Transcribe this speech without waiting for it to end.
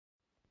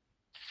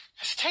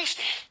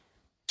tasty.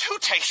 Too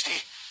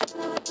tasty.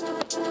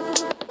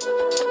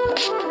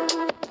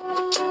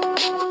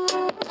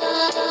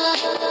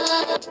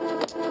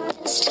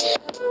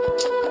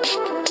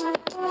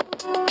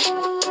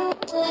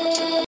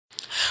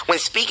 When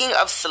speaking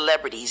of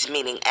celebrities,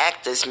 meaning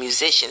actors,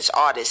 musicians,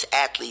 artists,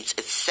 athletes,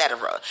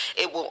 etc.,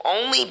 it will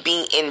only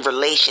be in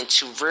relation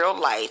to real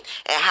life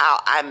and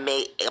how I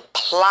may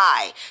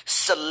apply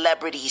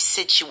celebrity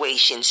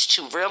situations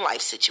to real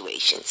life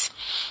situations.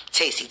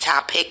 Tasty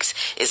Topics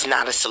is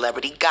not a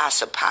celebrity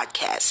gossip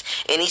podcast.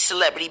 Any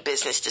celebrity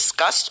business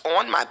discussed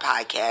on my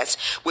podcast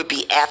would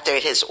be after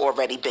it has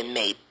already been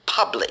made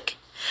public.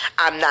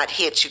 I'm not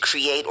here to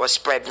create or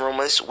spread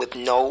rumors with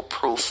no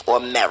proof or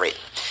merit.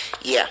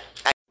 Yeah.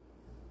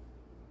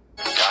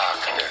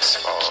 Darkness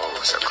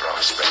falls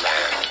across the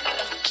land.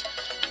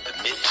 The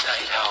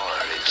midnight hour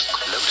is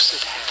close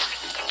at hand.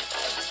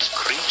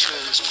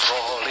 Creatures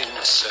crawl in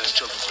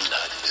search of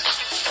blood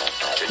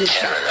to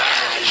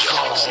terrorize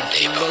your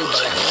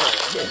neighborhood.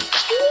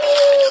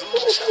 And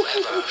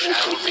whosoever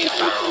shall be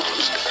found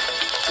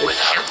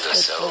without the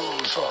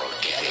soul for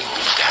getting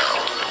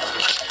down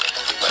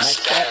must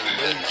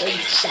stand and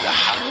face the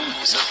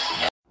hounds of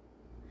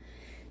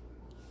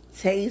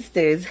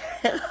Tasters,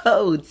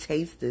 oh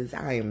tasters,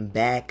 I am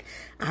back,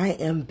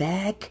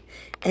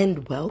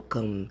 and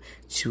welcome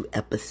to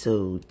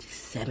episode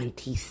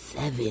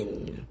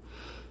 77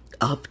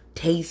 of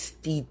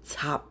Tasty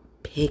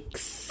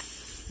Topics.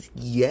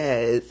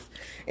 Yes,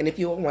 and if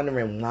you're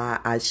wondering why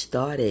I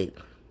started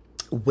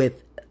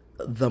with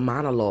the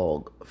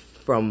monologue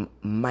from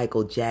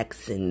Michael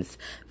Jackson's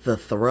The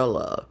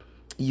Thriller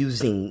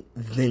using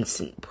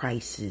Vincent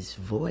Price's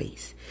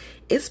voice,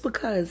 it's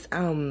because,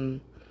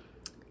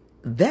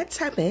 that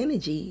type of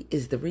energy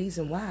is the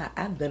reason why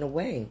I've been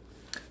away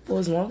for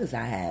as long as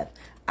I have.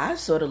 I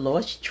sort of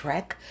lost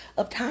track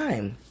of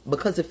time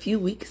because a few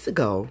weeks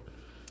ago,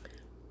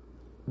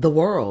 the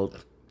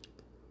world,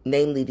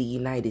 namely the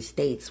United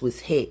States, was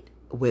hit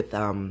with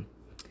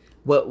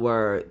what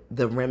were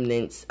the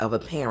remnants of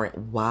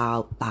apparent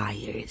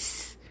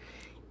wildfires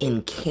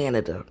in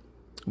Canada.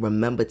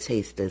 Remember,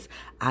 tasters,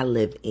 I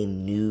live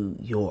in New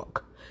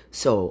York.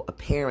 So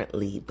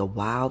apparently the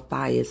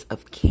wildfires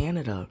of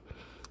Canada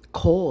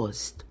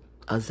caused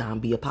a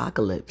zombie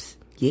apocalypse.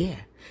 Yeah,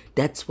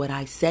 that's what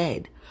I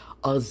said.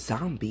 A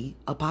zombie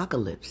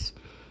apocalypse.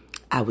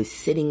 I was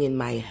sitting in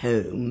my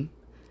home,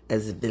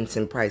 as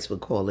Vincent Price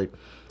would call it,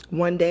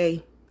 one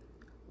day,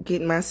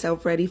 getting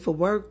myself ready for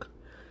work.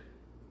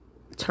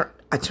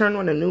 I turn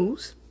on the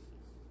news,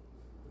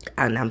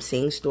 and I'm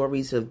seeing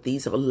stories of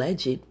these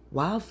alleged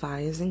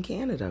wildfires in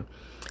Canada.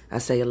 I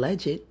say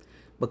alleged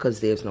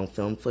because there's no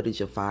film footage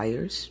of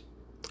fires.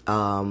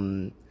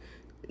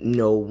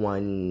 No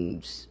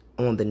one's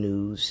on the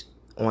news,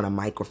 on a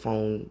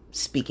microphone,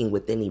 speaking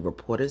with any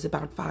reporters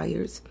about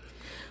fires.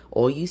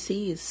 All you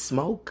see is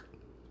smoke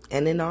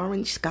and an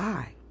orange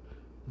sky.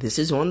 This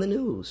is on the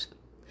news.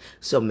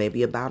 So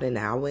maybe about an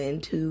hour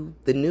into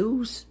the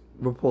news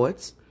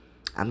reports,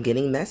 I'm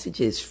getting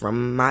messages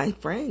from my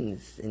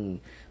friends and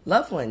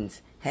loved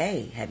ones.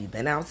 Hey, have you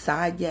been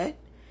outside yet?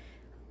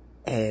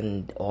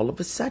 And all of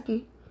a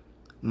sudden,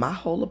 my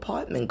whole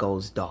apartment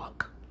goes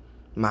dark.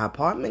 My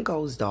apartment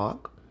goes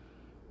dark.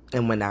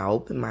 And when I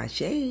open my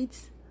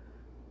shades,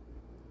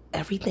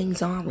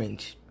 everything's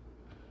orange.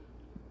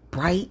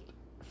 Bright,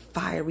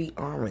 fiery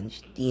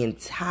orange. The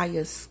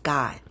entire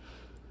sky.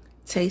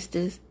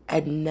 Tasters,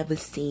 I'd never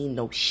seen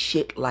no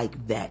shit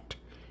like that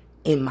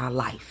in my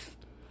life.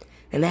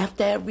 And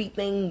after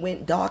everything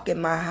went dark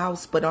in my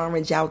house but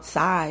orange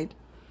outside,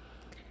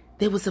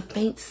 there was a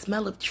faint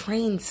smell of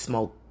train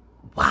smoke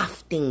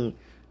wafting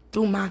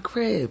through my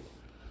crib.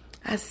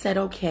 I said,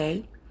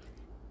 okay.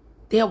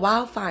 There are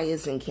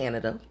wildfires in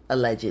Canada,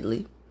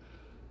 allegedly.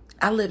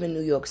 I live in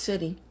New York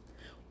City.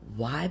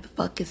 Why the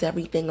fuck is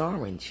everything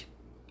orange?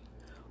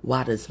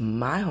 Why does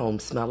my home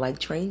smell like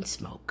train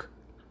smoke?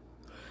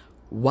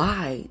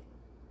 Why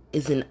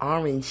is an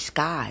orange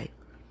sky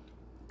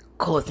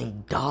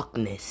causing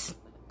darkness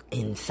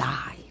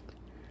inside?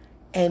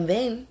 And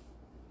then,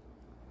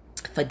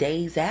 for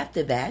days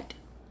after that,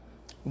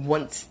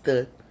 once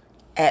the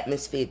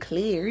atmosphere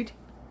cleared,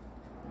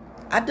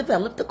 I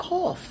developed a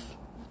cough.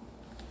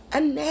 A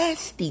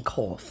nasty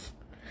cough.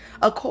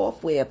 A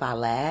cough where if I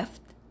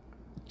laughed,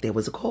 there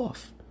was a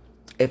cough.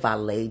 If I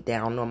laid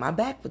down on my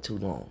back for too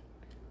long.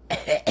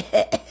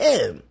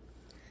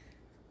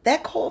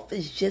 That cough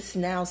is just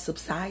now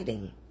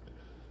subsiding.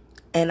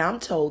 And I'm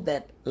told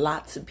that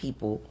lots of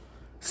people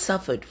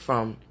suffered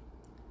from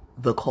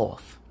the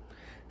cough.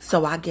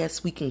 So I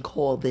guess we can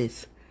call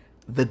this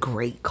the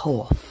Great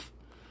Cough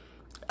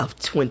of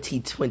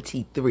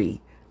 2023.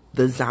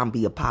 The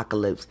zombie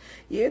apocalypse.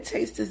 Yeah,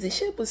 tasters, the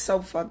shit was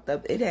so fucked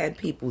up. It had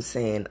people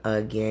saying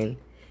again,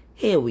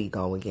 here we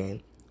go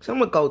again. So I'm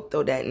gonna go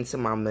throw that into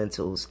my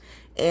mentals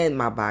and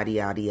my body,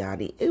 yada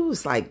yada. It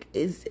was like,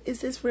 is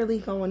this really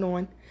going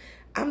on?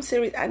 I'm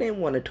serious. I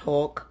didn't want to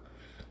talk.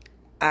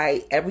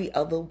 Every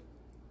other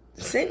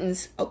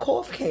sentence, a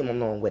cough came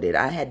along with it.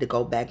 I had to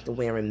go back to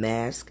wearing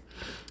masks.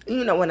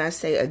 You know, when I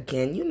say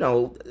again, you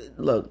know,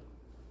 look,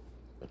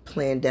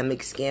 pandemic,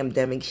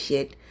 scamdemic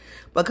shit.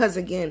 Because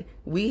again,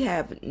 we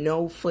have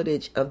no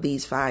footage of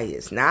these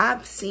fires. Now,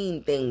 I've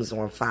seen things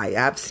on fire.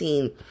 I've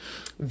seen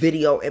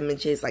video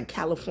images. Like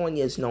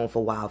California is known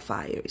for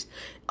wildfires.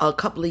 A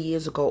couple of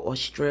years ago,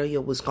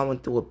 Australia was going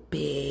through a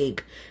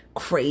big,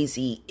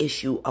 crazy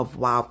issue of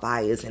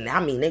wildfires. And I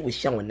mean, they were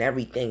showing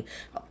everything.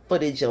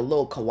 Footage of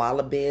little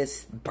koala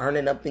bears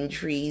burning up in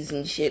trees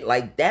and shit.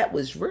 Like, that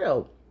was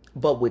real.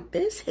 But with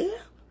this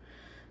here,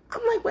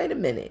 I'm like, wait a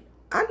minute.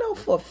 I know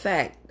for a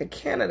fact that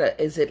Canada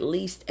is at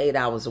least 8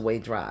 hours away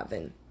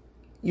driving,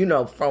 you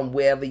know, from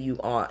wherever you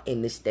are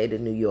in the state of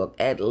New York,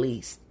 at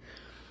least.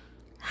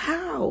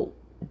 How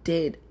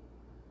did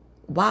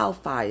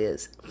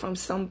wildfires from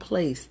some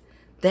place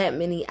that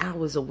many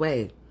hours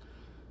away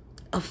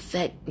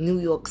affect New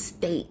York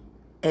State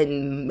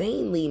and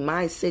mainly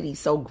my city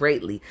so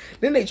greatly?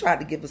 Then they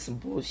tried to give us some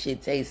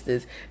bullshit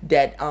tasters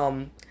that,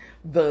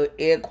 the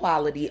air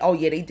quality, oh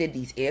yeah, they did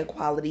these air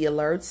quality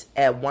alerts.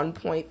 At one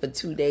point for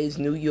 2 days,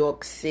 New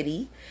York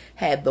City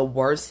had the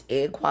worst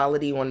air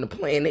quality on the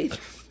planet.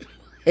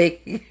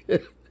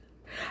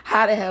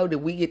 How the hell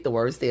did we get the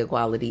worst air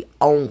quality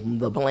on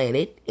the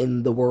planet,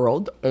 in the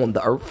world, on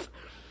the earth?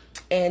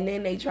 And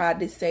then they tried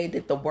to say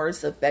that the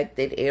worst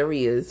affected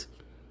areas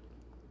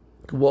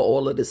were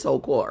all of the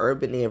so-called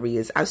urban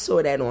areas. I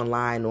saw that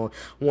online on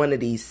one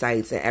of these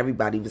sites, and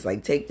everybody was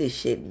like, take this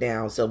shit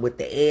down. So with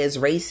the air's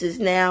racist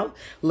now,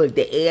 look,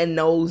 the air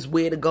knows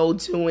where to go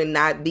to and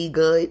not be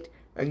good.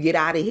 Or get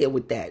out of here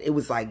with that. It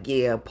was like,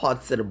 yeah,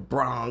 parts of the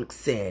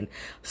Bronx and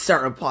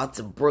certain parts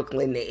of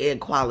Brooklyn, the air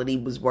quality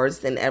was worse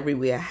than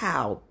everywhere.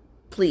 How?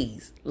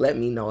 Please let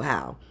me know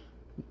how.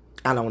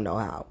 I don't know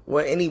how.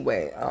 Well,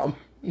 anyway,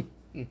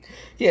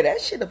 yeah, that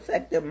shit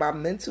affected my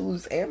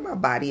mentals and my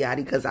body,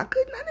 because I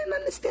didn't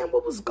understand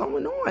what was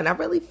going on. I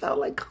really felt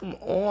like, come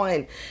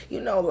on,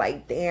 you know,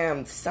 like,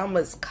 damn,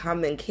 summer's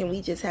coming. Can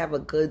we just have a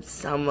good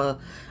summer?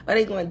 Are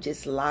they going to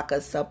just lock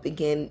us up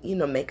again, you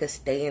know, make us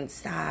stay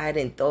inside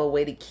and throw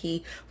away the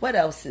key? What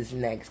else is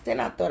next? Then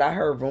I thought I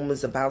heard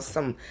rumors about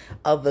some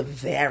other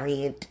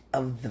variant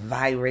of the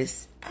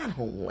virus. I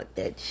don't want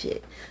that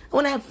shit. I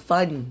want to have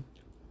fun.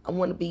 I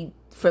want to be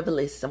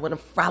frivolous. I want to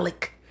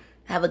frolic.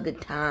 Have a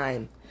good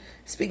time.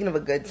 Speaking of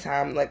a good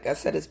time, like I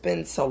said, it's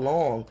been so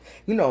long.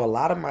 You know, a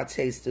lot of my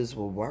tasters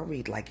were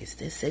worried. Like, is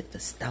this it for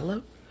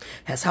Stella?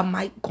 Has her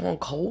mic gone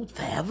cold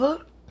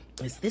forever?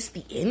 Is this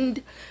the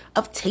end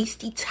of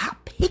Tasty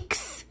Top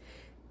Picks?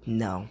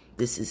 No,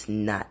 this is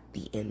not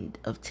the end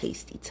of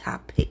Tasty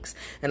Top Picks.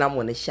 And I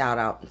want to shout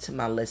out to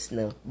my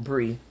listener,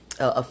 Bree,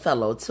 a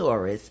fellow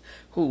Taurus,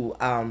 who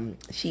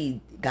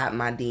she got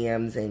my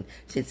DMs and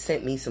she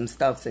sent me some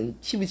stuff, and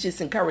she was just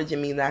encouraging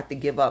me not to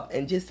give up.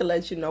 And just to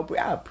let you know, Bree,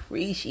 I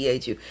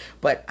appreciate you,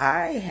 but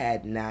I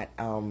had not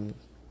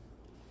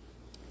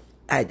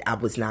I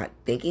was not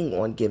thinking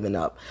on giving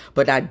up,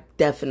 but I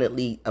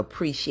definitely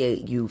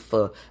appreciate you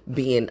for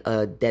being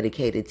a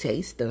dedicated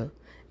taster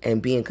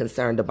and being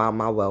concerned about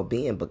my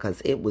well-being,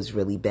 because it was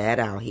really bad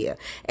out here.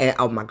 And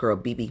oh, my girl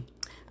BB,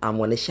 I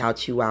want to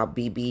shout you out,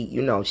 BB.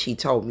 You know, she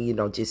told me, you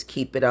know, just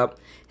keep it up,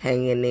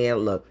 hang in there.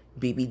 Look,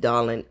 BB,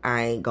 darling,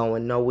 I ain't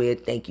going nowhere.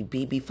 Thank you,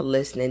 BB, for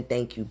listening.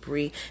 Thank you,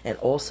 Bree. And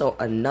also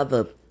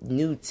another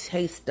new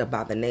taster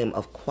by the name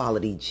of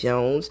Quality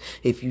Jones.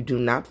 If you do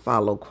not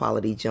follow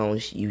Quality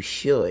Jones, you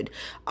should.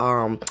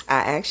 I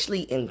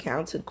actually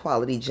encountered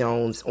Quality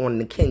Jones on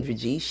the Kendra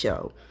G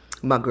show.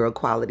 My girl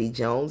Quality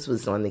Jones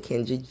was on the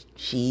Kendra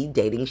G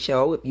dating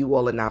show. If you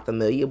all are not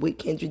familiar with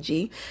Kendra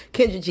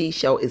G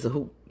show is a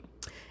hoop.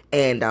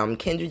 And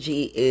Kendra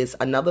G is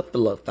another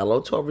fellow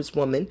Taurus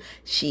woman.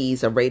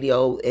 She's a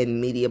radio and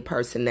media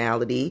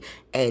personality,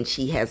 and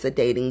she has a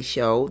dating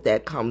show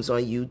that comes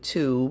on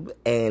YouTube,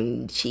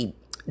 and she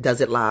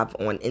does it live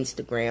on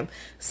Instagram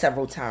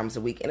several times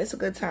a week, and it's a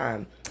good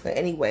time. But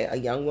anyway, a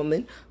young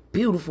woman,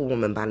 beautiful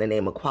woman by the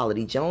name of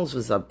Quality Jones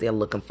was up there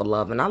looking for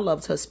love, and I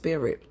loved her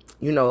spirit.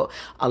 You know,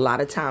 a lot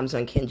of times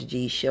on Kendra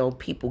G's show,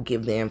 people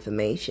give their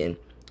information.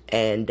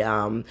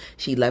 And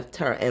she left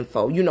her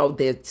info, you know,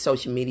 their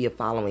social media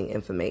following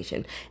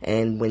information.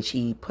 And when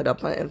she put up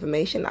her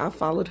information, I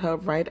followed her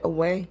right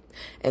away.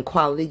 And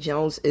Quality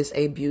Jones is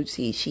a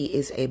beauty. She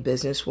is a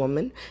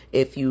businesswoman.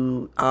 If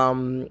you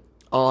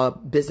are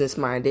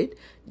business-minded,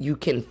 you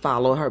can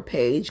follow her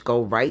page.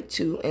 Go right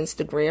to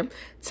Instagram,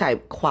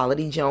 type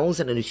Quality Jones,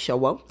 and it'll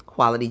show up.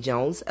 Quality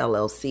Jones,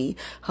 LLC.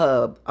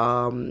 Her,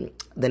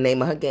 the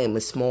name of her game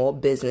is Small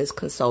Business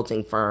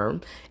Consulting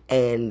Firm.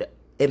 And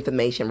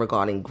information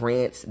regarding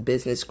grants,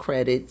 business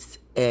credits,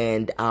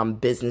 and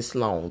business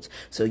loans.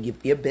 So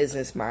if you're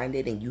business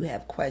minded and you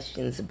have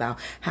questions about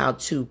how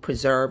to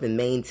preserve and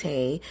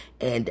maintain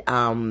and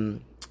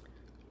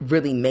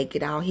really make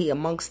it out here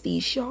amongst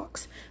these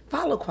sharks,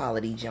 follow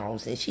Quality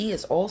Jones. And she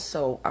is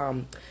also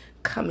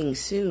coming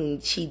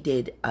soon. She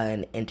did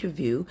an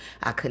interview.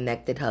 I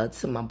connected her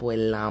to my boy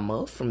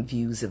Llama from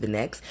Views of an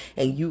X,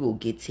 and you will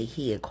get to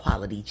hear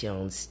Quality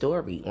Jones'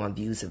 story on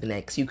Views of an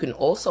X. You can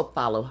also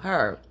follow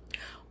her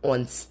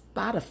on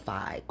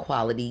Spotify.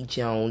 Quality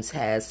Jones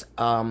has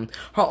her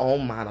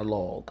own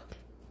monologue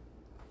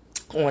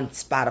on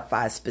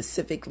Spotify,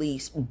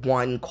 specifically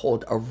one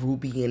called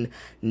Arubian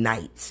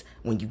Nights.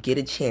 When you get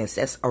a chance,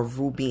 that's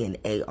Arubian,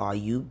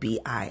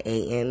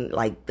 Arubian,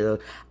 like the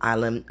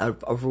island of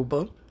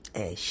Aruba.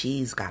 And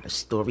she's got a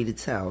story to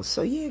tell.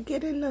 So yeah,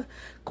 get into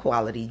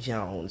Quality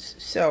Jones.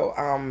 So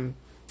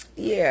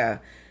yeah.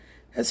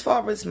 As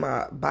far as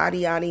my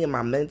body and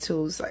my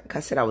mentals, like I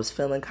said, I was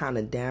feeling kind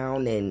of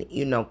down and,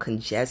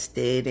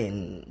 congested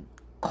and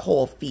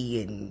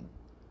coffee and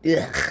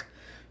ugh,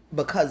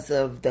 because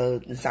of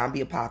the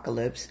zombie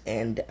apocalypse,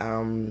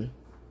 and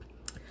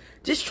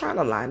just trying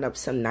to line up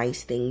some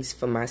nice things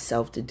for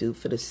myself to do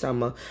for the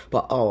summer.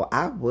 But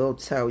I will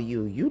tell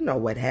you,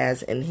 what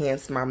has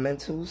enhanced my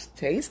mentals,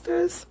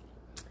 tasters?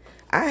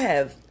 I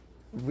have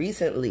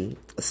recently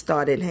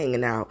started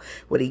hanging out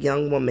with a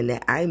young woman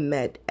that I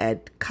met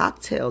at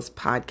Cocktails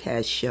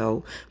podcast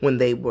show when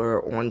they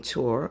were on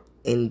tour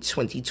in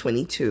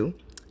 2022.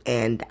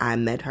 And I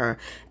met her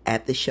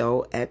at the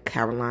show at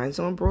Caroline's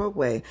on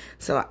Broadway.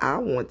 So I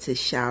want to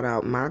shout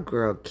out my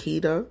girl,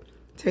 Keita,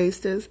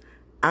 tasters.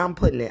 I'm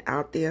putting it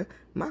out there.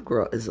 My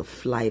girl is a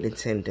flight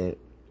attendant.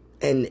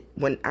 And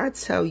when I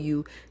tell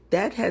you,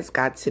 that has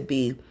got to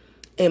be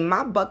in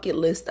my bucket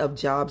list of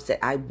jobs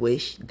that I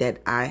wish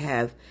that I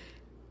have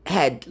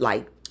had,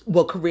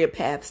 career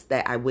paths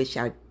that I wish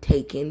I'd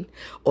taken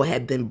or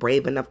had been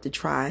brave enough to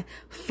try.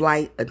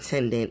 Flight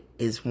attendant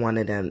is one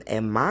of them.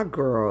 And my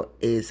girl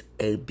is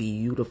a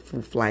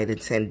beautiful flight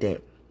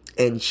attendant.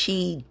 And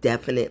she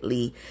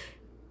definitely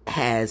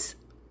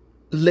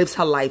lives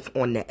her life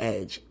on the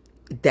edge.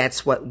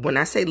 That's when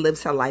I say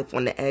lives her life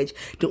on the edge.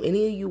 Do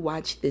any of you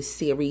watch this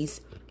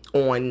series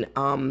on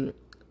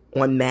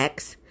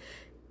Max?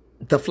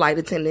 The Flight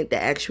Attendant, the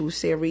actual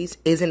series,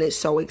 isn't it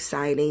so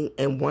exciting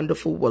and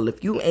wonderful? Well,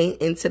 if you ain't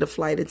into the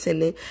Flight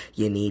Attendant,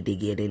 you need to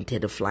get into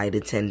the Flight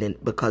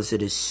Attendant because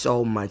it is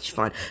so much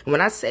fun. And when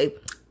I say,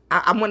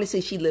 I want to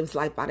say she lives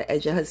life by the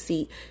edge of her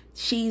seat,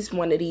 she's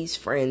one of these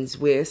friends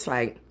where it's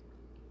like,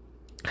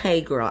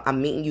 hey girl,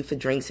 I'm meeting you for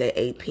drinks at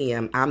 8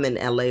 p.m. I'm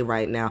in LA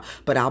right now,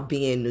 but I'll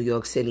be in New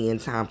York City in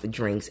time for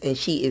drinks. And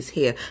she is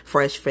here,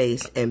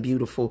 fresh-faced and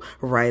beautiful,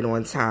 right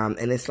on time.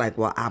 And it's like,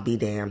 well, I'll be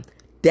damned.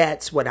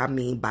 That's what I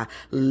mean by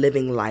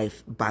living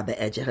life by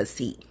the edge of her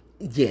seat.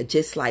 Yeah,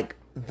 just like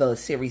the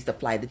series The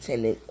Flight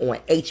Attendant on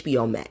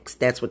HBO Max.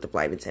 That's what The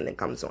Flight Attendant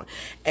comes on.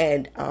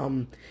 And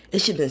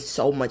it's just been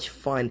so much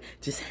fun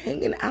just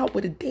hanging out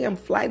with a damn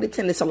flight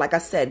attendant. So like I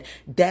said,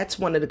 that's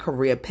one of the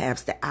career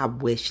paths that I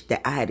wish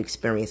that I had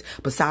experienced.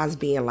 Besides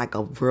being like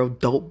a real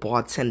dope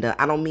bartender.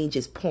 I don't mean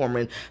just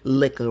pouring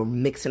liquor,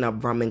 mixing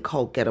up rum and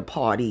coke at a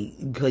party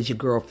because your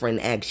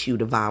girlfriend asks you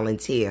to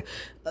volunteer.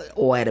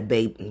 Or at a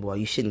baby, well,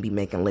 you shouldn't be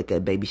making liquor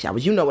at baby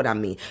showers. You know what I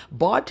mean.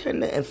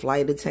 Bartender and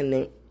flight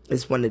attendant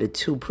is one of the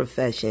two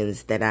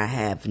professions that I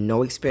have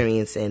no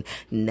experience in,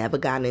 never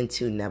got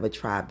into, never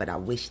tried, but I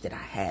wish that I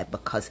had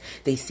because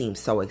they seem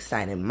so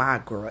exciting. My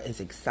girl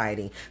is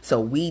exciting. So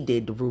we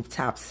did the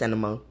rooftop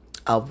cinema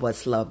of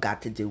What's Love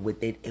Got to Do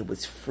with It. It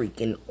was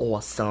freaking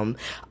awesome.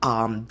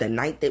 The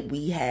night that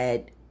we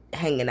had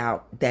hanging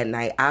out that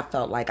night, I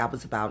felt like I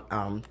was about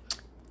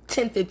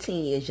 10,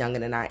 15 years younger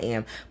than I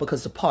am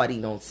because the party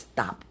don't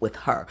stop with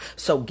her.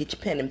 So get your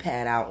pen and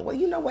pad out. Well,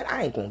 you know what?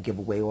 I ain't going to give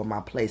away all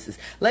my places.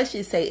 Let's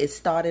just say it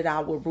started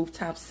out with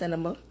rooftop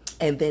cinema.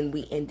 And then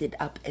we ended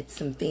up at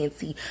some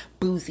fancy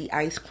boozy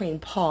ice cream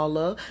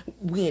parlor.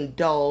 We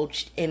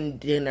indulged in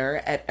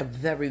dinner at a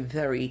very,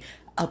 very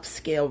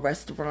upscale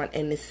restaurant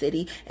in the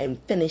city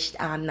and finished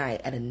our night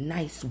at a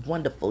nice,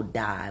 wonderful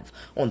dive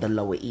on the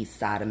Lower East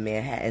Side of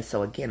Manhattan.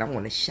 So again, I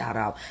want to shout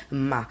out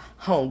my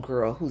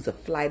homegirl who's a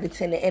flight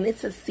attendant, and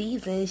it's a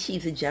season.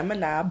 She's a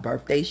Gemini.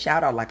 Birthday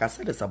shout out. Like I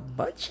said, it's a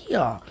bunch of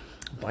y'all.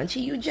 A bunch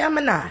of you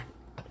Gemini.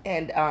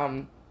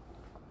 And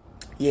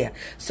yeah,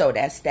 so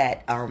that's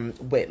that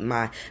with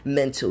my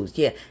mentals.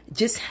 Yeah,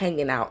 just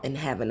hanging out and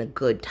having a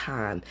good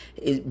time.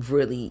 It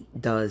really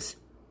does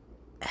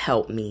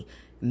help me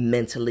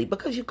mentally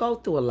because you go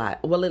through a lot.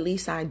 Well, at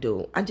least I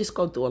do. I just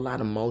go through a lot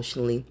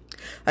emotionally.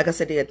 Like I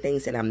said, there are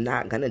things that I'm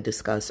not going to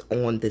discuss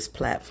on this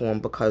platform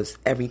because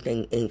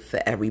everything ain't for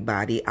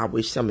everybody. I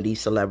wish some of these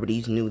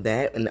celebrities knew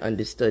that and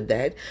understood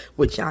that,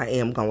 which I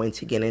am going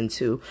to get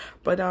into.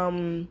 But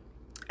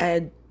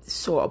I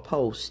saw a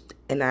post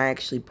and I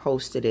actually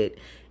posted it,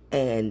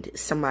 and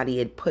somebody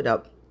had put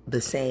up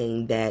the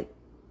saying that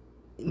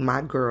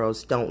my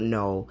girls don't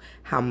know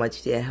how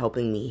much they're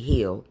helping me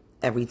heal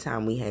every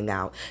time we hang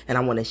out. And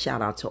I want to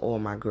shout out to all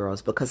my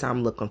girls because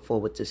I'm looking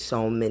forward to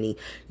so many,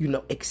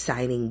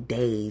 exciting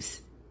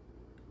days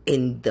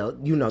in the,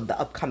 the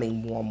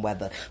upcoming warm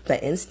weather. For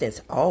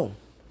instance,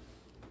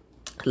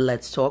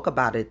 let's talk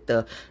about it,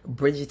 the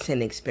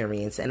Bridgerton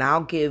experience. And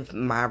I'll give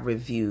my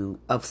review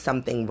of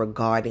something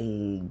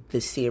regarding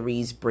the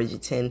series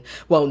Bridgerton.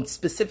 Well,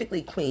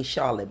 specifically Queen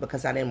Charlotte,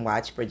 because I didn't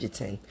watch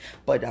Bridgerton.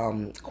 But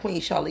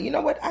Queen Charlotte, you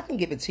know what? I can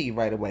give it to you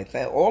right away.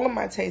 For all of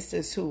my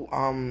tasters who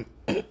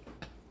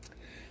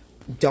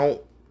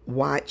don't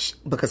watch,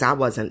 because I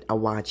wasn't a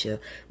watcher,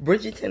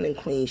 Bridgerton and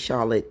Queen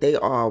Charlotte, they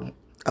are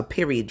a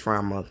period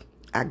drama.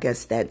 I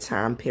guess that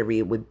time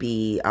period would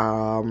be,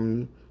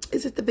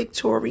 is it the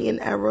Victorian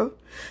era?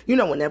 You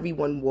know, when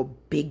everyone wore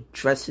big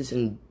dresses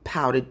and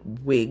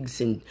powdered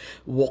wigs and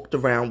walked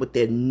around with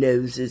their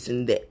noses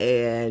in the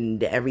air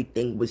and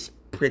everything was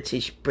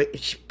British.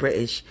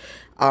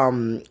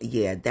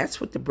 Yeah, that's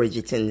what the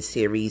Bridgerton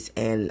series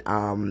and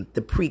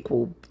the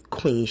prequel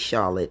Queen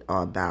Charlotte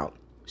are about.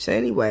 So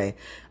anyway,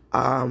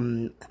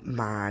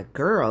 my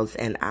girls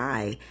and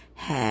I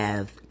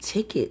have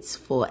tickets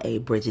for a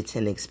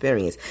Bridgerton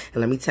experience.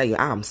 And let me tell you,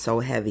 I'm so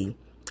heavy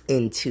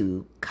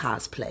into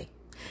cosplay.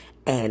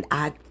 And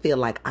I feel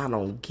like I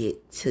don't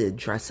get to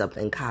dress up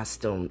in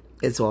costume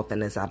as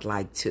often as I'd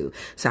like to.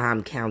 So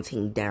I'm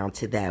counting down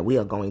to that. We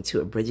are going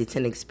to a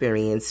Bridgerton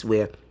experience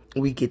where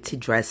we get to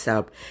dress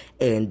up.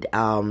 And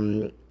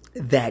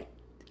that,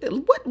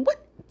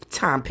 what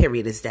time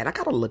period is that? I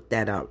gotta look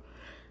that up.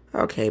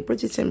 Okay,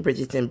 Bridgerton,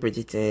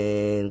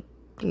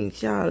 Queen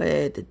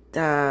Charlotte,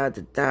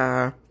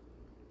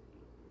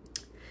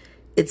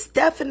 It's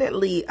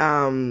definitely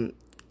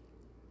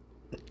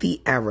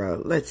the era.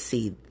 Let's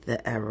see,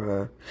 the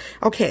era.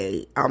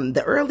 Okay,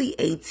 the early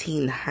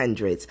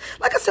 1800s.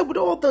 Like I said, with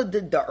all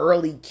the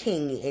early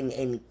king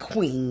and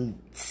queen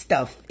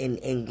stuff in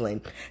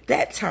England,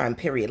 that time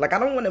period. Like, I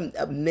don't want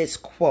to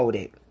misquote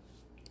it.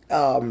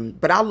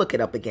 But I'll look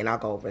it up again. I'll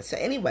go over it. So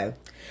anyway,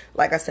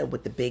 like I said,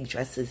 with the big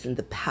dresses and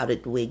the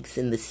powdered wigs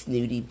and the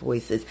snooty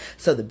voices.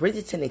 So the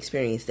Bridgerton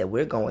experience that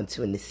we're going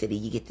to in the city,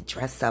 you get to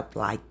dress up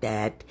like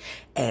that.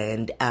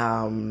 And,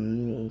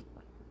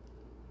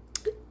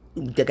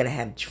 they're going to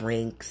have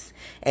drinks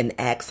and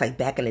acts like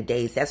back in the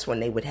days. That's when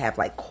they would have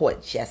like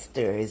court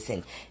jesters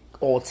and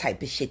all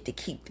type of shit to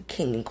keep the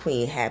king and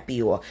queen happy,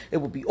 or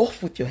it would be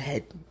off with your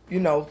head, you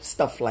know,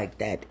 stuff like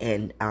that.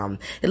 And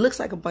it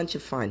looks like a bunch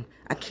of fun.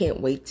 I can't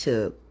wait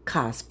to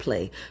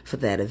cosplay for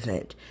that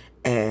event.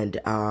 And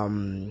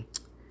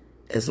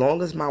as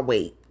long as my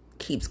weight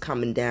keeps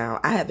coming down,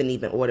 I haven't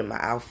even ordered my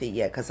outfit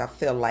yet, because I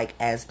feel like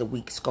as the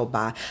weeks go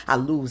by, I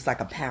lose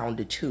like a pound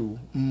or two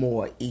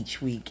more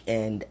each week,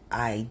 and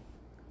I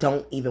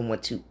don't even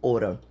want to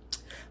order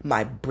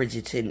my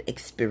Bridgerton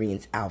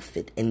experience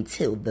outfit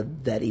until the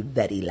very,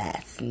 very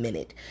last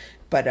minute.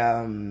 But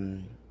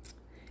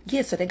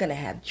yeah, so they're gonna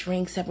have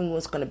drinks.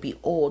 Everyone's gonna be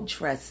all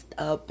dressed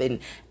up and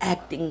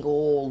acting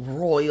all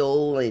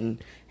royal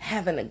and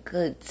having a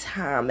good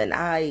time. And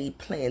I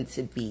plan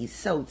to be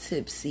so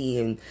tipsy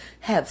and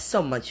have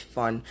so much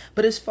fun.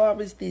 But as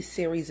far as the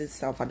series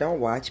itself, I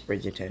don't watch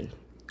Bridgerton.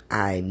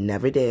 I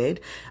never did.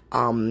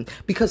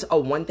 Because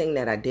one thing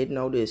that I did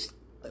notice,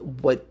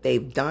 what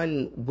they've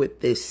done with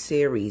this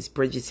series,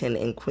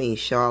 Bridgerton and Queen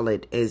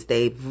Charlotte, is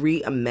they've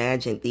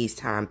reimagined these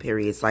time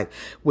periods, like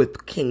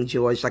with King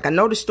George. Like, I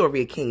know the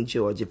story of King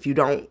George. If you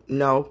don't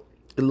know,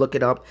 look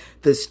it up.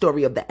 The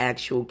story of the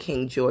actual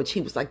King George.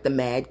 He was like the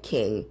Mad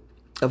King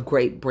of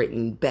Great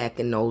Britain back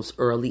in those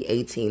early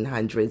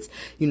 1800s.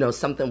 You know,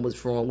 something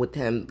was wrong with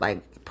him,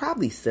 like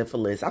probably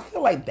syphilis. I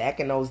feel like back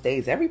in those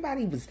days,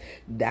 everybody was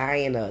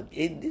dying of,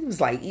 it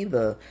was like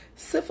either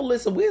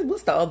syphilis or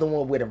what's the other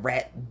one where the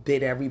rat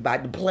bit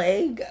everybody? The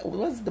plague?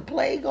 Was the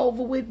plague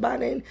over with by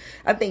then?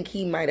 I think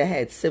he might have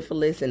had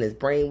syphilis and his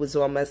brain was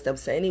all messed up.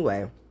 So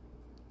anyway,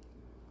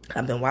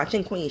 I've been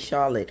watching Queen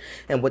Charlotte,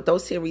 and what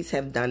those series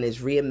have done is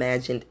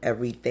reimagined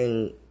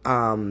everything,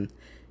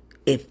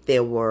 if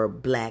there were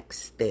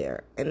blacks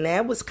there. And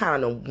that was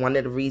kind of one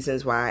of the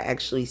reasons why I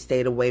actually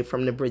stayed away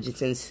from the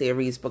Bridgerton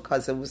series,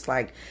 because it was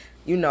like,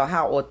 you know,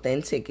 how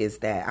authentic is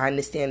that? I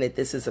understand that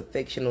this is a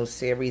fictional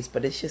series,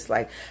 but it's just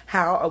like,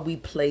 how are we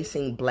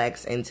placing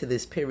blacks into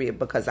this period?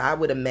 Because I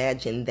would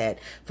imagine that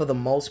for the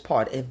most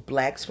part, if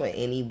blacks were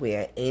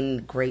anywhere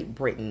in Great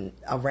Britain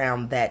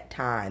around that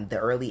time, the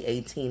early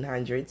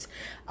 1800s,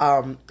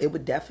 it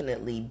would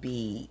definitely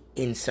be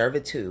in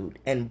servitude.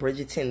 And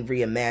Bridgerton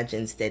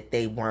reimagines that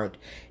they weren't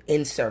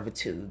in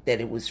servitude,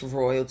 that it was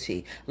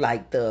royalty.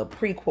 Like the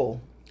prequel,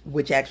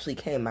 which actually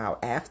came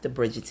out after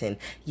Bridgerton,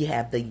 you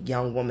have the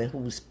young woman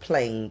who's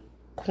playing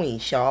Queen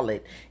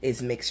Charlotte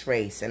is mixed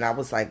race. And I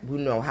was like, you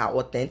know, how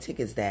authentic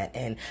is that?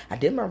 And I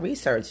did my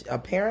research.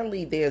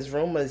 Apparently there's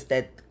rumors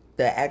that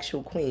the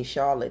actual Queen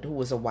Charlotte, who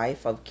was a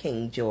wife of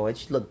King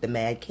George, look, the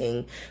Mad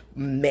King,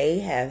 may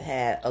have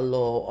had a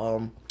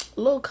little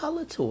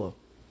color to her,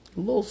 a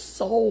little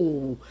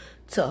soul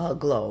to her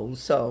glow.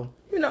 So,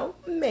 you know,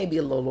 maybe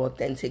a little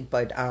authentic,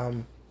 but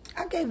I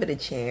gave it a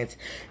chance.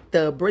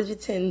 The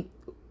Bridgerton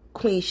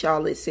Queen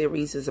Charlotte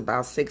series is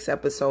about 6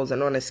 episodes,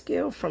 and on a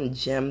scale from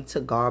gem to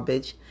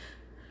garbage,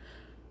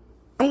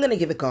 I'm going to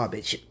give it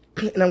garbage.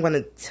 And I'm going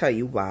to tell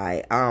you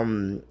why.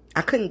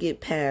 I couldn't get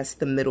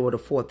past the middle of the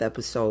 4th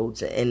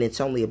episode, and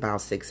it's only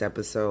about 6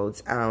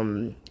 episodes.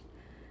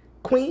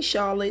 Queen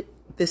Charlotte,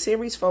 the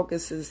series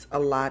focuses a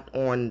lot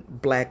on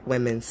black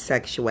women's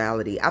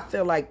sexuality. I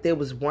feel like there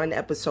was one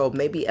episode,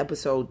 maybe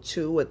episode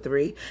 2 or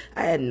 3,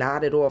 I had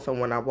nodded off, and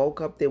when I woke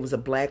up, there was a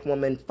black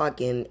woman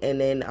fucking, and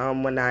then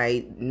when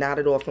I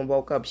nodded off and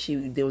woke up,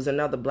 there was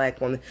another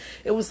black woman.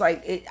 It was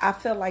like, I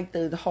feel like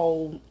the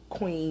whole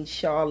Queen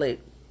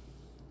Charlotte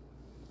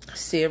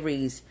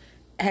series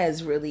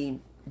has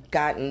really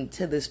gotten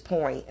to this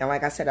point, and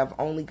like I said, I've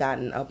only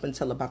gotten up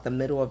until about the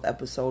middle of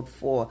episode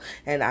 4,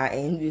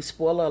 and you,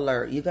 spoiler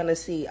alert, you're gonna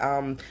see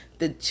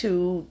the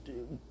 2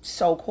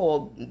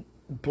 so-called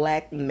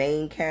black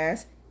main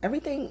cast.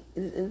 Everything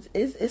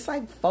is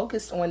like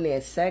focused on their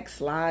sex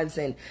lives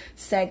and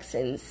sex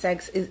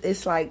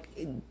it's like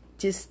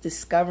just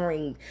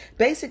discovering.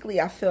 Basically,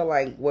 I feel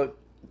like what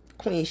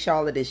Queen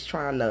Charlotte is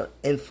trying to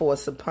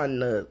enforce upon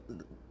the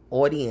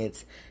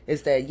audience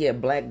is that, yeah,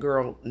 black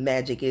girl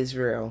magic is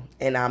real,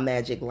 and our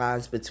magic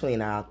lies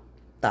between our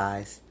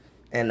thighs.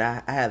 And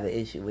I have an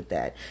issue with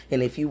that.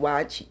 And if you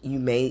watch, you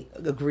may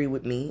agree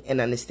with me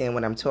and understand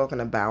what I'm talking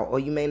about, or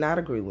you may not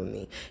agree with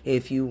me.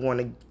 If you want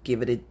to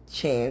give it a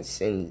chance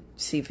and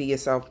see for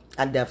yourself,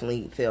 I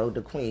definitely feel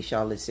the Queen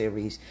Charlotte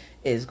series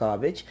is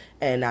garbage,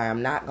 and I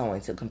am not going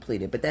to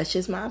complete it. But that's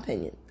just my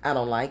opinion. I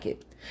don't like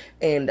it.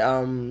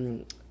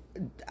 And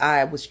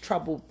I was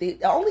troubled. The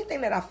only thing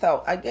that I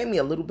felt, it gave me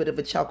a little bit of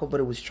a chuckle, but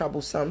it was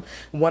troublesome.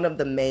 One of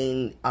the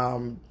main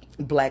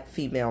black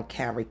female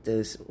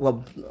characters,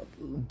 well,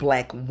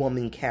 black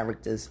woman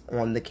characters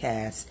on the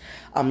cast,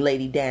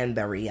 Lady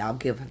Danbury, I'll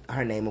give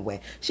her name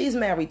away. She's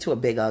married to a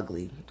big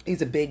ugly.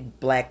 He's a big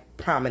black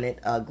prominent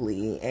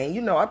ugly,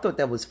 and I thought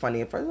that was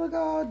funny at first. Like,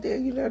 oh,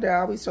 they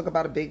always talk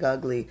about a big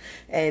ugly,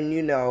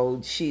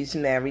 and she's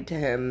married to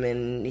him,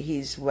 and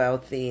he's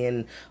wealthy,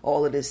 and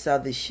all of this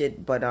other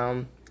shit. But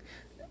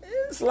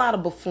there's a lot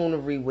of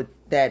buffoonery with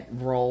that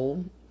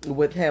role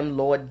with him,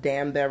 Lord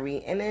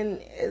Danbury, and then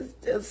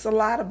it's a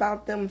lot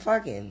about them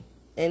fucking,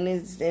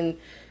 and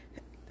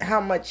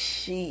how much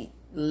she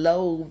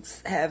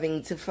loathes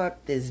having to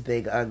fuck this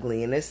big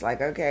ugly, and it's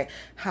like, okay,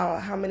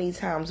 how many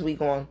times we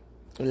gonna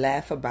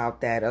laugh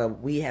about that, or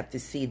we have to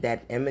see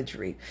that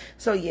imagery?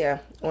 So yeah,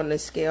 on the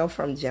scale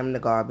from gem to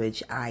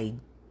garbage, I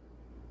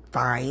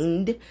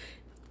find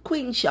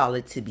Queen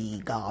Charlotte to be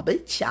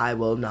garbage. I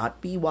will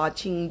not be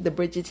watching the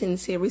Bridgerton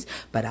series,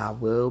 but I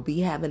will be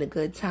having a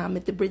good time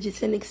at the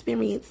Bridgerton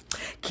experience.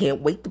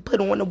 Can't wait to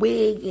put on a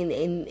wig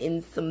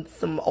and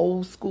some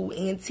old school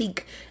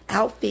antique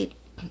outfit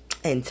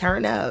and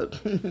turn up.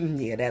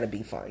 Yeah, that'll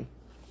be fun.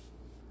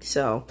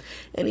 So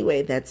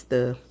anyway, that's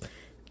the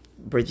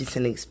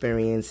Bridgerton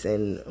experience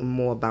and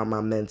more about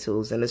my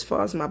mentals. And as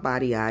far as my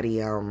body,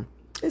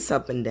 it's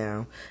up and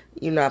down.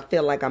 I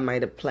feel like I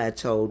might have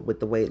plateaued with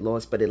the weight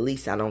loss, but at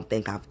least I don't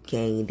think I've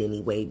gained any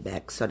weight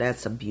back. So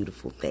that's a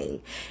beautiful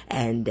thing.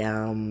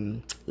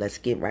 And let's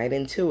get right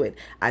into it.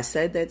 I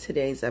said that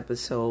today's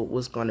episode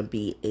was going to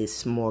be a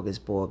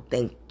smorgasbord.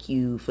 Thank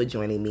you for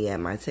joining me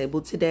at my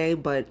table today,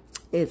 but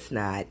it's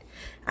not.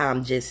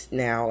 I'm just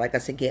now, like I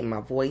said, getting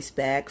my voice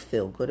back.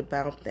 Feel good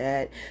about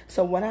that.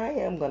 So what I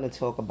am going to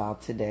talk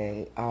about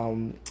today,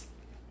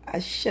 I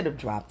should have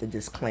dropped a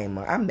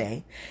disclaimer. I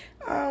may.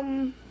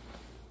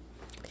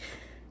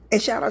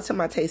 And shout out to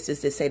my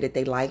tasters that say that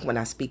they like when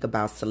I speak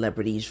about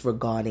celebrities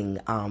regarding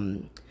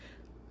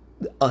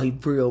a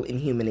real and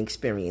human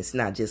experience,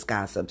 not just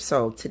gossip.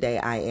 So today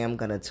I am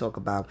going to talk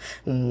about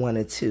 1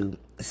 or 2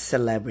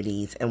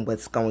 celebrities and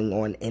what's going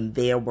on in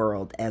their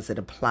world as it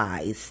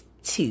applies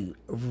to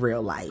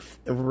real life,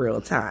 real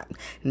time,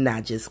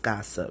 not just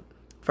gossip.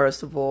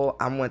 First of all,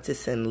 I want to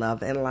send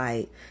love and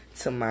light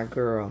to my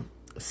girl,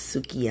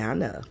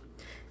 Sukihana,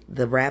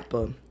 the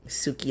rapper.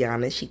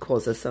 Sukihana, she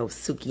calls herself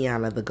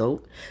Sukihana the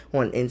GOAT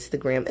on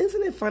Instagram.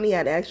 Isn't it funny?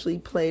 I'd actually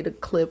played a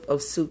clip of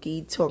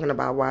Suki talking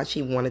about why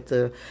she wanted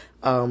to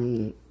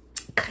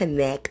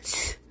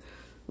connect,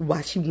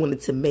 why she wanted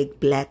to make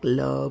black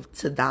love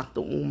to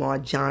Dr. Umar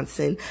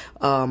Johnson,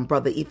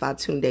 brother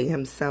Ifatunde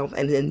himself.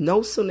 And then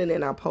no sooner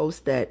than I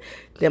post that,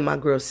 then my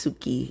girl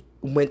Suki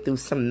went through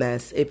some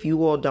mess. If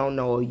you all don't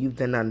know, or you've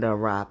been under a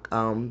rock,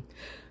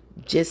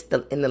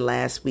 in the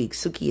last week,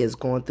 Suki has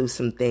gone through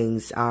some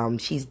things.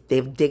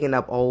 They're digging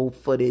up old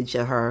footage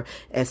of her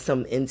at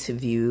some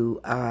interview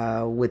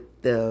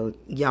with the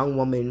young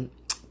woman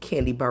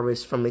Candy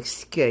Burris from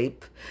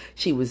Escape.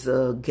 She was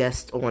a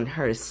guest on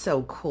her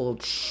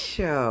so-called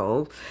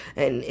show,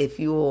 and if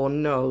you all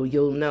know,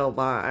 you'll know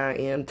why I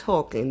am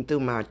talking through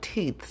my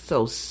teeth.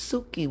 So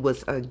Suki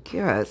was a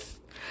guest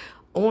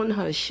on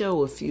her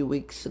show a few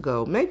weeks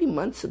ago, maybe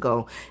months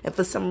ago, and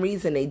for some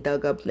reason they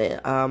dug up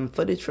the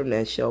footage from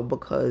that show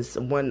because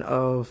one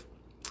of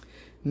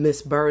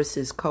Miss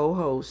Burris's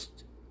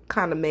co-hosts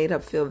kind of made her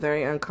feel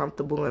very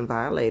uncomfortable and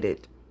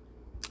violated.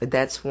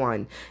 That's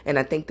one. And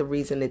I think the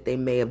reason that they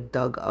may have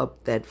dug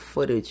up that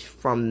footage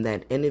from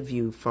that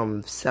interview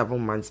from several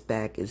months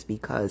back is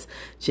because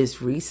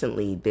just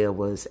recently there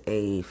was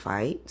a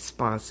fight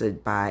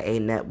sponsored by a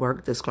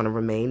network that's going to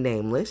remain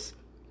nameless.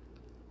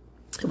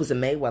 It was a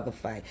Mayweather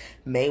fight.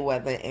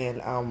 Mayweather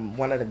and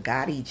one of the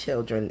Gotti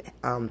children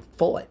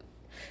fought.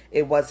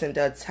 It wasn't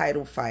a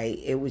title fight.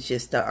 It was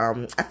just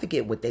a, I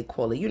forget what they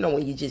call it. You know,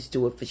 when you just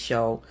do it for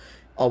show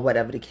or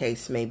whatever the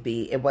case may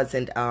be. It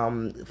wasn't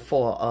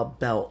for a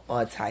belt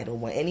or a title.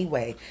 Well,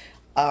 anyway,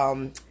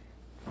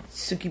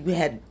 Suki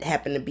had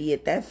happened to be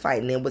at that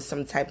fight, and there was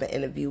some type of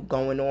interview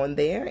going on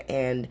there,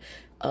 and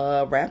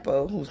a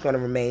rapper who's going to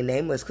remain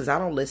nameless, because I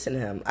don't listen to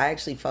him. I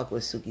actually fuck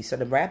with Suki. So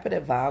the rapper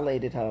that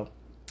violated her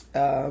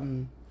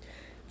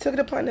took it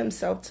upon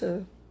himself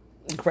to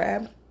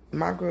grab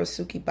my girl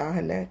Suki by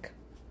her neck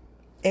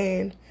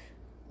and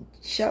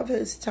shove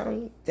his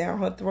tongue down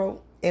her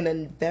throat in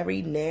a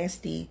very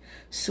nasty,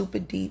 super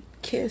deep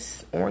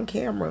kiss on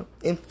camera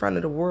in front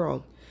of the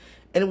world.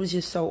 And it was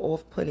just so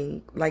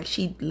off-putting. Like,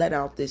 she let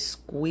out this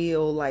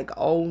squeal, like,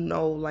 oh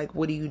no, like,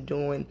 what are you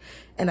doing?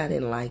 And I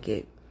didn't like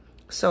it.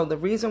 So the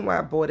reason why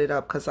I brought it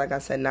up, because like I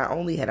said, not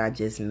only had I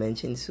just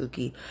mentioned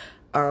Suki,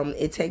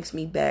 it takes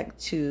me back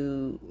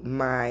to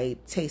my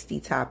Tasty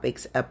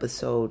Topics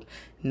episode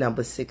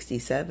number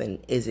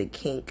 67. Is it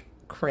kink,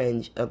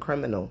 cringe, or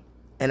criminal?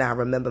 And I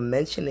remember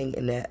mentioning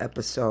in that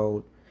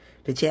episode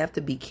that you have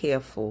to be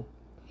careful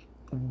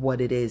what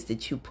it is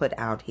that you put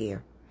out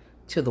here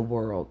to the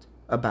world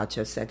about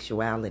your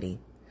sexuality,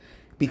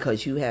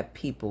 because you have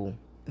people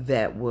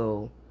that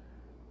will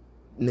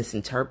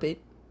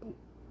misinterpret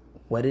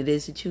what it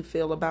is that you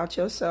feel about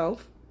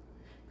yourself,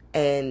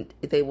 and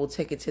they will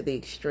take it to the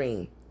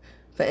extreme.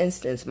 For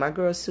instance, my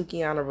girl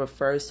Sukiana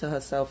refers to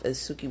herself as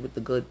Suki with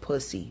the good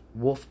pussy,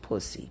 wolf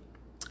pussy.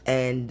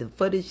 And the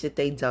footage that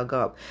they dug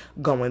up,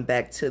 going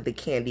back to the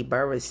Kandi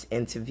Burruss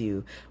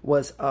interview,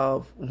 was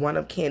of one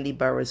of Kandi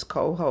Burruss'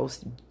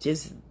 co-hosts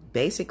just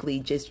basically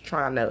just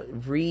trying to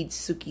read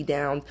Suki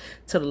down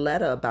to the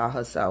letter about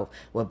herself.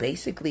 Well,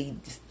 basically,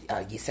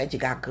 you said you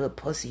got good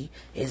pussy.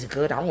 Is it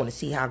good? I want to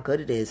see how good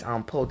it is.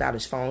 Pulled out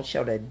his phone,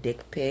 showed a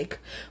dick pic,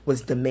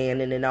 was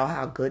demanding to know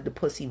how good the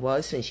pussy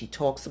was, and she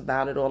talks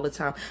about it all the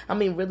time. I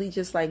mean, really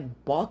just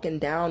like barking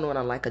down on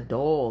her like a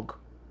dog.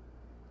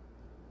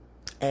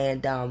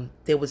 And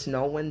there was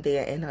no one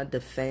there in her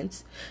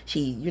defense.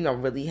 She,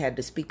 really had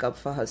to speak up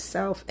for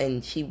herself.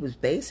 And she was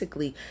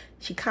basically,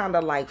 she kind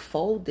of like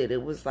folded.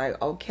 It was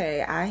like,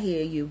 okay, I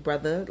hear you,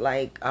 brother.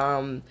 Like,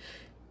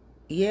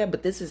 yeah,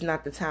 but this is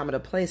not the time or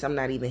the place. I'm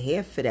not even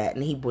here for that.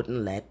 And he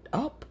wouldn't let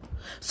up.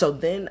 So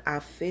then I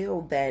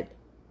feel that,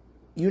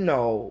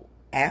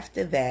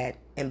 after that,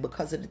 and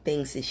because of the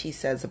things that she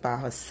says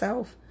about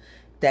herself,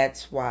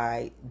 that's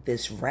why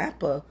this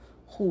rapper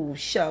who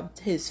shoved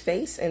his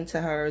face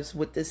into hers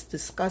with this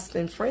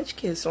disgusting French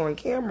kiss on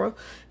camera,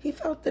 he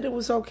felt that it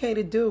was okay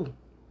to do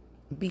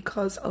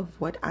because of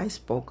what I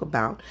spoke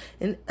about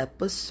in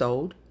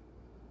episode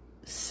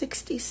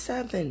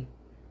 67.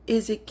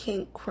 Is it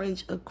kink,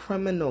 cringe, or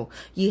criminal?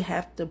 You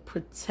have to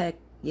protect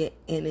your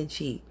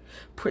energy.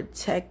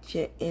 Protect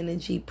your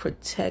energy.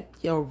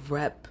 Protect your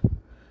rep.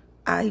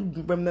 I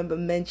remember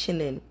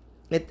mentioning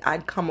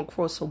I'd come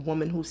across a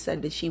woman who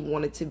said that she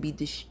wanted to be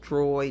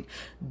destroyed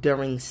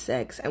during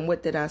sex. And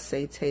what did I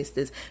say,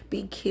 tasters?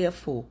 Be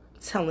careful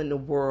telling the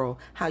world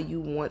how you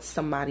want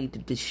somebody to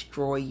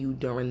destroy you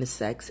during the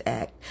sex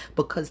act,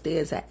 because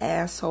there's an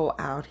asshole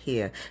out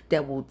here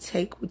that will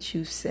take what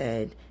you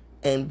said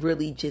and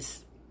really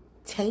just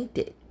taint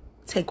it.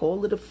 Take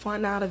all of the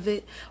fun out of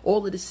it,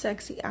 all of the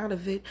sexy out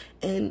of it,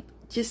 and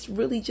just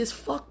really just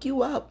fuck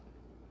you up.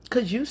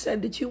 Because you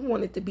said that you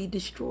wanted to be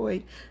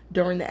destroyed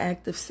during the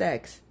act of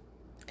sex.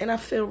 And I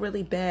feel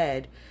really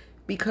bad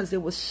because there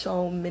were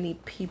so many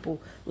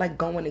people like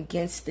going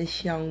against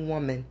this young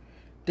woman.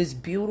 This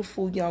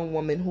beautiful young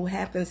woman who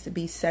happens to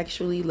be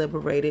sexually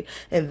liberated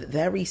and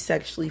very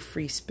sexually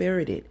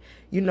free-spirited.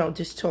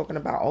 Just talking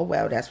about, oh,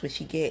 well, that's what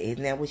she get.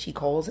 Isn't that what she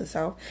calls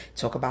herself?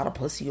 Talk about a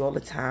pussy all the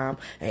time.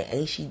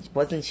 And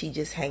wasn't she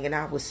just hanging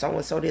out with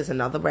so-and-so? There's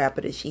another rapper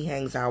that she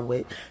hangs out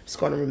with. It's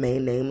going to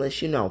remain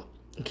nameless,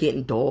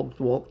 getting dog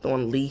walked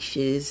on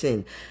leashes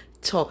and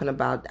talking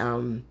about,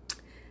 I'm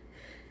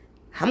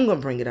going to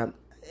bring it up,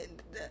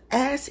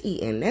 ass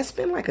eating. That's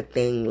been like a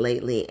thing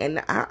lately.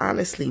 And I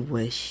honestly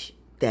wish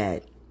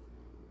that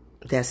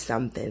that's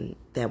something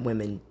that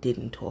women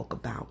didn't talk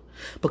about.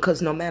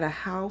 Because no matter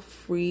how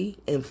free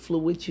and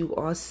fluid you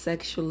are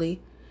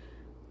sexually,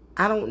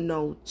 I don't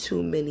know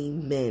too many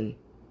men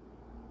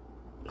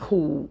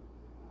who,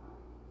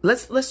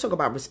 let's talk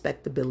about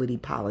respectability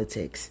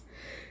politics.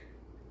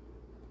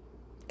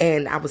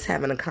 And I was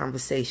having a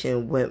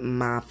conversation with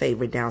my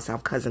favorite down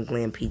south cousin,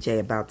 Glenn PJ,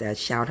 about that.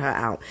 Shout her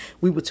out.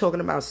 We were talking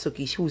about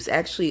Suki, who's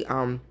actually,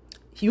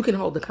 you can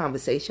hold the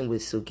conversation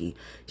with Suki.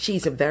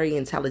 She's a very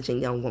intelligent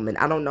young woman.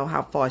 I don't know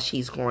how far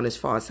she's gone as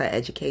far as her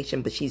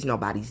education, but she's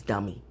nobody's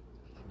dummy.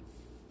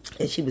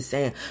 And she was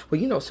saying,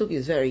 well, Suki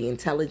is very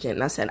intelligent.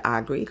 And I said, I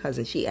agree,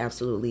 cousin. She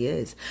absolutely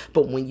is.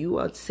 But when you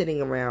are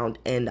sitting around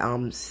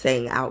and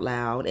saying out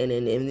loud and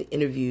in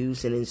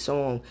interviews and in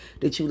song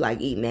that you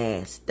like eating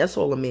ass, that's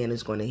all a man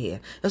is going to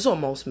hear. That's all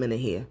most men are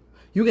hear.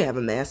 You can have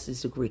a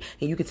master's degree,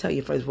 and you can tell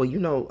your friends, well,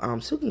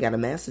 Suki got a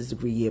master's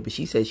degree, yeah, but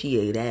she said she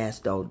ate ass,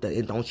 though.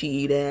 Don't she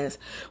eat ass?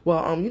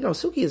 Well,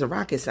 Suki is a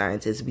rocket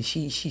scientist, but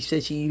she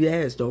said she eat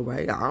ass, though,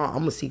 right? I'm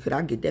gonna see, could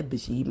I get that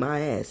bitch to eat my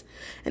ass?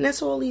 And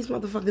that's all these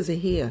motherfuckers are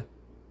here.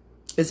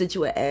 Is that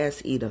you an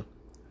ass eater?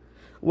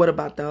 What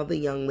about the other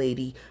young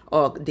lady,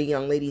 or the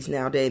young ladies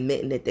now, they're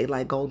admitting that they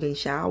like golden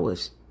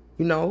showers?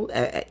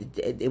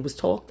 It was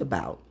talked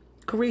about.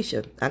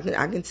 Carisha,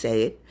 I can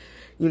say it.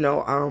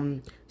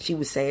 She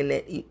was saying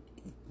that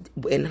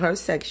in her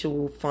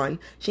sexual fun,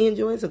 she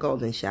enjoys a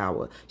golden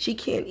shower. She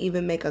can't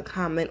even make a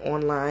comment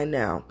online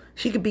now.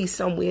 She could be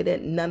somewhere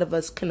that none of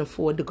us can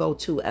afford to go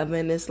to ever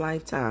in this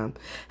lifetime,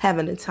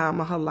 having the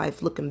time of her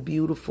life, looking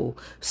beautiful,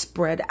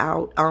 spread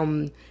out,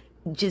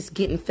 just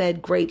getting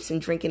fed grapes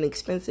and drinking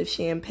expensive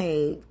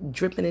champagne,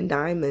 dripping in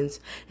diamonds.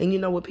 And you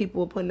know what people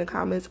will put in the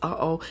comments?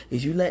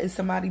 Is you letting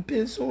somebody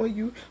piss on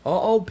you?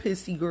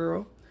 Pissy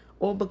girl.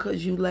 Or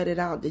because you let it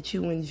out that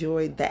you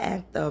enjoyed the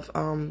act of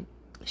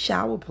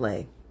shower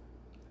play.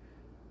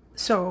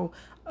 So,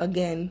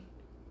 again,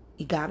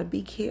 you got to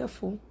be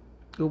careful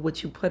with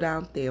what you put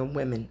out there,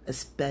 women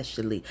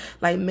especially.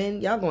 Like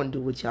men, y'all going to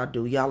do what y'all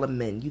do. Y'all are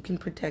men. You can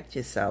protect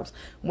yourselves.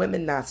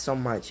 Women, not so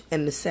much.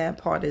 And the sad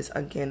part is,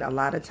 again, a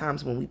lot of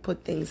times when we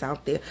put things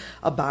out there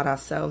about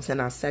ourselves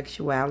and our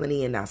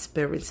sexuality and our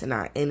spirits and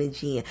our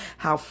energy and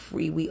how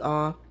free we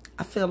are,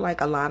 I feel like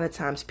a lot of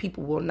times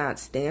people will not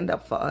stand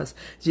up for us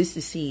just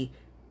to see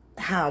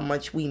how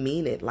much we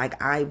mean it.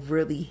 Like, I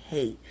really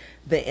hate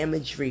the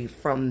imagery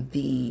from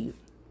the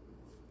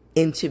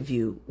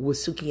interview with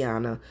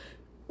Sukihana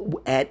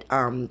at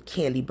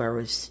Kandi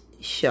Burruss'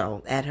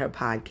 show, at her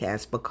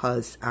podcast,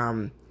 because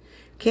Kandi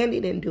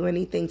didn't do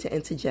anything to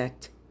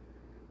interject.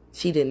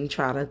 She didn't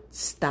try to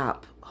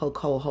stop her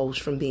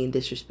co-host from being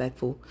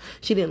disrespectful.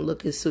 She didn't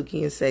look at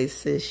Suki and say,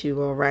 sis, you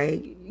all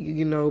right?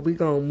 We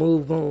gonna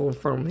move on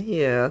from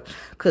here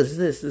because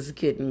this is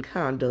getting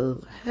kind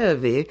of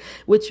heavy,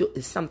 which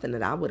is something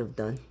that I would have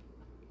done.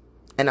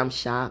 And I'm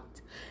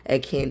shocked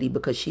at Kandi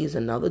because she's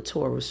another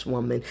Taurus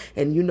woman.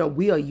 And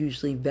we are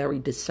usually very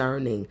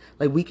discerning.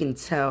 Like, we can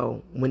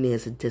tell when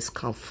there's a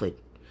discomfort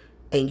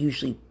and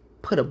usually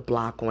put a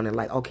block on it.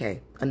 Like,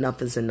 okay,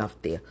 enough is enough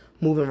there.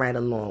 Moving right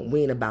along.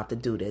 We ain't about to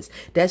do this.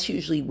 That's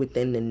usually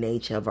within the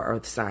nature of an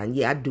earth sign.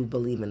 Yeah, I do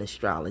believe in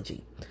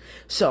astrology.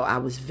 So I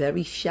was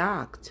very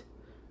shocked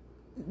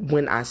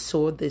when I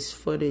saw this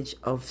footage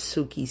of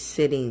Suki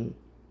sitting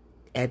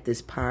at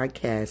this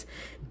podcast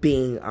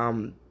being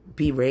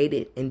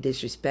berated and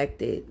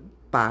disrespected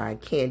by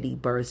Kandi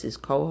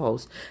Burruss'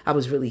 co-host. I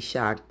was really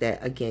shocked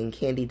that, again,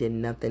 Kandi did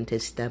nothing to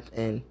step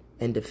in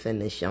and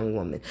defend this young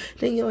woman.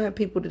 Then you'll have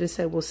people that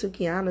say, well,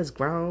 Sukihana's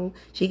grown.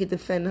 She can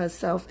defend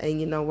herself.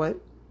 And you know what?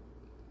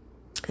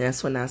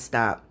 That's when I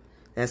stop.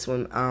 That's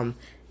when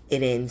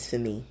it ends for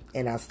me.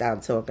 And I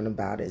stop talking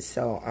about it.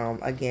 So,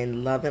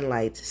 again, love and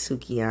light to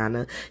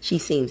Sukihana. She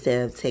seems to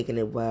have taken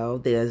it well.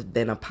 There's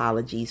been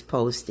apologies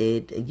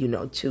posted,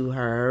 to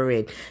her.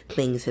 And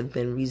things have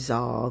been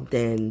resolved.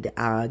 And,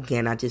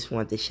 again, I just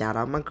want to shout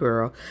out my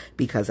girl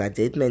because I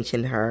did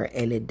mention her.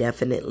 And it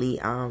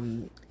definitely,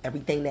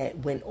 everything that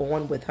went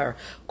on with her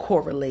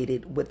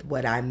correlated with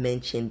what I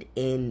mentioned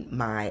in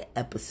my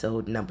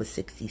episode number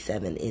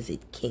 67. Is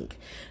it kink,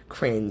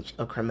 cringe,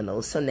 or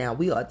criminal? So now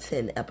we are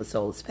 10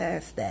 episodes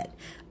past that.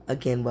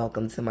 Again,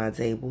 welcome to my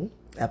table,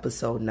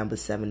 episode number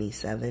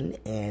 77.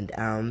 And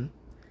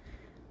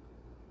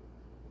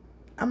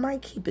I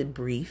might keep it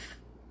brief,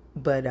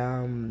 but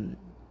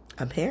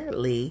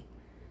apparently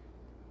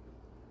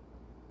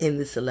in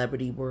the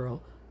celebrity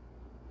world,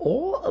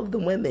 all of the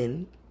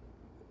women,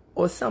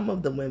 or some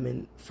of the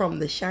women from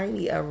the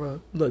shiny era,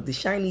 the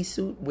shiny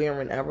suit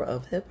wearing era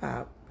of hip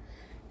hop,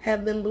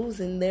 have been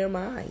losing their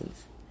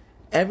minds.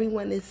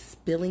 Everyone is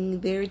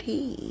spilling their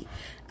tea.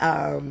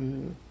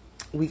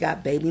 We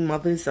got baby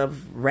mothers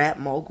of rap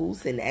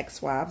moguls and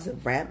ex-wives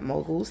of rap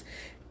moguls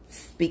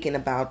speaking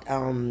about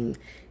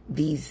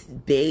these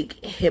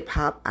big hip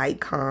hop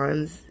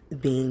icons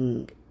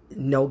being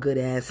no good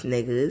ass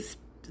niggas,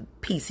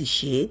 piece of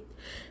shit,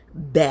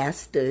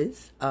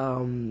 bastards,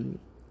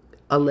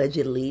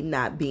 allegedly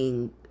not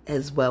being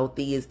as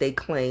wealthy as they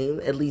claim,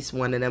 at least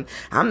one of them.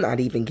 I'm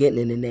not even getting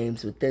into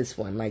names with this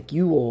one. Like,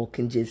 you all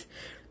can just,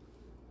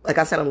 like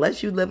I said,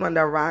 unless you live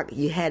under a rock,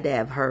 you had to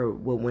have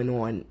heard what went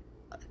on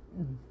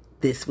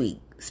this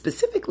week.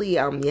 Specifically,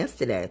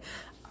 yesterday.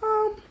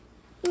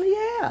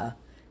 Yeah.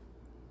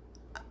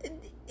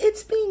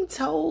 It's being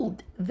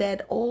told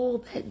that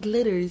all that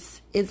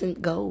glitters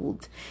isn't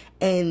gold.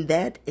 And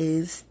that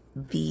is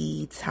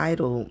the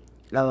title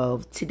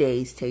of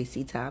today's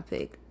tasty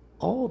topic.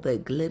 All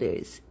that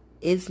glitters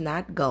is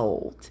not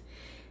gold.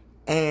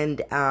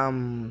 And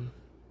all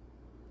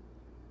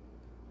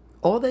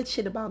that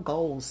shit about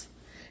goals.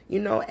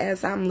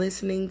 As I'm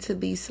listening to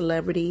these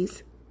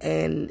celebrities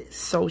and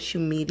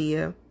social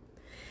media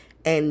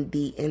and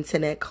the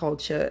internet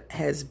culture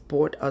has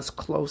brought us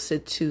closer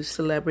to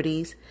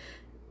celebrities,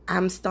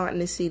 I'm starting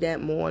to see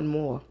that more and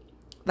more.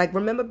 Like,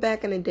 remember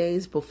back in the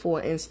days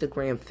before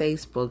Instagram,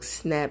 Facebook,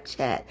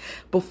 Snapchat,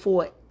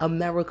 before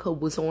America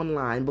was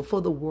online,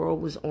 before the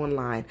world was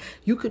online,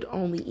 you could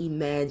only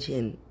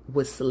imagine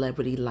what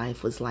celebrity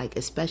life was like,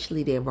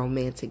 especially their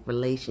romantic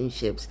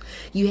relationships.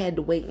 You had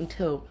to wait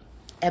until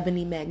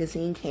Ebony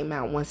magazine came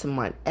out once a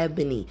month,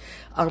 Ebony,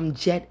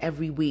 Jet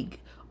every week,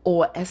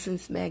 or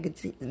Essence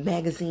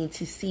magazine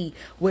to see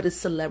what a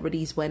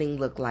celebrity's wedding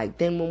looked like.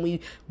 Then when we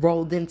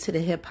rolled into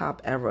the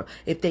hip-hop era,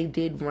 if they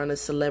did run a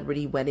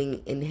celebrity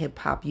wedding in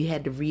hip-hop, you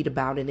had to read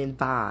about it in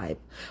Vibe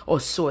or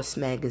Source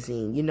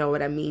magazine. You know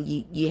what I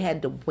mean? You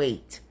had to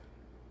wait.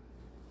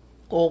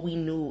 All we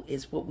knew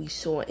is what we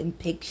saw in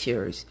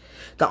pictures.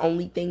 The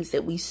only things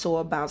that we saw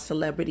about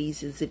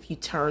celebrities is if you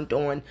turned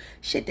on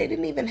shit. They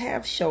didn't even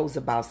have shows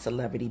about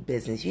celebrity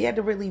business. You had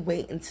to really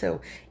wait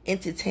until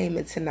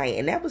Entertainment Tonight.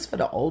 And that was for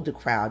the older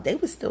crowd. They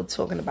were still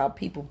talking about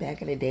people back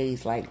in the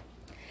days like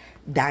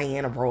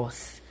Diana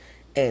Ross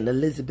and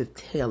Elizabeth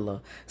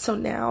Taylor. So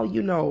now,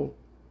 you know,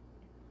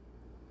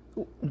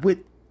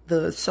 with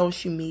the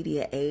social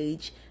media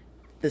age,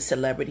 the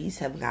celebrities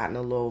have gotten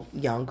a little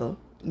younger,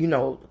 you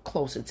know,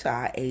 closer to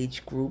our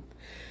age group.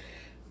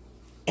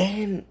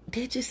 And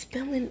they're just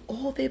spilling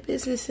all their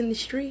business in the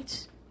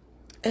streets.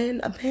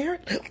 And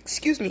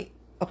apparently,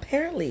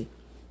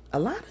 a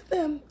lot of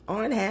them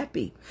aren't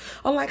happy.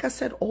 Or like I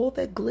said, all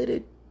that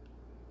glittered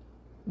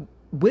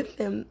with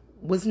them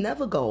was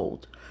never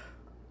gold.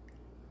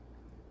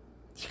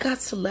 You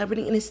got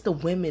celebrity, and it's the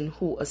women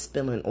who are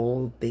spilling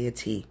all their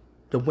tea.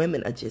 The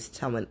women are just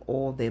telling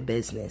all their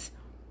business.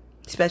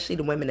 Especially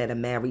the women that are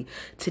married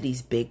to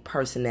these big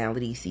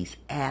personalities, these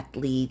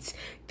athletes,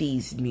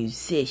 these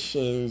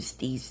musicians,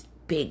 these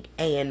big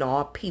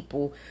A&R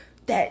people,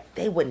 that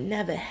they were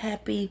never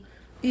happy.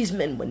 These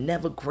men were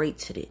never great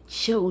to their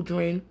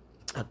children.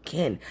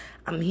 Again,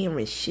 I'm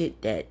hearing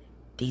shit that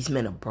these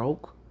men are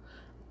broke.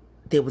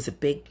 There was a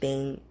big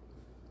thing.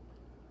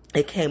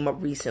 It came up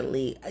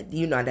recently,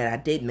 you know, that I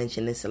did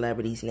mention the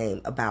celebrity's name,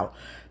 about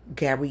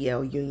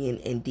Gabrielle Union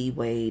and D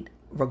Wade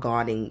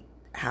regarding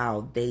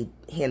how they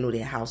handle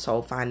their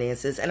household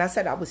finances. And I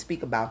said I would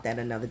speak about that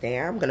another day.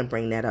 I'm going to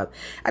bring that up.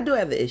 I do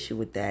have an issue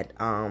with that.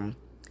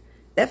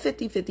 That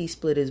 50-50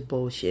 split is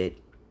bullshit.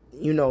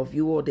 You know, if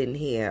you all didn't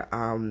hear,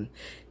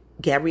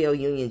 Gabrielle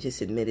Union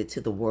just admitted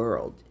to the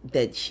world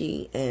that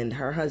she and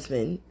her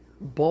husband,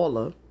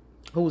 Baller,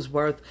 who's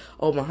worth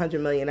over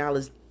 $100 million,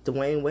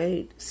 Dwayne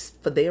Wade,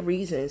 for their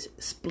reasons,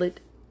 split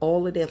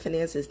all of their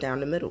finances down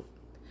the middle.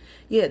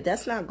 Yeah,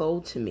 that's not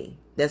gold to me.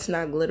 That's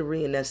not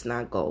glittery, and that's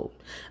not gold.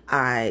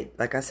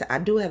 Like I said, I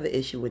do have an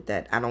issue with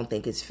that. I don't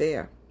think it's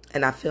fair.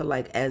 And I feel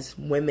like as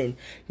women,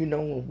 you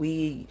know, when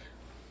we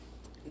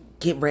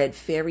get read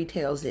fairy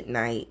tales at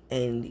night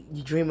and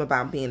you dream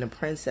about being a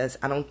princess,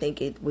 I don't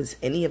think it was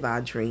any of our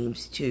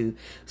dreams to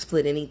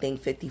split anything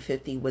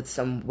 50-50 with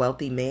some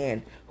wealthy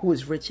man who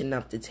is rich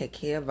enough to take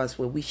care of us,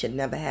 where we should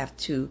never have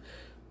to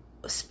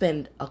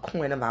spend a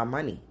coin of our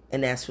money.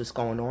 And that's what's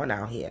going on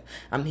out here.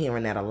 I'm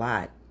hearing that a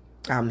lot.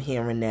 I'm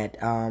hearing that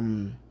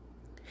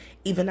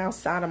even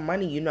outside of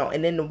money, you know,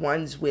 and then the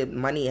ones with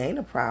money ain't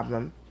a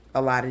problem,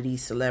 a lot of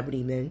these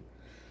celebrity men,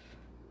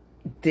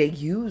 they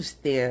use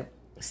their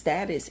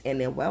status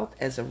and their wealth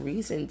as a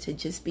reason to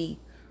just be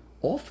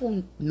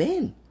awful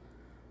men.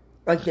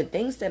 Like the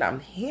things that I'm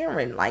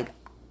hearing, like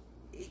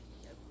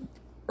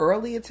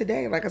earlier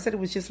today, like I said, it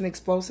was just an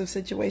explosive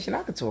situation.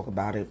 I could talk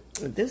about it.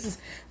 This is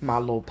my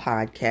little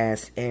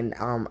podcast, and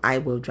I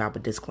will drop a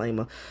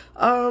disclaimer.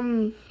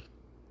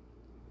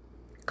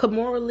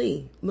 Kimora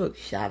Lee, look,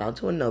 shout out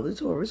to another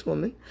Taurus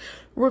woman,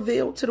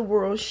 revealed to the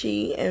world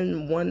she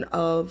and one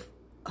of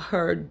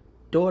her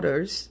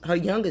daughters, her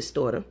youngest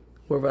daughter,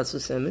 with Russell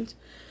Simmons,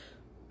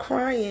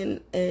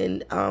 crying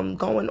and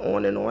going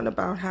on and on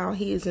about how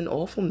he is an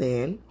awful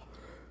man,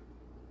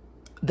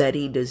 that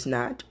he does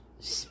not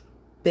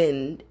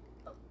spend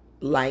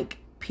like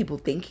people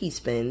think he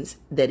spends,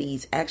 that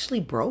he's actually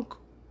broke,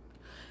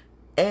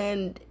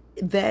 and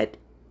that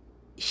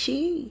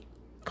she,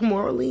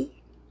 Kimora Lee,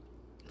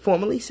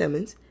 formerly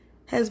Simmons,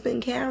 has been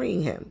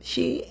carrying him.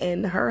 She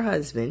and her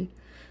husband,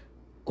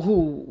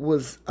 who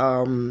was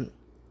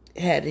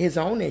had his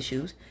own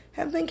issues,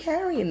 have been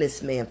carrying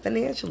this man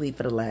financially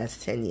for the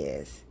last 10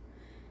 years.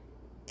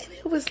 And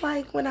it was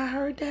like, when I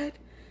heard that,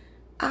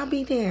 I'll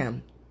be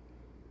damned.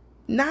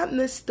 Not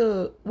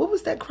Mr. What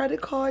was that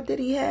credit card that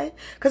he had?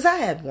 Because I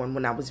had one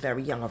when I was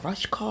very young, a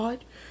Rush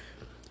card.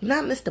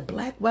 Not Mr.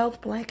 Black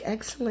Wealth, Black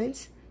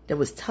Excellence, that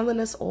was telling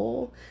us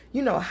all,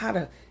 you know, how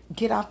to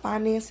get our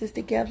finances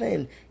together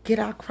and get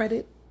our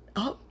credit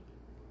up.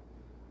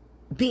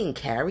 Being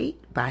carried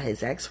by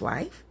his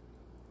ex-wife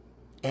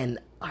and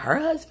her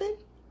husband.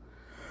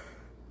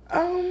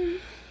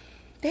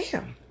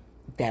 Damn,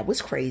 that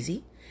was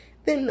crazy.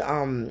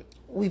 Then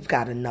we've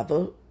got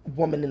another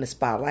woman in the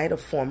spotlight, a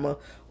former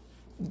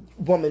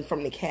woman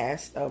from the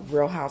cast of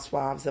Real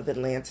Housewives of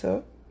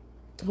Atlanta,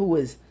 who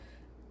is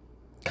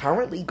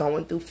currently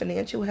going through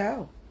financial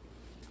hell.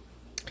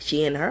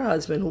 She and her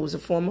husband, who was a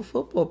former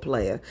football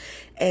player,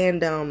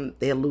 and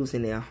they're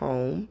losing their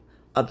home,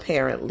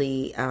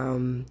 Apparently,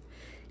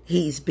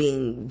 he's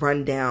being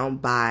run down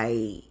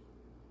by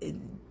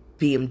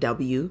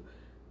BMW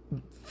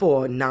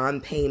for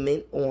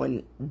non-payment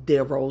on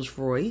their Rolls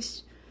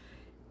Royce.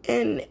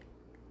 And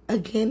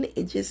again,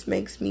 it just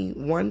makes me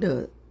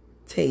wonder,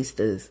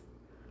 tasters,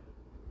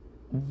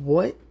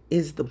 what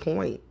is the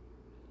point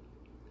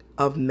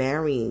of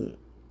marrying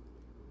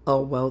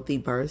a wealthy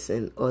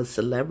person or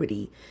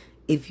celebrity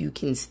if you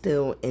can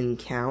still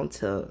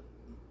encounter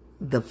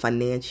the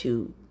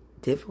financial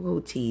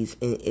difficulties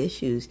and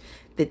issues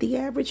that the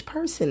average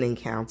person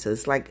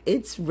encounters? Like,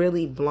 it's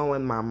really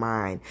blowing my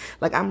mind.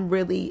 Like,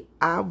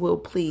 I will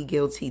plead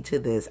guilty to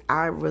this.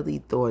 I really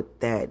thought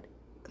that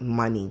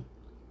money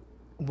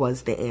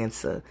was the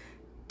answer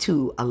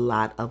to a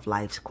lot of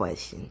life's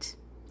questions.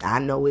 I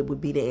know it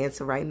would be the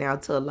answer right now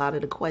to a lot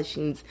of the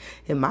questions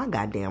in my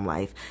goddamn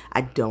life.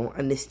 I don't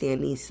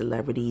understand these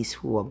celebrities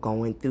who are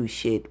going through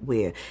shit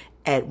where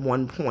at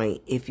one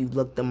point, if you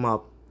looked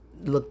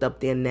up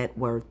their net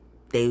worth,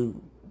 they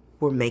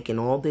were making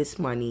all this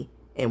money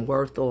and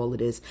worth all of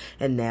this,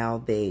 and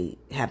now they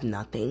have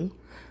nothing.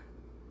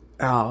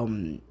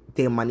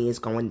 Their money is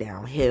going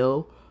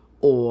downhill,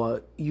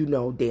 or,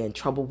 they're in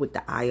trouble with the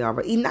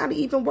IRS. Not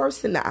even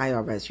worse than the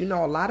IRS.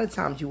 A lot of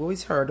times you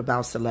always heard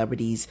about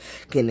celebrities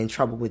getting in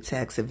trouble with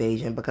tax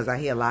evasion, because I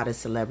hear a lot of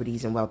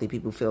celebrities and wealthy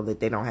people feel that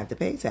they don't have to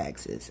pay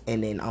taxes.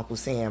 And then Uncle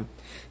Sam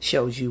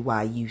shows you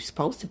why you're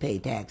supposed to pay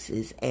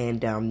taxes,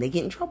 and they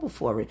get in trouble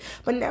for it.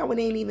 But now it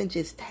ain't even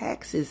just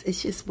taxes.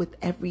 It's just with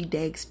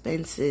everyday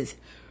expenses.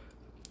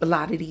 A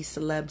lot of these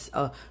celebs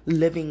are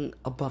living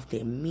above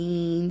their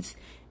means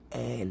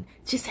and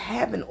just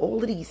having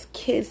all of these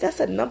kids. That's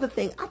another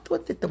thing. I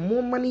thought that the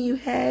more money you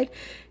had,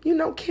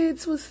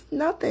 kids was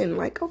nothing.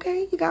 Like,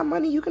 okay, you got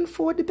money, you can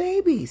afford the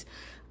babies.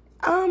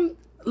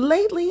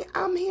 Lately,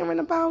 I'm hearing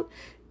about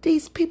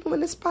these people in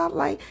the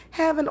spotlight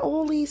having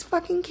all these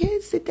fucking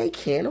kids that they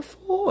can't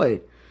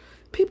afford.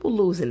 People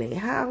losing their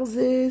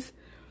houses.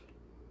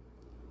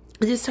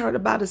 I just heard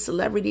about a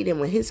celebrity that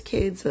when his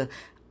kids are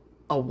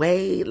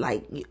away,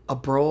 like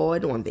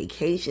abroad on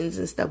vacations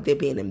and stuff, they're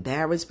being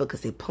embarrassed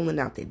because they're pulling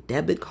out their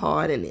debit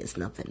card and there's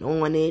nothing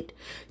on it.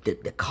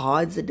 The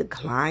cards are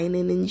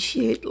declining and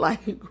shit.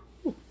 Like,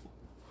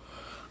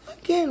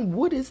 again,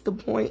 what is the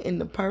point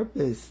and the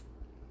purpose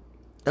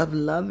of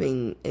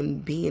loving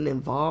and being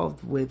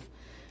involved with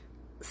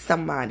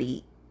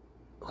somebody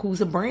who's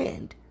a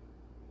brand,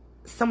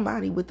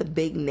 somebody with a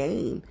big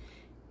name,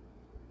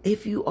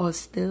 if you are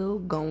still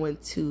going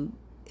to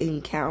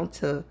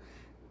encounter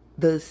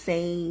the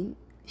same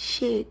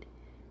shit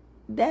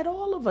that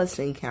all of us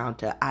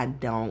encounter? I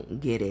don't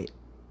get it.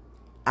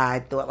 I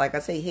thought, like I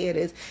say, here it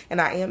is.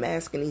 And I am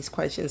asking these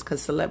questions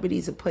because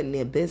celebrities are putting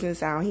their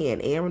business out here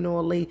and airing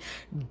all the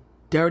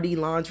dirty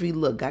laundry.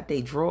 Look, got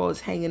their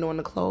drawers hanging on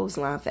the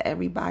clothesline for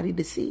everybody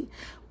to see.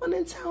 Well,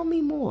 then tell me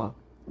more,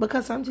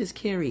 because I'm just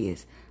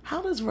curious.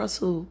 How does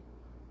Russell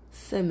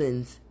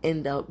Simmons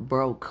end up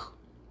broke?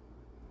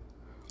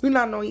 I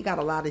know he got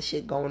a lot of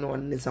shit going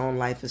on in his own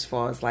life as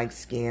far as like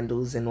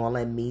scandals and all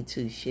that Me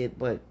Too shit,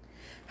 but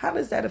how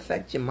does that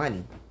affect your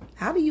money?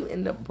 How do you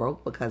end up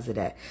broke because of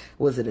that?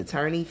 Was it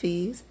attorney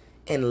fees?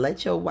 And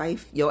let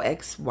your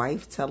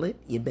ex-wife tell it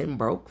you've been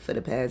broke for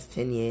the past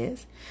 10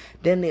 years?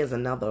 Then there's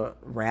another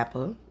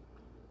rapper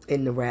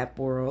in the rap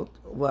world.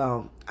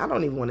 Well, I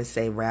don't even want to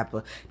say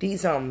rapper.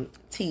 These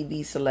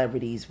TV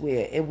celebrities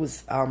where it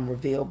was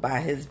revealed by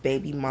his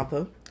baby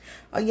mother,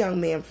 a young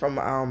man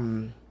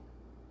from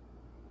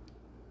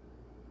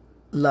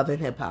Love and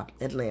Hip Hop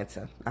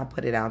Atlanta. I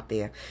put it out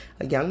there.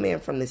 A young man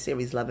from the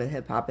series Love and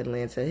Hip Hop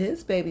Atlanta.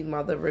 His baby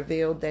mother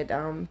revealed that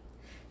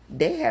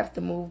they have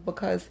to move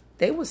because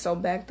they were so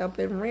backed up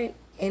in rent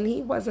and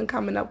he wasn't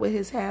coming up with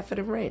his half of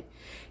the rent.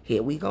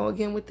 Here we go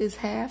again with this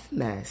half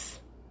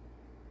mess.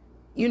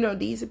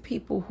 These are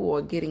people who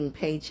are getting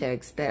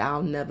paychecks that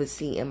I'll never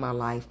see in my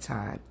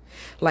lifetime.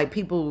 Like,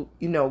 people,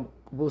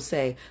 will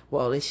say,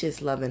 well, it's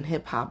just Love and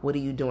Hip Hop. What are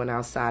you doing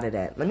outside of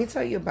that? Let me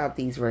tell you about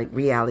these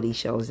reality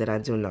shows that I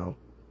do know.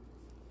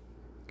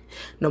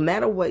 No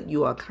matter what,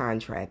 you are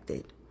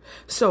contracted.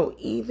 So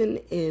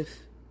even if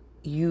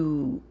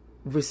you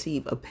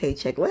receive a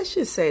paycheck, let's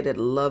just say that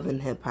Love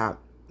and Hip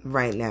Hop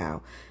right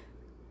now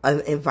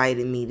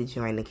invited me to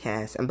join the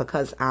cast. And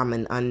because I'm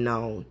an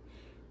unknown,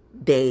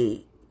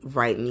 they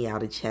write me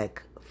out a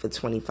check for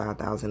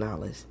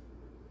 $25,000.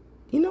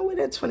 You know where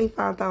that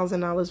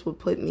 $25,000 would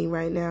put me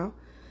right now?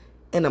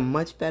 In a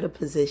much better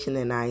position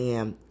than I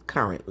am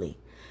currently.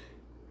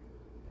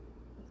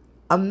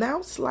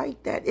 Amounts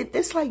like that,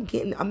 it's like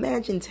getting,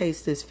 imagine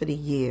tasters for the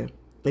year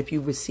if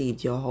you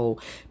received your whole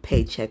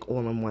paycheck all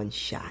in one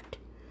shot.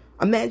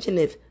 Imagine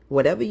if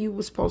whatever you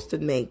were supposed to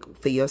make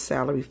for your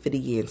salary for the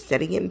year,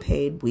 instead of getting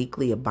paid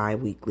weekly or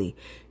bi-weekly,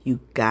 you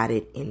got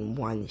it in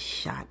one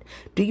shot.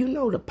 Do you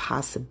know the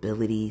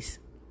possibilities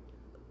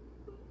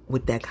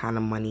with that kind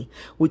of money?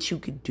 What you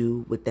could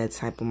do with that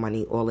type of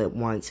money all at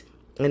once?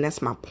 And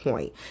that's my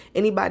point.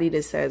 Anybody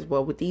that says,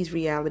 well, with these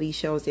reality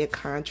shows, they're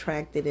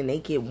contracted and they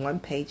get one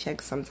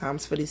paycheck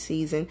sometimes for the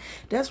season,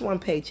 that's one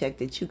paycheck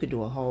that you could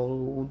do a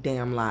whole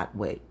damn lot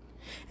with.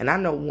 And I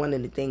know one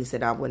of the things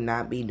that I would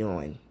not be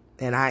doing,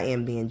 and I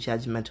am being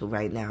judgmental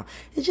right now,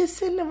 is just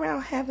sitting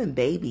around having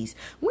babies.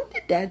 When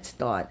did that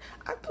start?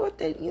 I thought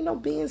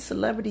that, being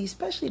celebrity,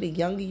 especially the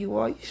younger you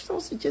are, you're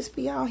supposed to just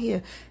be out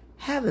here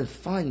having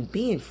fun,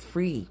 being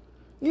free.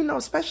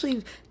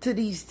 Especially to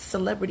these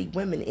celebrity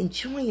women,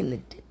 enjoying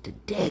the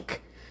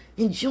dick,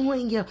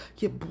 enjoying your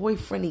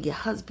boyfriend and your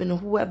husband or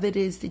whoever it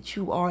is that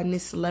you are in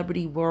this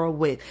celebrity world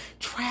with,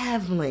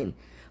 traveling,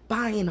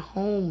 buying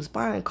homes,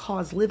 buying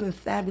cars, living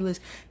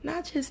fabulous,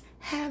 not just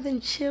having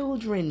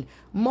children,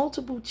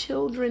 multiple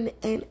children,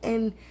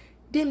 and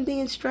then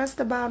being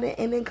stressed about it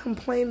and then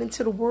complaining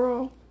to the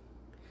world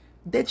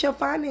that your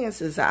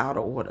finances are out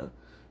of order.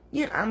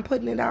 Yeah, I'm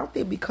putting it out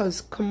there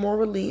because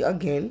Kimora Lee,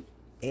 again,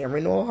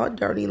 airing all her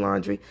dirty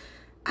laundry.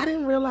 I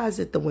didn't realize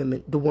that the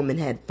woman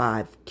had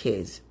 5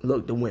 kids.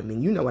 Look, the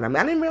women, you know what I mean.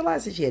 I didn't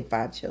realize that she had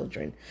 5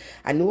 children.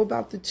 I knew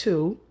about the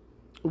 2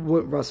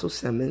 with Russell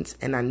Simmons,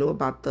 and I knew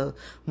about the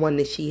one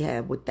that she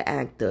had with the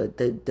actor,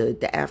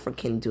 the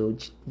African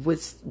dude,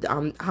 with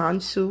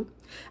Hansu.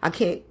 I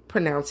can't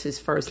pronounce his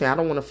first name. I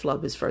don't want to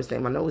flub his first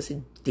name. I know it's a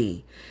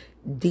D.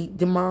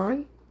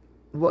 Demon?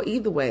 Well,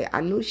 either way,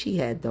 I knew she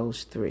had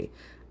those 3.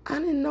 I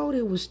didn't know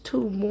there was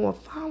 2 more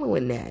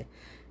following that.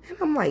 And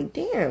I'm like,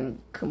 damn,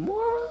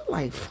 Kimora,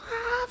 like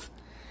 5?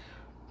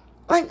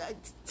 Like,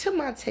 to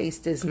my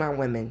taste is my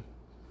women.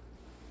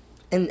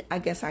 And I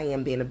guess I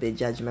am being a bit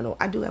judgmental.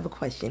 I do have a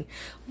question.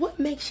 What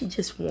makes you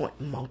just want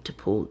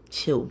multiple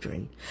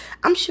children?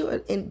 I'm sure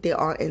there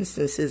are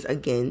instances,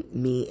 again,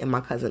 me and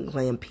my cousin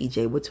Glenn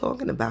PJ were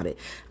talking about it.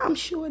 I'm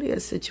sure there are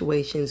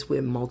situations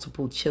where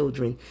multiple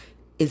children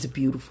is a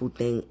beautiful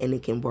thing and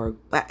it can work.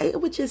 But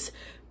it would just,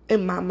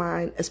 in my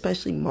mind,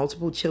 especially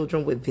multiple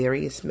children with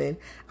various men,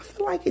 I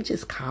feel like it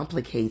just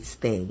complicates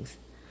things.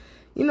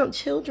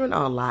 Children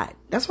are a lot.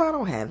 That's why I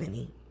don't have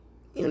any,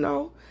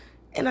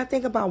 And I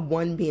think about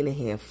one being a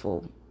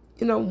handful,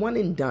 one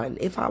and done.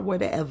 If I were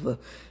to ever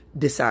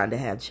decide to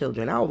have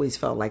children, I always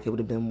felt like it would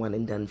have been one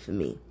and done for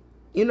me.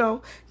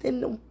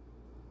 Then the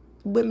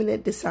women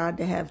that decide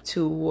to have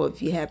 2, or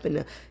if you happen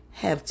to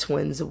have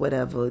twins or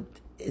whatever,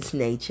 it's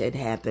nature. It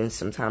happens.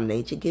 Sometimes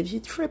nature gives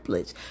you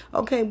triplets.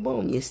 Okay,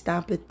 boom, you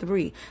stop at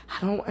 3.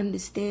 I don't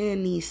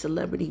understand these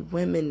celebrity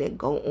women that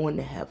go on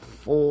to have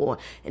 4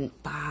 and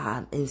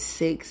 5 and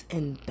 6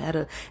 and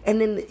better.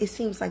 And then it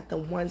seems like the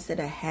ones that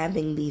are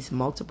having these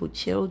multiple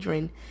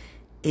children,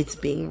 it's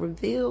being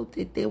revealed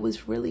that there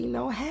was really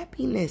no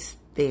happiness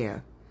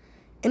there.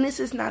 And this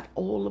is not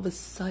all of a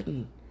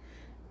sudden.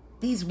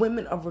 These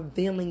women are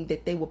revealing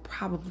that they were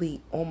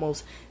probably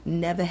almost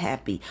never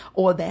happy,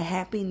 or their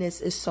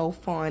happiness is so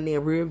far in their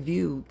rear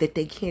view that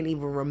they can't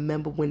even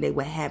remember when they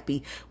were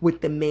happy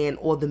with the man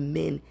or the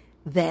men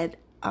that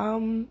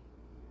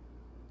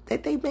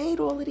they made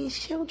all of these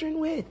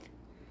children with.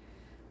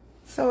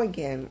 So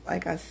again,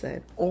 like I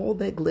said, all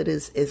that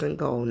glitters isn't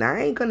gold. Now,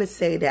 I ain't going to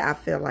say that I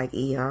feel like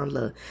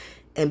Iyanla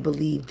and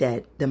believe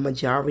that the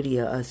majority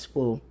of us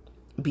will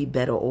be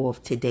better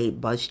off to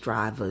date bus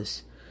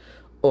drivers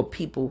or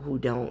people who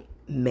don't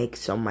make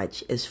so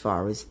much as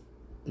far as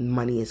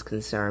money is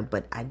concerned.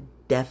 But I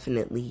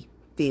definitely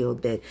feel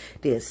that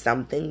there's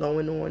something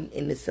going on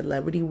in the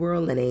celebrity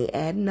world and ain't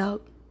adding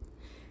up.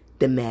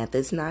 The math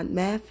is not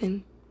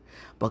mathing.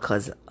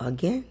 Because,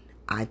 again,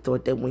 I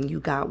thought that when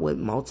you got with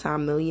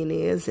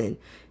multimillionaires and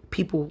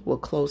people who were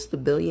close to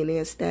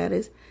billionaire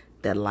status,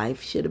 that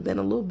life should have been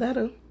a little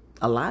better,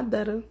 a lot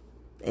better.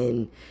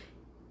 And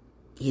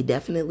you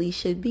definitely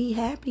should be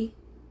happy.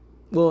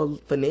 Well,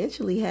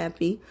 financially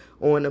happy,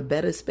 or in a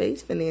better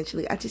space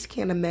financially. I just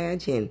can't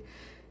imagine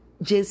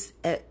just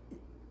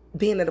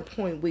being at a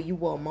point where you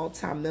were a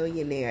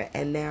multimillionaire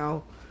and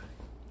now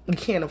you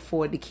can't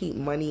afford to keep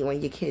money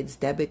on your kids'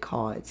 debit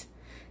cards.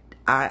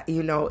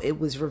 It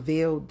was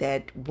revealed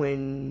that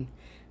when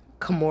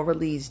Kimora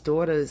Lee's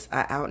daughters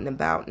are out and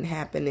about and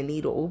happen to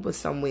need an Uber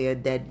somewhere,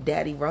 that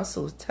Daddy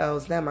Russell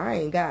tells them, I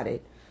ain't got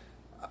it.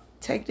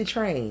 Take the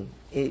train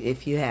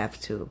if you have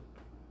to.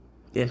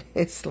 And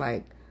it's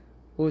like,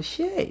 well,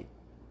 shit.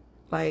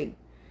 Like,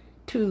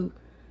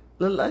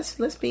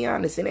 let's be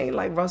honest. It ain't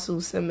like Russell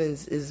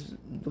Simmons is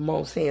the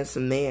most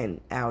handsome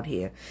man out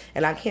here.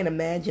 And I can't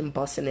imagine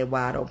busting it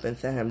wide open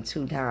for him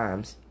 2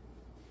 times.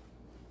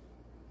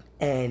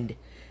 And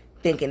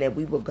thinking that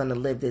we were going to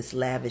live this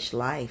lavish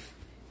life,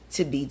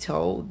 to be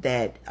told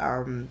that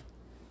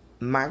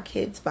my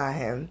kids by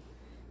him,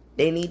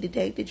 they need to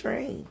take the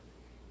train.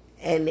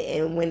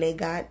 And when they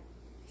got,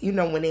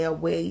 when they're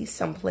away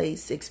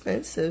someplace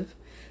expensive,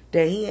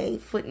 that he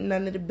ain't footing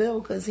none of the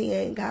bill because he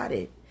ain't got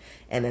it.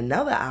 And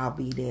another, I'll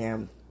be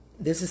damned,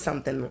 this is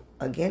something,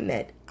 again,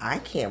 that I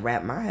can't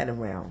wrap my head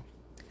around.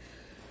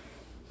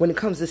 When it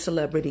comes to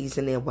celebrities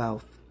and their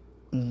wealth,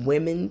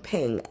 women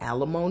paying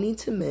alimony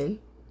to men,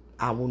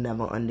 I will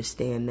never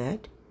understand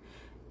that.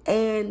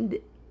 And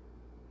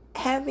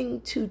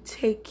having to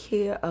take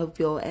care of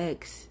your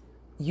ex,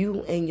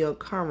 you and your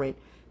current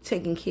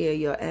taking care of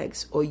your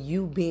ex, or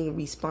you being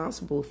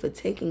responsible for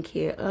taking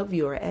care of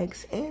your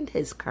ex and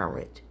his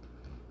current.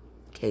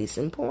 Case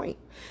in point,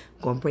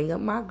 I'm going to bring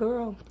up my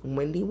girl,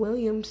 Wendy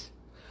Williams.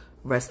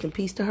 Rest in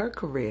peace to her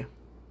career.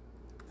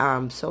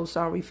 I'm so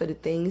sorry for the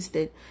things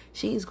that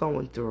she's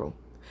going through.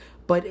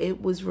 But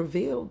it was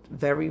revealed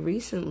very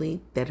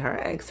recently that her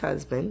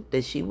ex-husband,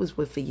 that she was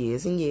with for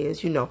years and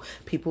years,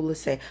 people will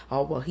say,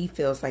 oh, well, he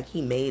feels like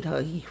he made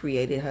her, he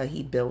created her,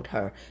 he built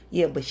her.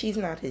 Yeah, but she's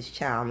not his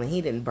child, and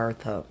he didn't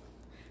birth her.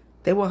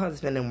 They were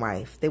husband and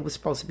wife. They were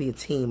supposed to be a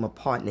team, a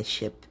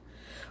partnership.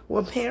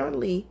 Well,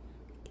 apparently,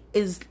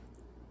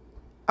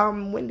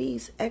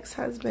 Wendy's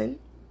ex-husband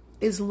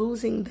is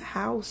losing the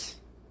house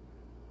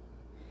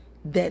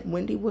that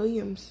Wendy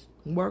Williams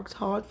worked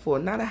hard for.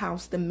 Not a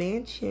house, the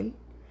mansion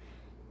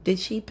that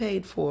she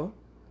paid for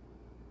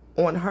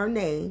on her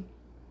name,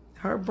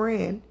 her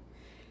brand.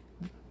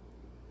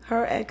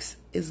 Her ex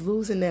is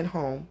losing that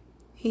home.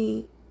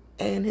 He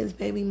and his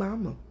baby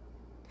mama.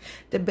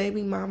 The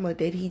baby mama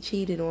that he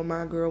cheated on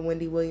my girl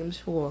Wendy Williams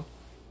for,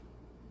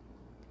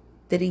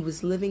 that he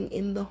was living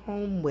in the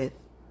home with,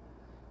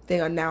 they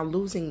are now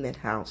losing that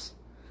house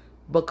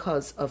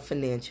because of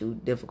financial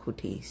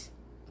difficulties.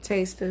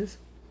 Tasters,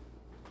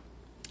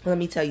 let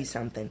me tell you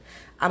something.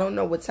 I don't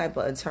know what type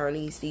of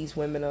attorneys these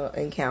women are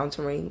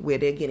encountering where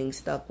they're getting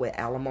stuck with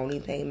alimony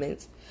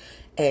payments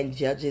and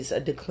judges are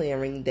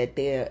declaring that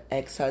their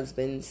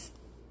ex-husbands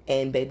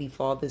and baby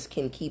fathers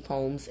can keep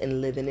homes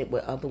and live in it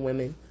with other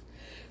women.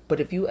 But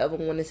if you ever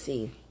want to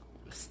see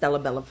Stella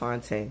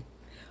Belafonte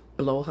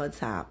blow her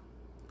top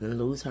and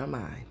lose her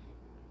mind,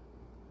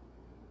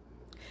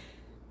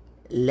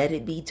 let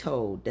it be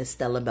told that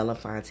Stella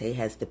Belafonte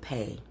has to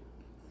pay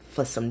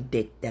for some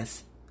dick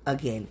that's,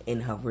 again,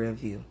 in her rear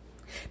view.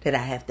 That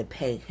I have to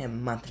pay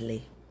him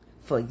monthly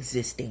for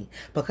existing.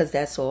 Because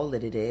that's all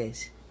that it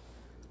is.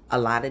 A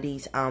lot of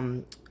these,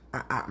 I'm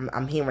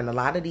hearing a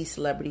lot of these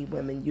celebrity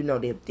women,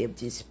 they're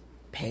just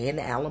paying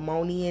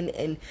alimony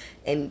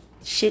and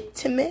shit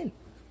to men.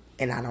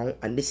 And I don't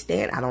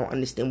understand. I don't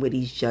understand where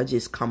these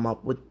judges come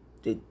up with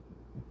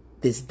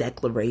this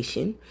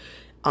declaration.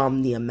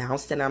 The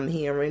amounts that I'm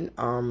hearing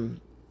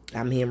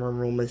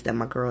rumors that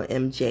my girl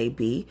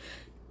MJB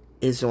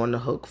is on the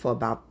hook for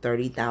about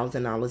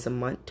 $30,000 a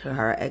month to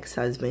her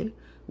ex-husband,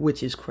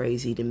 which is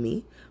crazy to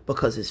me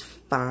because as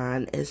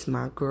fine as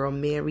my girl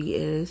Mary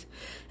is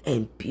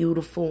and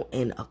beautiful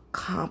and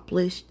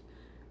accomplished,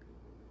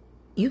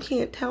 you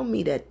can't tell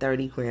me that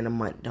 30 grand a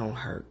month don't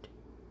hurt.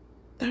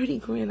 30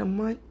 grand a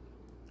month,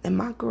 and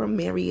my girl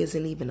Mary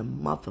isn't even a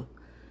mother.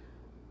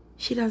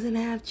 She doesn't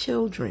have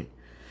children.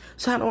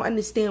 So I don't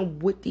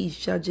understand what these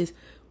judges,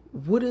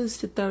 what is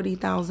the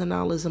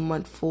 $30,000 a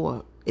month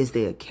for? Is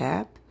there a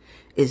cap?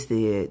 Is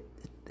it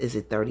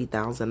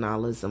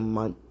 $30,000 a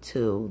month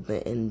till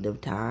the end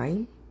of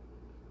time?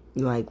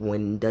 Like,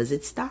 when does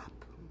it stop?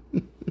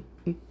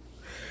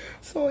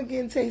 So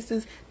again,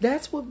 tasters,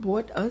 that's what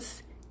brought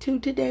us to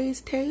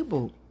today's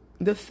table.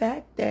 The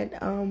fact that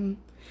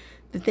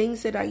the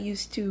things that I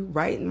used to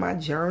write in my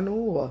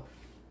journal, or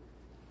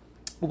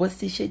what's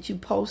the shit you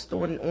post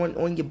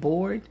on your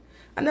board?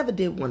 I never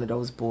did one of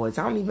those boards.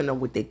 I don't even know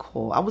what they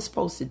call. I was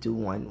supposed to do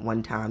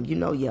one time.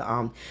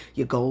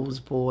 Your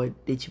goals board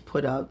that you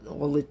put up,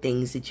 all the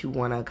things that you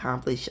want to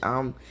accomplish.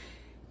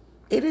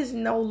 It is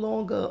no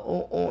longer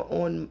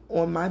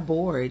on my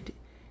board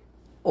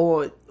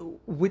or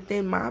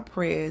within my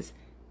prayers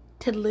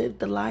to live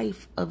the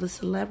life of a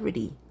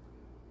celebrity,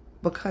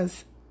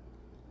 because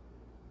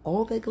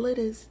all that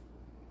glitters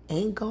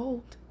ain't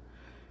gold.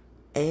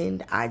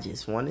 And I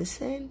just want to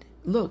send.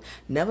 Look,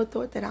 never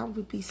thought that I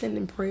would be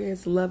sending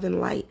prayers, love, and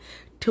light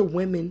to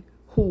women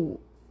who,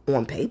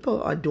 on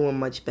paper, are doing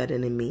much better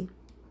than me.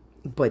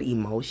 But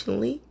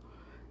emotionally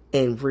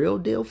and real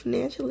deal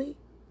financially,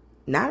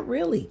 not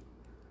really.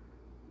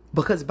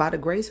 Because by the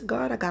grace of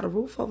God, I got a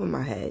roof over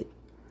my head.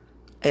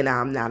 And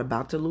I'm not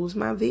about to lose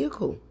my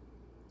vehicle.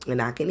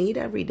 And I can eat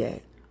every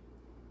day.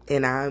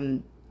 And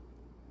I'm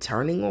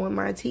turning on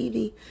my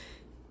TV,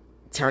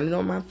 turning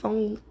on my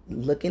phone,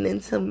 looking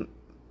into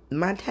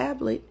my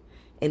tablet.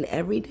 And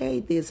every day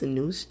there's a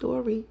new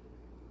story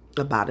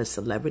about a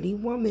celebrity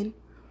woman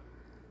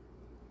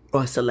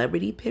or a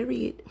celebrity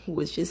period who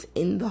is just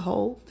in the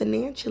hole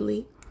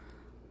financially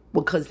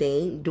because they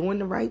ain't doing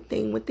the right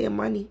thing with their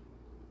money,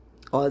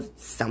 or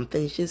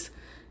something's just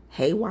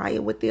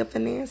haywire with their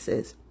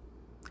finances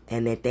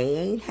and that they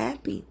ain't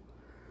happy.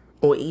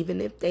 Or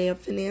even if their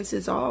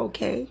finances are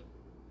okay,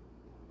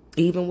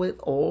 even with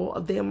all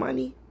of their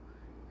money,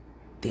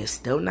 they're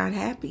still not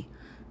happy.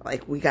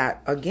 Like, we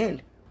got,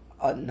 again,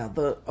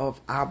 another of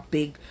our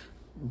big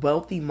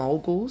wealthy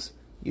moguls,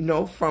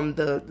 from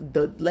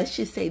the let's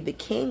just say the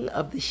king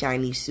of the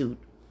shiny suit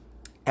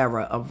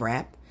era of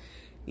rap,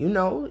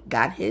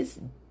 got his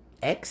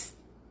ex,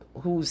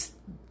 who's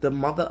the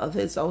mother of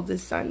his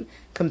oldest son,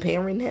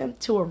 comparing him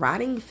to a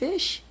rotting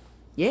fish.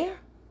 Yeah,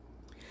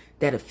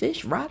 that a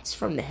fish rots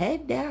from the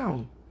head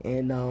down.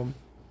 And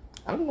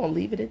I'm gonna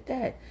leave it at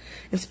that.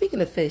 And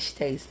speaking of fish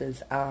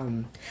tasters,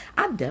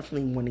 I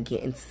definitely want to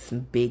get into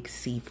some big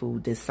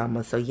seafood this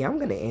summer. So yeah, I'm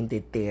gonna end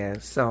it there.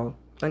 So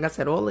like I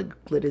said, all the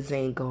glitters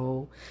ain't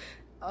gold.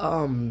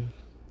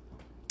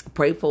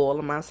 Pray for all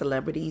of my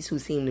celebrities who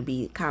seem to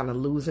be kind of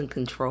losing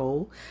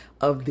control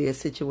of their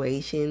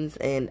situations.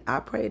 And I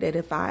pray that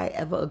if I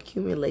ever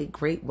accumulate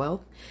great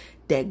wealth,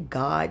 that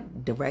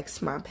God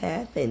directs my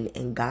path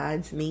and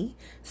guides me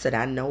so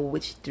that I know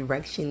which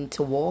direction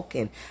to walk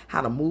and how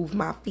to move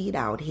my feet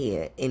out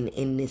here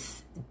in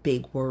this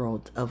big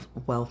world of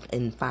wealth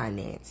and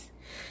finance.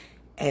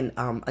 And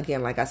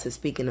again, like I said,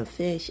 speaking of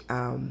fish,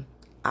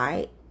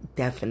 I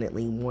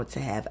definitely want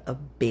to have a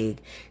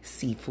big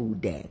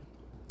seafood day.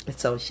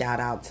 So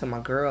shout out to my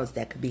girls.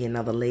 That could be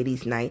another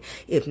ladies' night.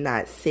 If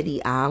not, City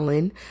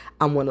Island.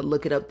 I want to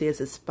look it up. There's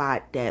a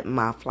spot that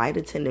my flight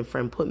attendant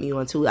friend put me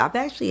on to. I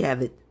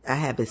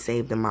have it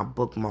saved in my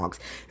bookmarks.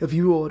 If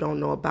you all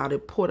don't know about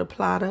it, Puerto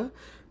Plata,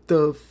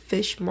 the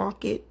fish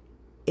market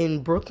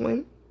in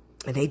Brooklyn,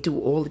 and they do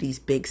all of these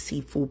big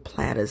seafood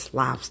platters,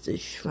 lobster,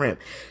 shrimp,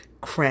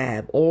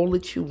 crab, all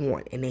that you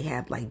want. And they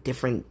have like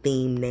different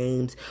theme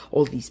names,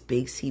 all these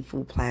big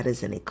seafood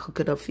platters, and they cook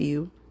it up for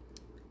you.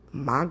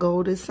 My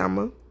goal this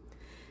summer,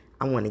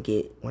 I want to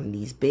get one of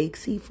these big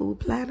seafood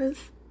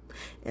platters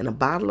and a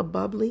bottle of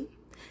bubbly,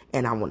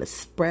 and I want to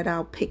spread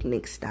out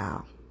picnic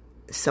style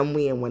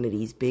somewhere in one of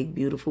these big,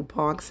 beautiful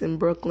parks in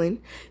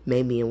Brooklyn,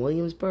 maybe in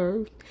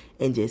Williamsburg,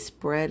 and just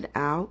spread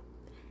out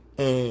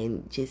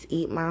and just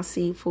eat my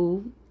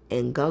seafood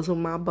and guzzle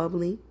my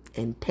bubbly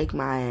and take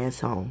my ass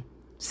home.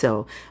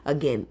 So,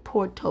 again,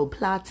 Puerto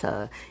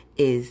Plata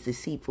is the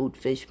seafood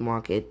fish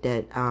market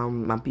that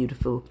my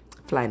beautiful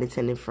flight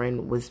attendant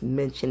friend was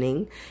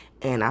mentioning,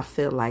 and I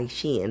feel like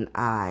she and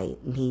I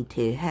need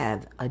to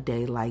have a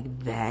day like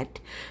that.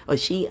 Or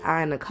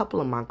I and a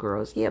couple of my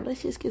girls, yeah,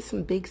 let's just get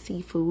some big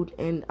seafood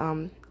and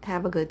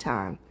have a good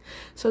time.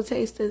 So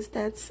tasters,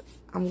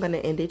 I'm gonna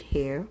end it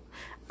here.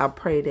 I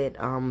pray that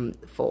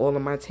for all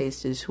of my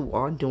tasters who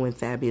are doing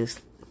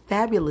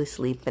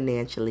fabulously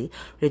financially,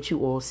 that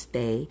you all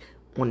stay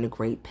on the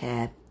great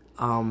path,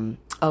 on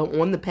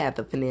the path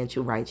of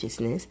financial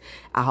righteousness.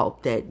 I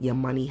hope that your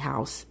money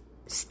house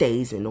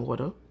stays in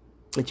order,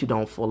 that you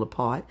don't fall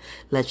apart.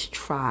 Let's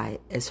try,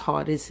 as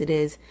hard as it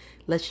is,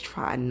 let's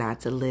try not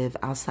to live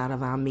outside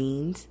of our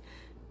means.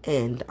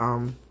 And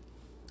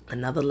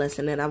another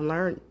lesson that I've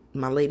learned,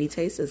 my lady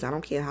tasters, I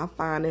don't care how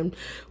fine and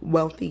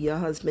wealthy your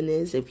husband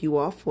is, if you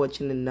are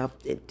fortunate enough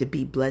to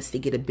be blessed to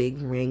get a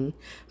big ring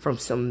from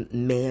some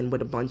man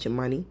with a bunch of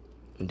money,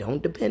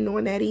 don't depend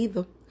on that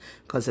either,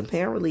 because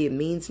apparently it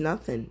means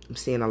nothing. I'm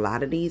seeing a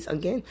lot of these,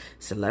 again,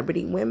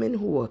 celebrity women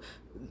who are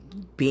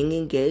being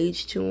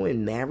engaged to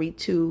and married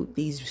to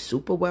these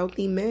super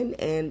wealthy men,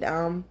 and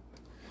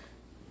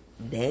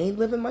they ain't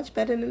living much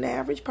better than the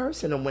average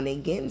person. And when they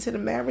get into the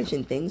marriage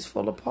and things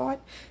fall apart,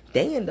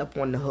 they end up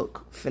on the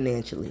hook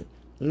financially.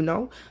 You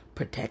know,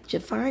 protect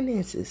your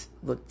finances.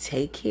 Look,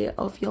 take care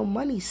of your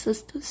money,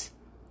 sisters,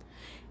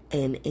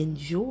 and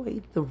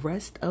enjoy the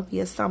rest of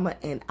your summer.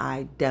 And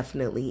I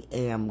definitely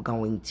am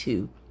going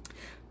to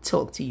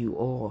talk to you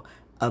all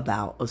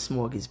about a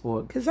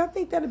smorgasbord, because I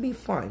think that'll be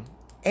fun.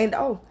 And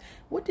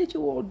what did you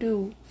all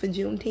do for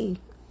Juneteenth?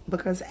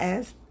 Because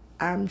as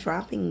I'm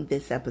dropping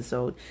this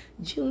episode,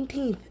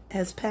 Juneteenth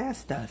has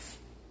passed us.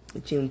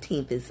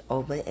 Juneteenth is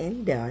over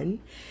and done.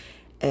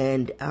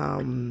 And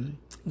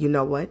you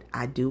know what?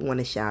 I do want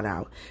to shout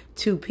out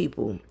two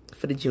people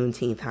for the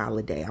Juneteenth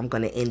holiday. I'm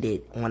going to end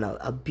it on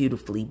a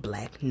beautifully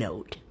black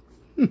note,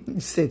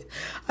 since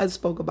I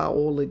spoke about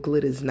all the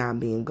glitters not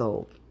being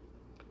gold.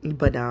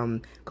 But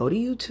go to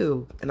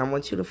YouTube, and I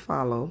want you to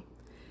follow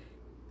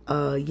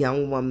a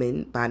young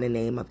woman by the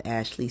name of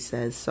Ashley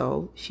Says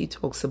So. She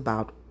talks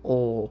about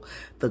all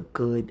the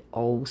good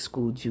old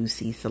school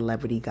juicy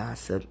celebrity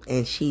gossip,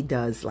 and she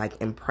does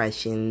like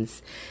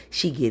impressions.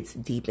 She gets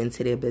deep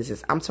into their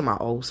business. I'm talking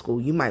about old school.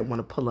 You might want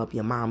to pull up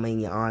your mama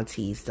and your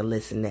aunties to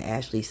listen to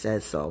Ashley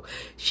Says So.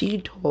 She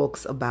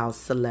talks about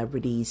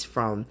celebrities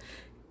from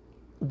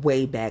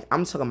way back.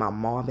 I'm talking about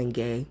Marvin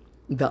Gaye.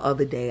 The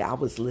other day I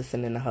was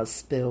listening to her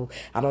spill.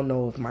 I don't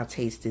know if my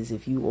taste is,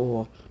 if you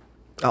all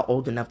are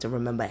old enough to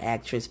remember an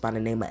actress by the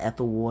name of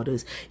Ethel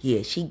Waters.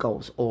 Yeah, she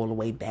goes all the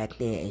way back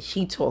there, and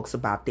she talks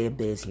about their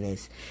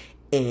business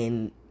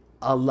in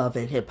a love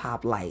and hip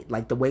hop light.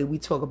 Like the way we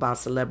talk about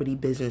celebrity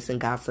business and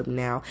gossip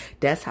now,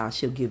 that's how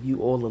she'll give you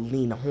all of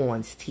Lena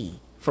Horne's tea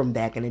from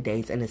back in the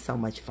days, and it's so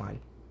much fun.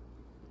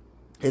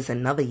 There's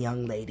another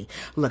young lady.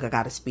 Look, I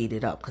gotta speed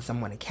it up because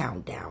I'm on a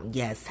countdown.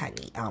 Yes,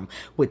 honey.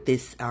 With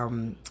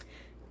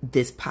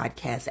this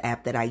podcast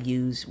app that I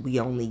use, we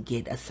only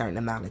get a certain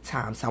amount of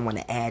time. So I want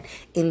to add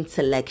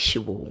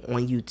intellectual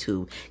on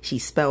YouTube. She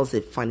spells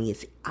it funny.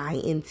 It's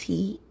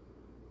INTELEXUAL.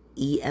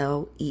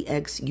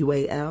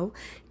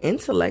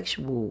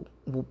 Intellectual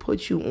will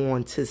put you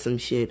on to some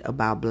shit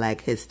about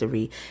Black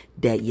history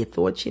that you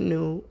thought you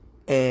knew,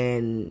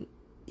 and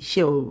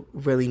she'll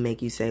really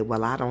make you say,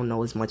 well, I don't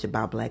know as much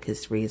about Black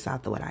history as I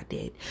thought I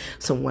did.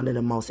 So one of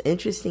the most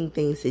interesting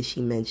things that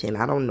she mentioned,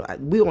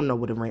 we don't know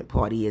what a rent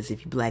party is.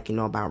 If you're Black, you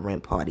know about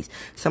rent parties.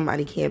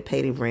 Somebody can't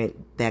pay the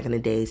rent. Back in the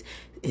days,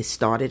 it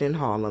started in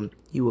Harlem.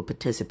 You would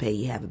participate.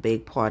 You have a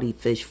big party,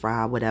 fish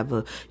fry,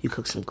 whatever. You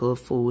cook some good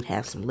food,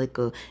 have some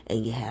liquor,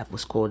 and you have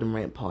what's called a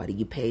rent party.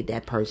 You paid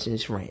that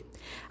person's rent.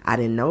 I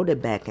didn't know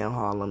that back in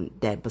Harlem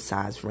that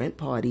besides rent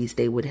parties,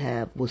 they would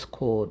have what's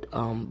called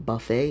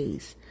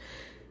buffets,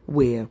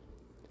 where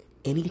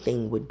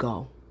anything would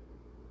go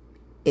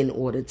in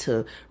order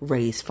to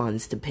raise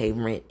funds to pay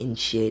rent and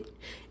shit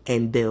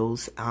and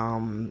bills.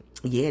 During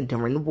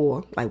the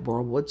war, like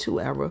World War II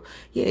era,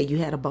 you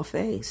had a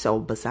buffet. So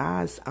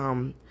besides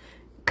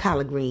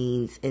collard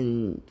greens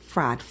and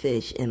fried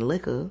fish and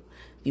liquor,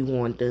 if you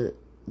wanted to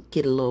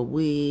get a little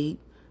weed,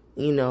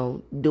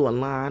 do a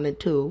line or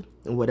two,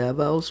 and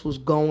whatever else was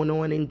going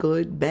on and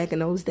good back in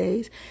those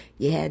days,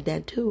 you had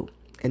that too.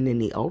 And then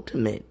the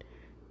ultimate,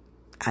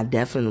 I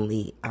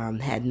definitely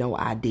had no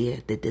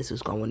idea that this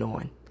was going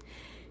on.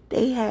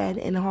 They had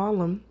in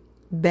Harlem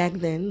back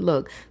then,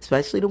 look,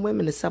 especially the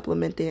women, to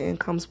supplement their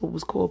incomes, what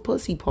was called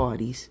pussy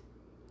parties.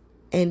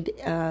 And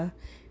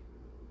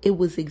it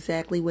was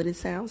exactly what it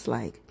sounds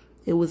like.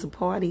 It was a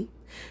party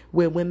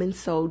where women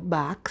sold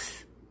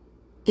box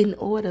in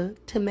order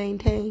to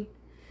maintain.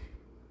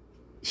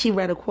 She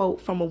read a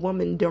quote from a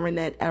woman during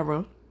that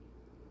era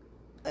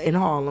in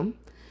Harlem,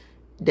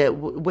 that,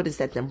 what is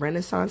that, the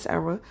Renaissance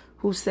era,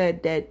 who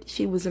said that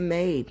she was a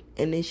maid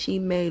and that she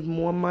made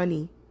more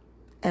money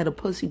at a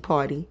pussy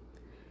party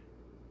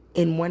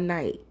in one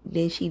night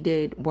than she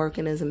did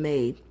working as a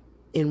maid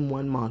in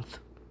 1 month.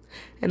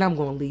 And I'm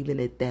going to leave it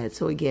at that.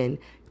 So again,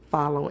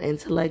 follow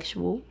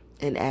Intellectual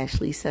and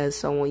Ashley Says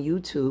So on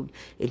YouTube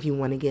if you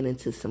want to get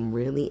into some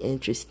really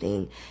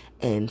interesting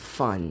and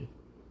fun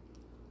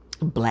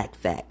Black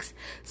facts.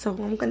 So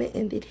I'm going to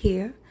end it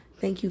here.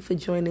 Thank you for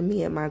joining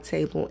me at my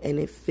table, and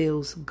it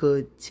feels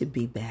good to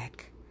be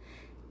back.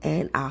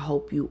 And I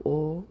hope you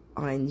all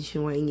are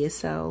enjoying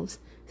yourselves.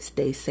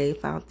 Stay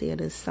safe out there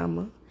this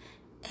summer,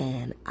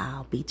 and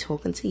I'll be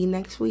talking to you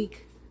next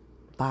week.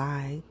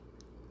 Bye.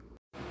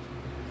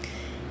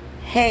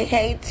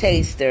 Hey,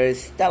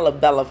 tasters. Stella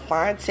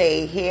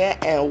Belafonte here,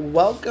 and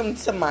welcome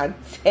to my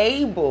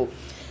table.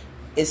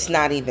 It's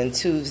not even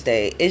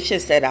Tuesday. It's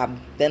just that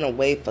I've been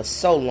away for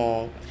so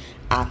long.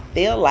 I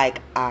feel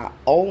like I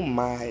owe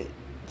my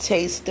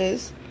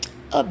tasters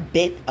a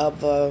bit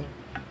of a,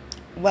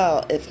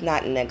 well, if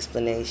not an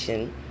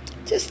explanation,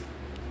 just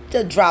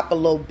to drop a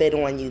little bit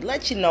on you,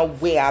 let you know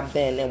where I've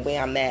been and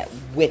where I'm at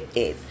with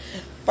it.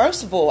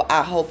 First of all,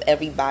 I hope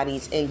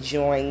everybody's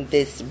enjoying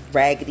this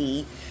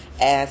raggedy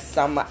ass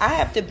summer. I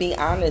have to be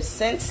honest,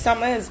 since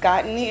summer has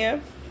gotten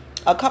here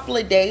a couple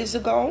of days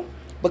ago,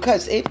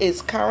 because it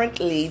is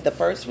currently the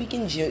first week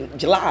in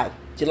July.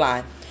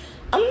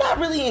 I'm not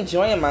really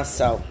enjoying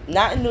myself.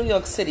 Not in New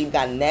York City. We've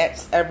got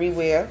gnats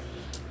everywhere.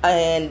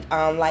 And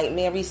like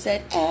Mary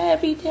said,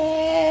 every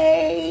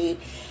day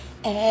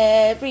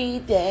it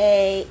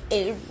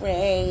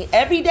rains.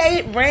 Every day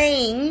it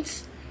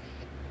rains.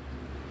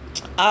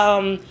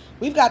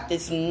 We've got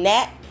this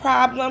gnat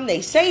problem.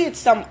 They say it's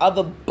some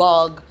other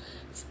bug.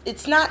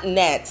 It's not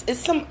gnats. It's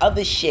some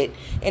other shit.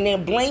 And they're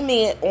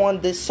blaming it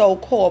on the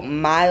so-called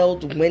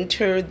mild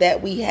winter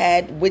that we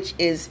had, which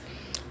is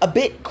a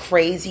bit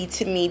crazy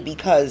to me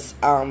because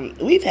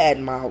we've had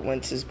mild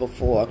winters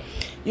before.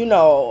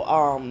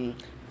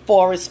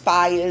 Forest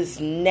fires,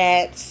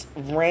 gnats,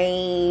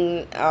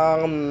 rain,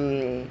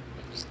 I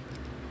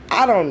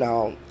don't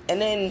know.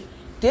 And then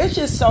there's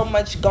just so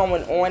much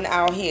going on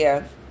out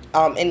here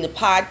in the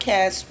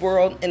podcast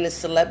world, in the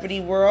celebrity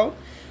world.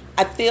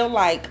 I feel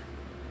like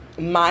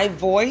my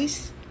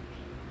voice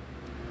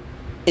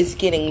is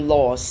getting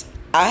lost.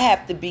 I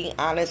have to be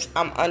honest,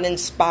 I'm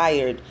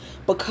uninspired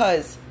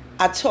because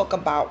I talk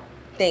about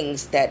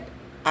things that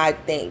I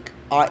think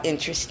are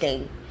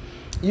interesting.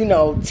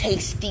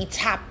 Tasty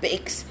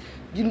topics,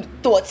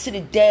 thoughts of the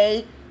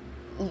day,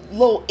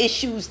 little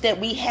issues that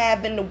we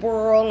have in the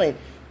world, and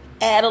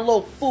add a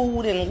little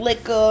food and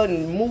liquor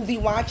and movie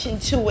watching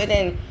to it.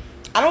 And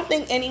I don't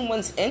think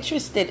anyone's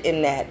interested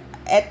in that.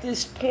 At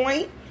this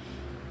point,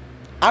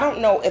 I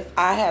don't know if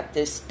I have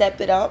to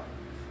step it up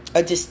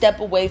or just step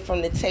away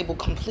from the table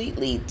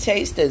completely.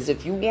 Tasters,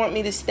 if you want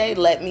me to stay,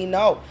 let me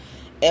know.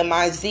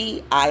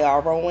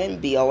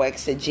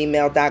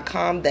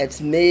 MIZIRONBOX@gmail.com.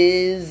 That's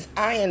Ms.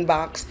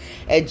 Ironbox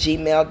at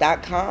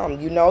gmail.com.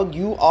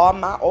 You are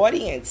my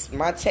audience,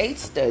 my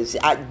tasters.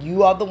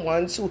 You are the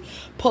ones who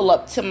pull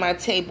up to my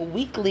table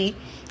weekly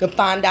to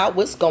find out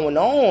what's going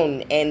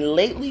on. And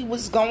lately,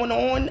 what's going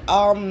on,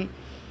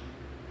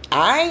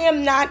 I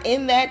am not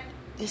in that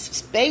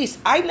space.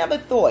 I never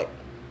thought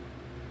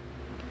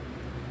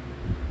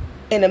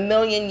in a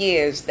million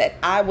years that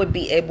I would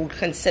be able to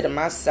consider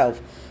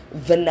myself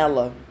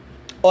vanilla,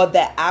 or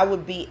that I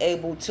would be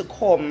able to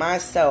call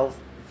myself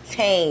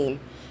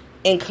tame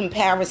in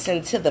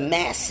comparison to the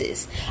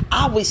masses.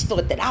 I always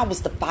thought that I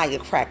was the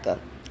firecracker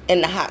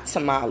and the hot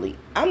tamale.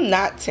 I'm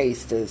not,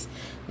 tasters.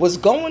 What's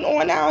going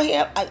on out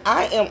here,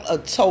 I am a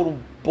total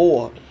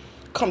bore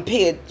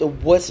compared to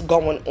what's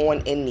going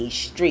on in these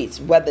streets,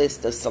 whether it's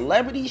the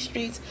celebrity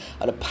streets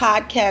or the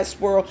podcast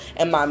world.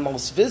 And my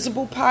most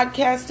visible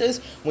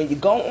podcasters, when you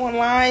go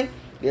online,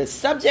 the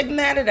subject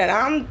matter that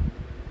I'm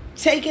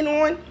taking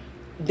on,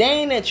 they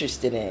ain't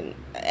interested in.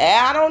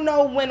 I don't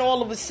know when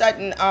all of a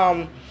sudden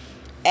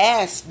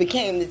ass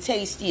became the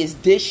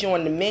tastiest dish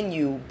on the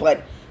menu,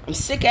 but I'm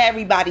sick of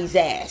everybody's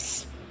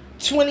ass.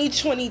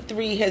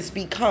 2023 has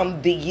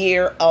become the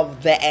year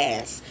of the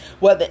ass.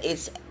 Whether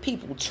it's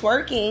people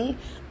twerking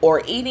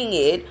or eating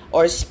it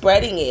or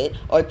spreading it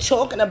or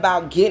talking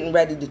about getting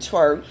ready to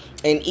twerk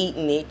and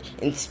eating it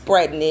and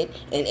spreading it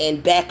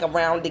and back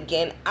around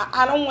again.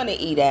 I don't want to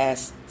eat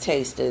ass,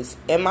 tasters.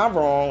 Am I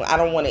wrong? I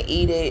don't want to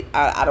eat it.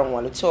 I don't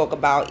want to talk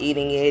about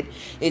eating it.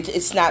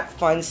 It's not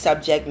fun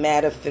subject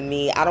matter for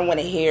me. I don't want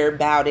to hear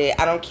about it.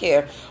 I don't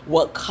care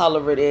what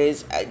color it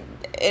is.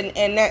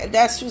 And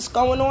that's what's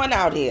going on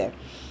out here.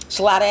 It's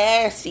a lot of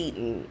ass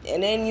eating.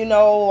 And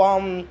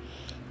then,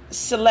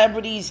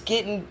 celebrities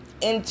getting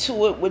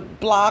into it with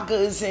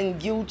bloggers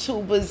and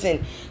YouTubers,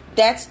 and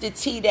that's the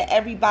tea that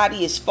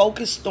everybody is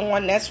focused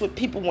on. That's what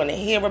people want to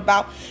hear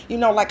about.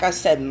 Like I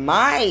said,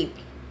 my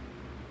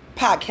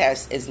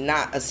podcast is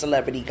not a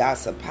celebrity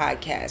gossip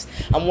podcast.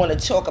 I want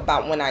to talk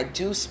about, when I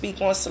do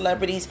speak on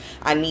celebrities,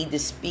 I need to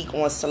speak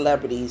on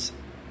celebrities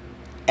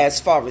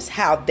as far as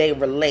how they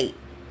relate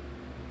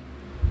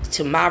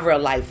to my real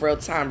life, real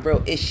time,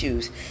 real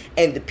issues,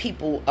 and the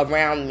people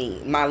around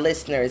me, my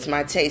listeners,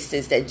 my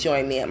tasters that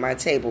join me at my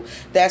table.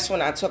 That's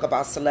when I talk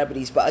about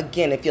celebrities. But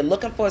again, if you're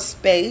looking for a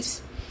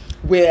space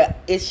where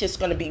it's just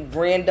going to be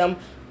random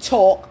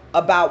talk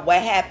about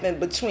what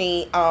happened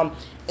between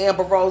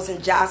Amber Rose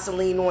and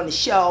Jocelyn on the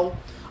show,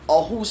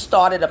 or who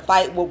started a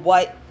fight with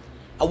what,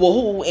 or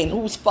who, and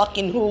who's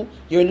fucking who,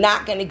 you're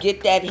not going to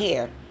get that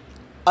here.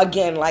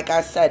 Again, like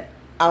I said,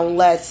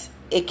 unless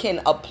it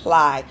can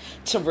apply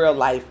to real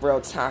life,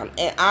 real time.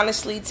 And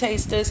honestly,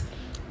 tasters,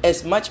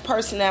 as much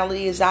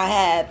personality as I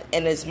have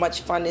and as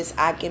much fun as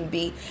I can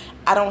be,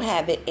 I don't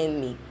have it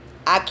in me.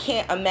 I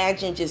can't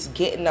imagine just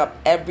getting up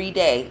every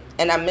day,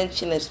 and I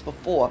mentioned this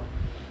before,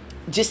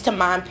 just to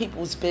mind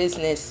people's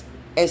business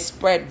and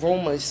spread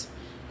rumors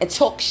and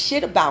talk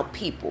shit about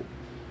people.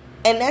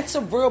 And that's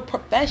a real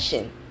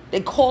profession.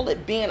 They call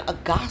it being a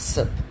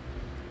gossip.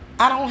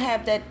 I don't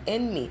have that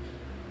in me.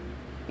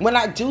 When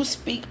I do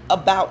speak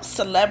about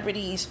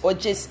celebrities or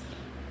just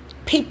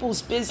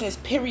people's business,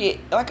 period,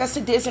 like I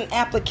said, there's an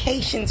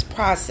applications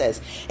process.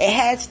 It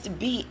has to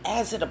be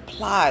as it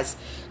applies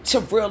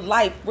to real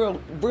life,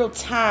 real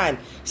time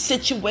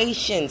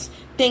situations,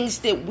 things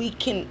that we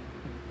can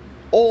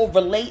all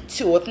relate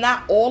to. If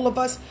not all of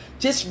us,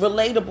 just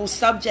relatable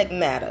subject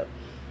matter.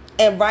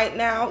 And right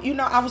now,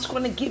 I was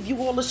going to give you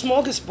all a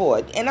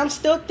smorgasbord. And I'm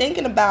still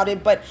thinking about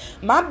it. But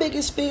my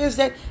biggest fear is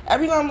that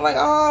everyone's like,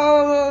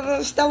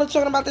 oh, Stella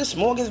talking about this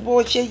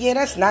smorgasbord shit. Yeah,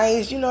 that's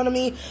nice. You know what I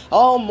mean?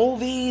 Oh,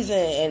 movies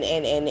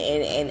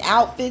and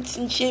outfits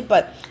and shit.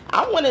 But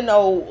I want to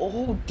know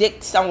who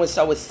dick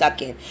so-and-so is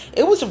sucking.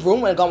 It was a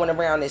rumor going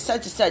around that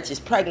such and such is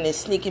pregnant,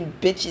 sneaking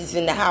bitches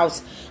in the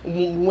house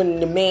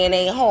when the man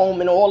ain't home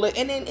and all that.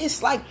 And then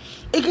it's like,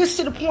 it gets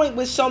to the point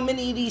where so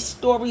many of these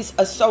stories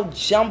are so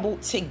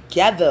jumbled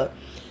together,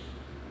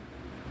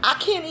 I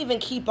can't even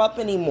keep up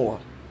anymore.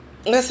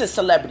 This is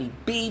celebrity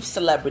beef,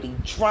 celebrity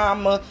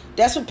drama.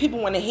 That's what people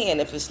want to hear.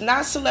 And if it's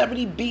not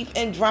celebrity beef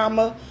and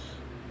drama,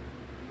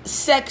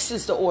 sex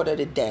is the order of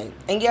the day.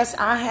 And yes,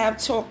 I have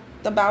talked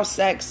about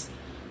sex.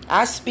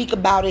 I speak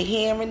about it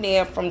here and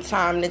there from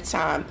time to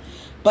time.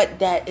 But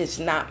that is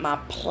not my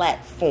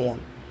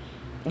platform.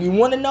 You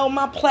want to know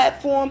my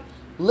platform?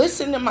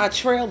 Listen to my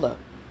trailer.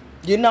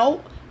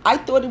 I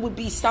thought it would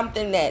be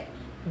something that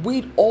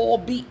we'd all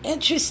be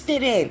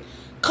interested in.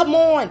 Come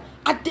on,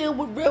 I deal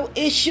with real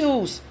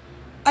issues.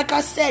 Like I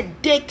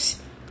said,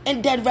 dicks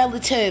and dead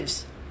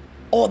relatives.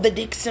 All the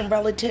dicks and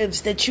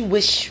relatives that you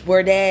wish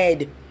were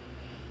dead.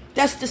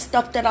 That's the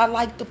stuff that I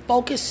like to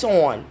focus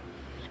on.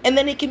 And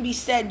then it can be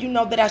said,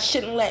 that I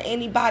shouldn't let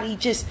anybody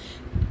just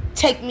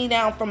take me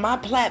down from my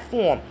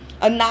platform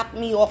or knock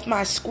me off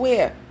my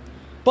square.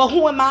 But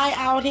who am I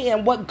out here,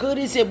 and what good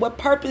is it? What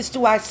purpose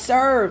do I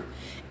serve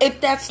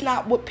if that's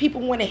not what people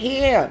want to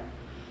hear?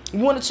 You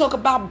want to talk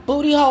about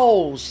booty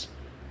holes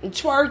and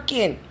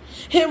twerking.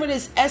 Here it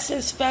is,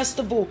 Essence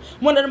Festival,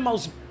 one of the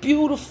most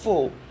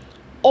beautiful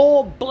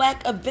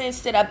all-black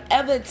events that I've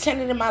ever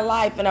attended in my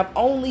life, and I've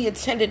only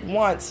attended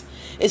once.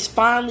 It's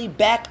finally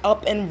back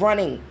up and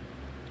running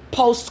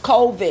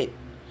post-COVID.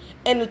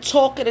 And the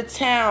talk of the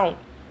town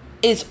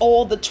is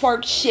all the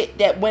twerk shit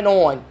that went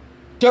on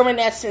during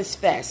Essence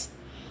Fest.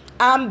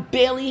 I'm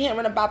barely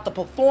hearing about the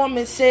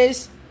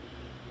performances,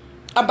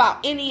 about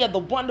any of the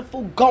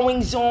wonderful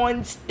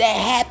goings-ons that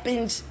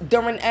happens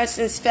during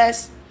Essence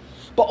Fest.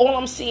 But all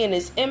I'm seeing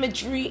is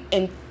imagery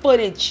and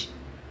footage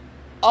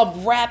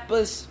of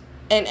rappers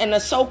and a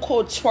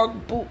so-called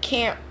twerk boot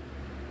camp.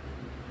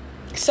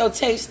 So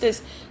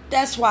tasters,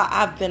 that's why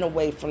I've been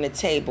away from the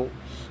table,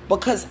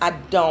 because I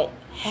don't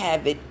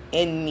have it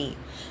in me.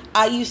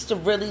 I used to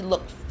really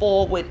look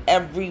forward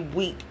every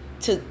week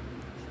to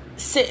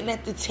sitting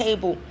at the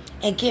table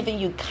and giving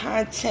you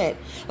content.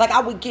 Like,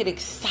 I would get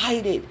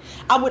excited.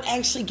 I would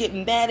actually get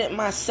mad at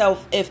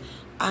myself if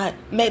I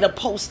made a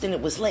post and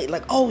it was late.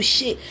 Like, oh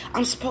shit,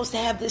 I'm supposed to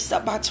have this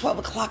up by 12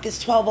 o'clock.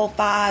 It's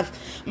 12:05.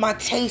 My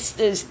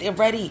tasters, they're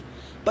ready.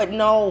 But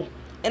no.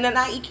 And then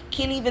I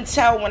can't even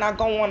tell when I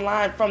go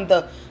online from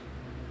the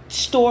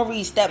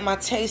stories that my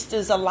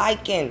tasters are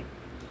liking.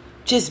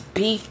 Just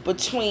beef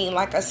between,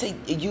 like I say,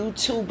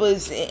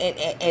 YouTubers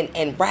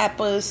and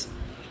rappers.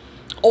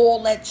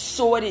 All that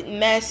sordid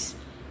mess.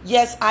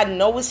 Yes, I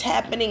know it's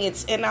happening.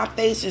 It's in our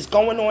face. It's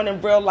going on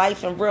in real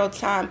life in real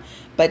time.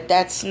 But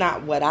that's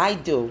not what I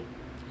do.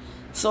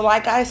 So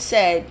like I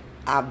said,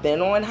 I've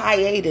been on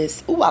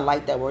hiatus. Ooh, I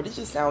like that word. It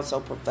just sounds so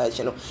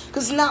professional.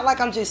 Because it's not like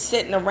I'm just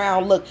sitting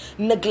around,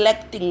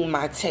 neglecting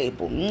my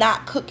table.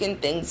 Not cooking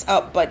things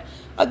up. But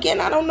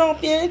again, I don't know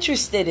if you're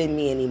interested in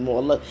me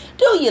anymore. Look,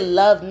 do you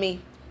love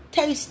me?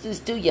 Tasters,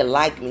 do you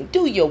like me?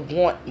 Do you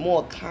want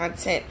more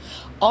content?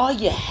 Are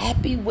you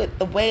happy with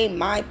the way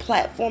my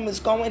platform is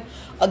going?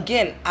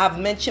 Again, I've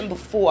mentioned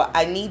before,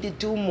 I need to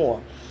do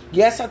more.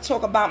 Yes, I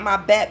talk about my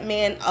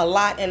Batman a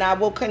lot, and I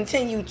will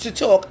continue to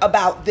talk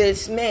about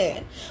this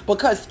man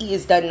because he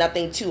has done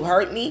nothing to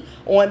hurt me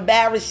or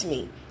embarrass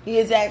me. He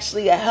is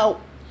actually a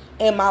help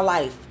in my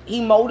life.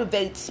 He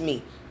motivates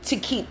me to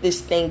keep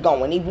this thing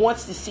going. He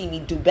wants to see me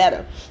do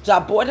better. So I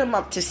brought him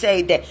up to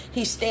say that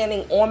he's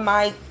standing on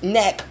my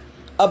neck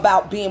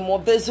about being more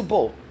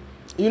visible.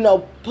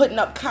 Putting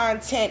up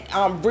content,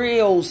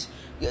 reels,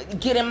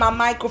 getting my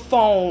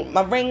microphone,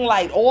 my ring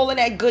light, all of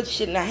that good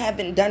shit, and I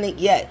haven't done it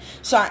yet.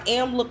 So I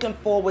am looking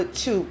forward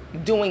to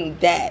doing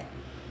that.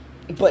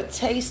 But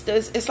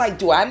tasters, it's like,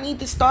 do I need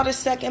to start a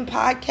second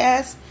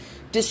podcast?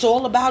 This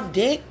all about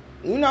dick?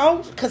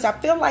 Because I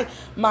feel like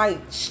my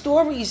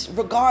stories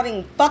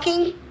regarding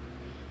fucking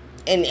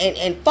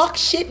and fuck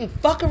shit and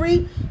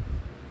fuckery,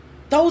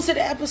 those are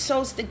the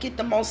episodes that get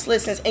the most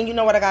listens. And you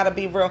know what, I gotta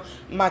be real,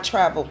 my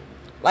travel.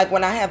 Like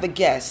when I have a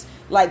guest,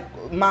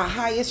 like my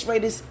highest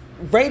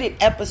rated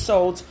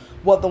episodes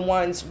were the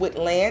ones with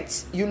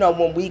Lance,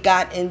 when we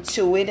got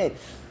into it and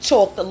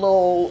talked a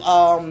little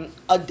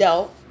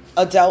adult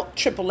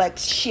XXX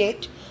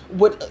shit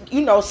with,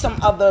 some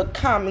other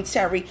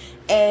commentary.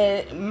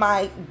 And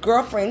my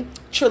girlfriend,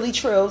 Trilly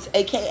Trills,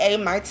 aka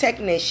my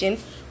technician,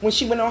 when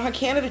she went on her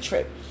Canada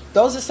trip.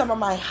 Those are some of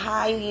my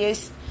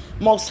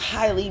most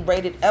highly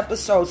rated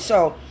episodes.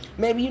 So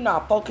maybe,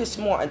 I'll focus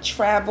more on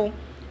travel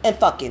and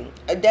fucking.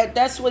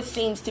 That's what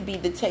seems to be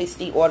the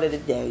tasty order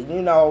today.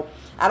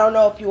 I don't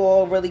know if you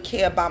all really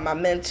care about my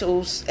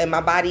mentals and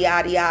my body,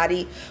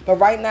 yaddy. But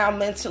right now,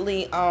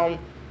 mentally, I'm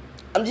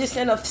just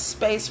in a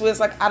space where it's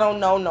like, I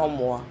don't know no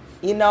more.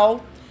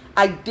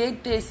 I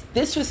did this.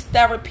 This was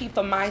therapy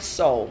for my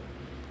soul.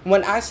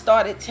 When I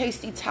started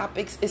Tasty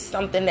Topics, it's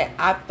something that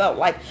I felt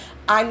like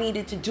I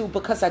needed to do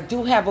because I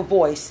do have a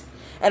voice.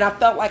 And I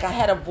felt like I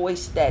had a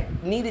voice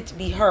that needed to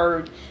be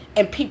heard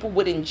and people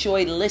would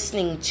enjoy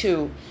listening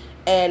to.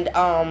 And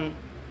I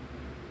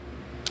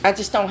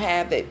just don't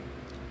have it.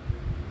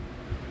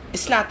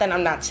 It's not that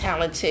I'm not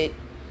talented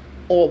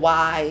or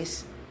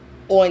wise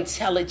or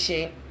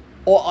intelligent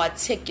or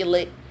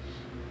articulate.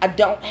 I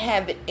don't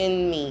have it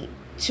in me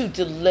to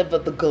deliver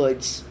the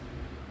goods.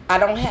 I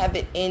don't have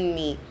it in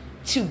me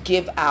to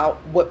give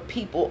out what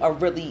people are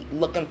really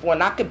looking for.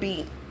 And I could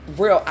be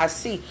real. I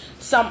see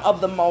some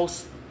of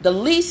the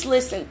least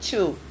listened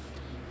to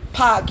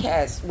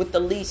podcasts with the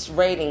least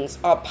ratings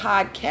are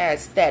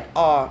podcasts that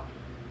are,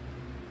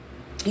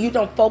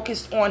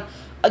 focused on,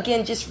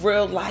 again, just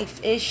real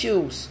life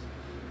issues.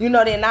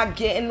 They're not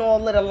getting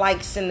all of the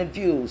likes and the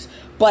views.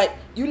 But,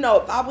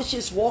 if I was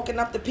just walking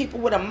up to people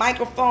with a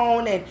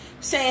microphone and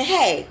saying,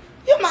 hey,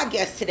 you're my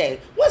guest today.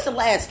 When's the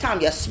last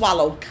time you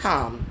swallowed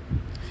cum?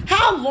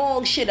 How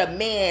long should a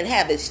man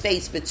have his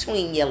face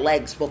between your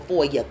legs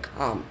before you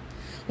come?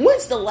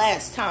 When's the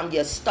last time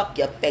you stuck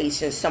your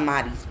face in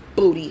somebody's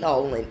booty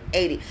hole and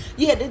ate it?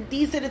 Yeah,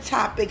 these are the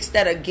topics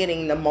that are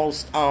getting the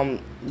most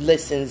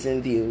listens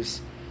and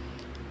views.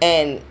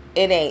 And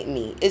it ain't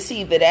me. It's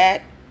either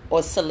that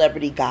or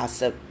celebrity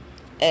gossip.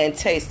 And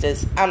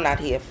tasters, I'm not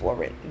here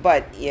for it.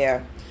 But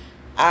yeah,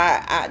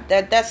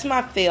 that's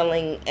my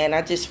feeling. And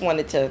I just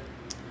wanted to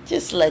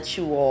just let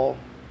you all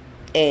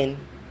in,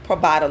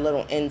 provide a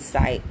little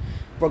insight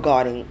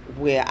regarding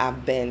where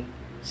I've been.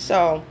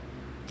 So,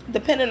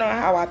 depending on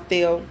how I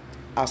feel,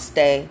 I'll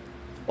stay.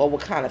 Or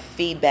what kind of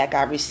feedback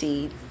I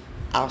receive,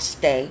 I'll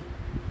stay.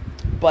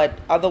 But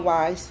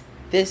otherwise,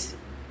 this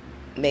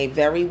may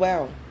very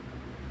well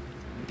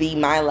be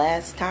my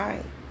last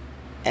time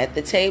at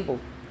the table.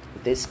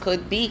 This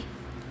could be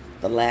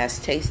the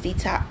last tasty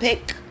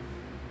topic.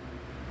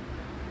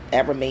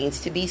 That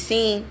remains to be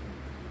seen.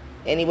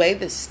 Anyway,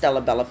 this is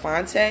Stella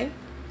Belafonte,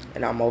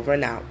 and I'm over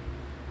and out.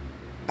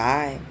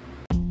 Bye.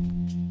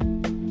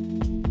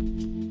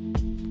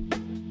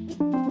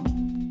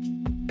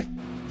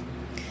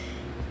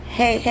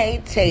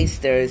 Hey,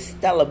 tasters.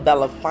 Stella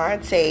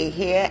Belafonte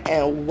here,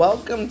 and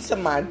welcome to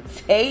my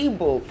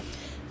table.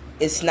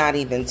 it's not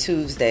even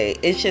Tuesday.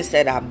 It's just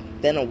that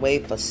I've been away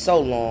for so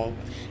long.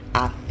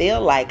 I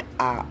feel like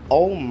I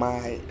owe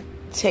my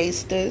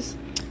tasters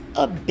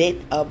a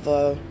bit of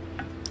a,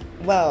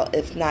 well,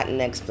 if not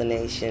an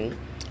explanation,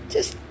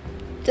 just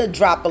to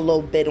drop a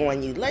little bit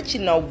on you, let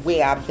you know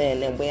where I've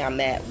been and where I'm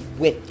at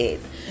with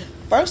it.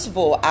 First of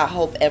all, I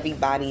hope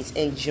everybody's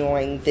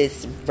enjoying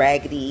this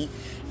raggedy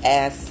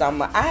ass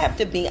summer. I have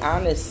to be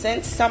honest,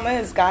 since summer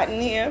has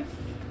gotten here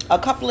a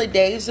couple of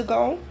days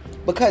ago,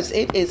 because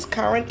it is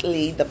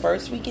currently the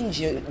first week in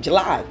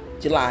July,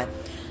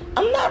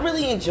 I'm not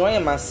really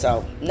enjoying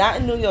myself. Not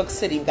in New York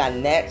City. We've got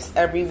gnats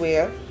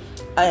everywhere.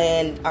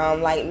 And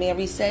like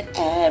Mary said,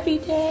 every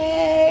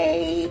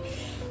day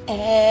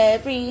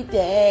it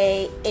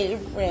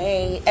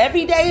rains.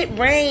 Every day it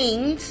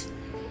rains.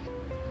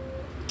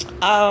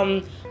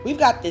 We've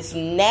got this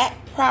gnat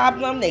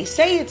problem. They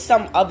say it's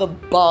some other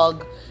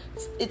bug.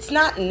 It's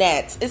not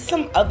gnats. It's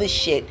some other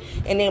shit.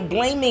 And they're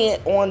blaming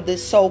it on the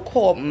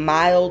so-called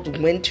mild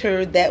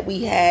winter that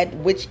we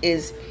had, which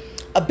is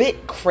a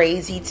bit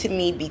crazy to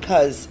me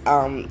because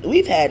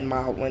we've had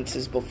mild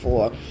winters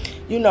before.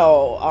 You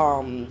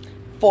know,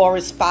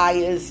 forest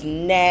fires,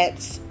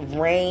 gnats,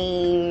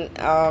 rain,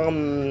 I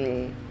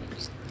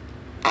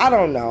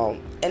don't know.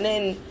 And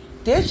then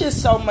there's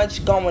just so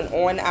much going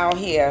on out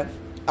here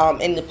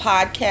in the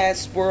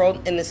podcast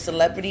world, in the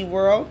celebrity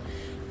world.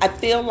 I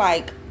feel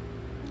like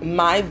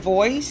my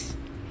voice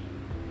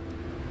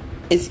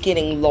is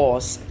getting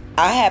lost.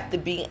 I have to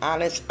be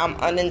honest, I'm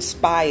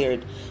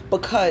uninspired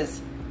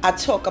because I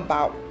talk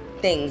about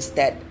things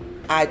that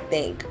I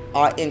think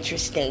are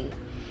interesting.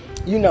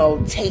 You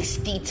know,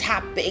 tasty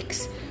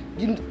topics,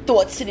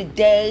 thoughts of the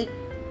day,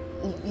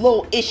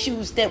 little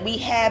issues that we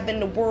have in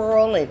the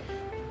world, and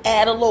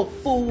add a little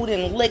food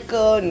and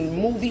liquor and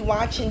movie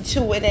watching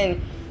to it. And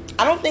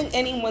I don't think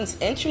anyone's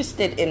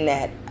interested in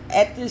that.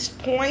 At this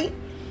point,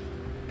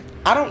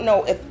 I don't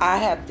know if I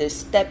have to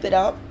step it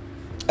up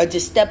or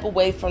just step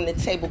away from the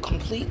table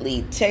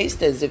completely.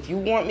 Tasters, if you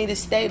want me to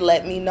stay,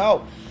 let me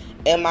know.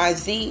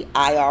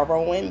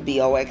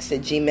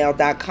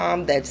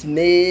 MIZIRONBOX@gmail.com. That's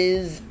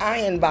Ms.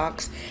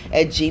 Ironbox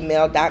at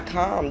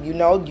gmail.com. You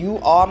know, you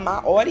are my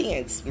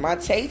audience, my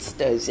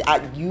tasters.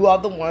 You are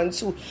the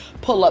ones who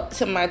pull up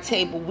to my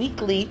table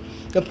weekly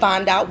to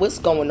find out what's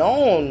going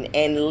on.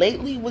 And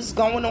lately, what's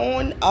going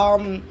on,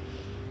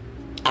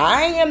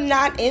 I am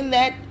not in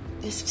that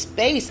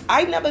space.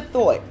 I never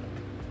thought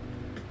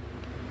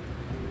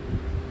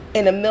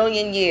in a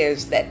million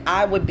years that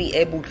I would be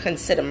able to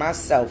consider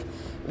myself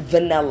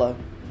vanilla,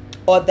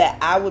 or that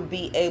I would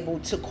be able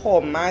to call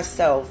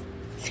myself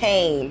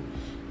tame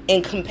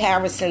in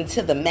comparison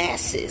to the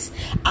masses.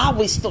 I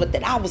always thought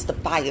that I was the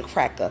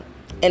firecracker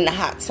and the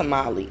hot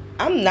tamale.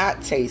 I'm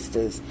not,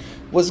 tasters.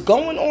 What's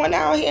going on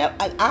out here,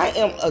 I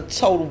am a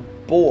total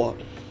bore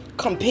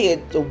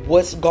compared to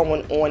what's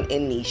going on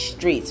in these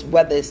streets,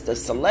 whether it's the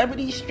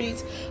celebrity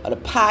streets or the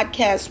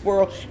podcast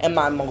world. And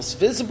my most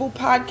visible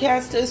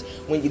podcasters,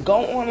 when you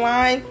go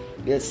online,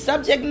 the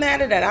subject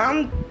matter that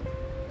I'm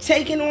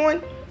taking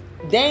on,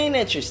 they ain't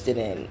interested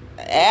in.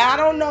 I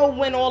don't know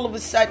when all of a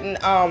sudden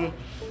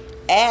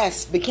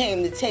ass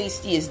became the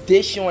tastiest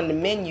dish on the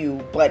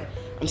menu, but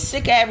I'm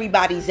sick of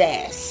everybody's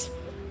ass.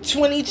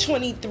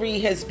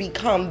 2023 has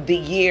become the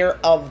year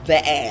of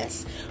the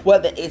ass.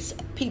 Whether it's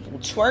people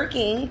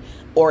twerking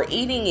or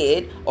eating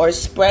it or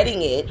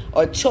spreading it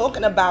or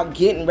talking about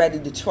getting ready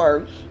to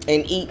twerk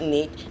and eating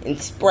it and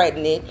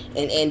spreading it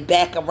and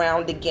back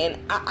around again.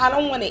 I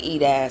don't want to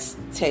eat ass,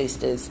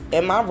 tasters.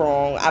 Am I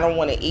wrong? I don't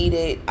want to eat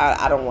it.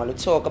 I don't want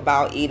to talk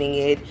about eating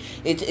it.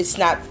 It's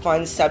not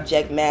fun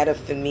subject matter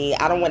for me.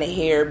 I don't want to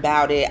hear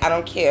about it. I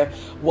don't care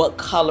what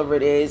color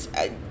it is.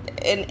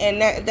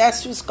 And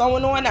that's what's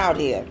going on out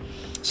here.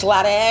 It's a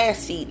lot of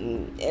ass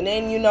eating. And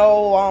then, you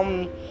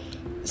know,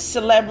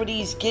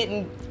 celebrities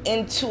getting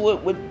into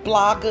it with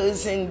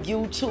bloggers and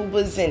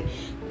YouTubers, and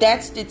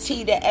that's the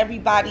tea that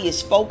everybody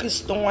is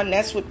focused on.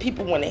 That's what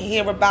people want to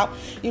hear about.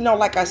 You know,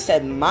 like I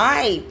said,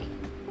 my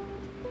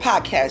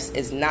podcast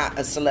is not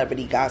a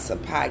celebrity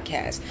gossip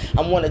podcast.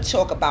 I want to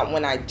talk about,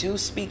 when I do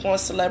speak on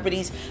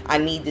celebrities, I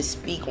need to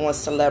speak on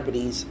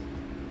celebrities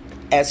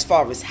as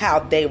far as how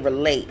they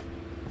relate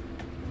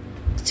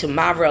to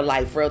my real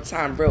life, real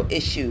time, real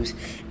issues,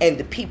 and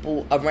the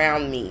people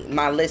around me,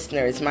 my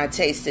listeners, my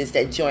tasters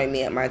that join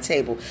me at my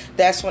table.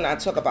 That's when I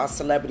talk about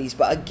celebrities.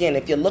 But again,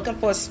 if you're looking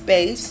for a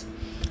space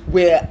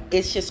where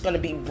it's just going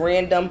to be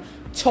random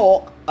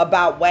talk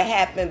about what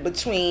happened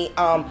between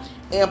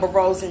Amber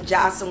Rose and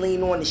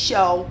Jocelyn on the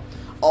show,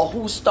 or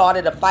who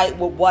started a fight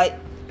with what,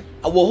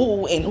 or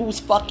who, and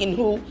who's fucking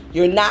who,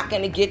 you're not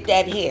going to get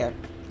that here.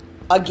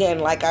 Again,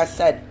 like I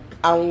said,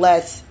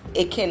 unless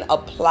it can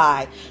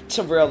apply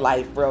to real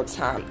life, real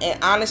time. And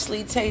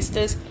honestly,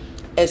 tasters,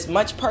 as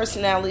much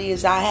personality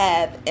as I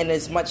have and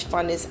as much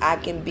fun as I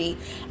can be,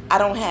 I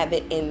don't have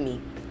it in me.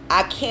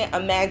 I can't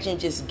imagine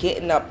just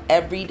getting up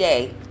every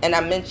day, and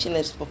I mentioned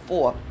this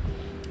before,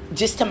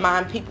 just to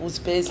mind people's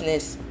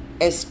business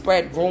and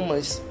spread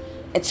rumors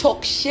and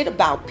talk shit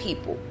about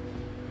people.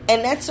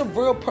 And that's a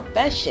real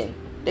profession.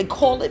 They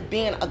call it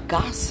being a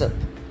gossip.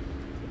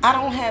 I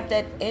don't have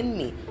that in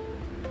me.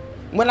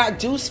 When I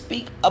do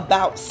speak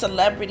about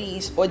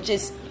celebrities or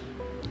just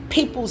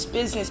people's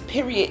business,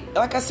 period,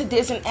 like I said,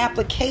 there's an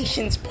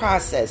applications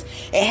process.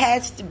 It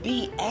has to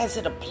be as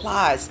it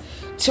applies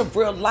to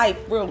real life,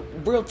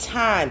 real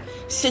time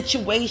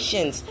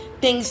situations,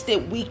 things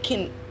that we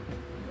can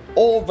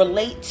all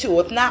relate to.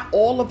 If not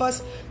all of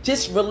us,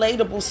 just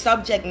relatable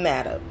subject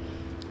matter.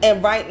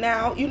 And right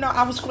now,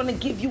 I was going to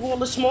give you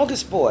all a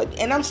smorgasbord.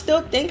 And I'm still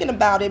thinking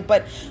about it.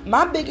 But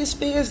my biggest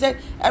fear is that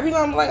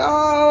everyone's like,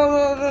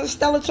 oh,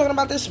 Stella talking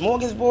about this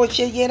smorgasbord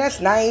shit. Yeah, that's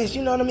nice.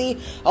 You know what I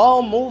mean?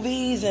 All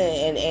movies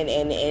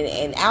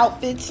and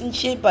outfits and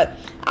shit. But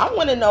I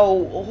want to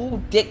know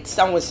who dick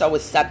so-and-so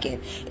is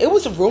sucking. It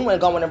was a rumor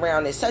going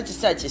around that such and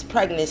such is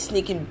pregnant,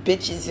 sneaking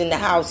bitches in the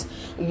house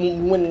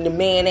when the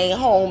man ain't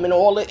home and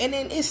all that. And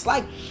then it's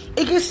like,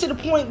 it gets to the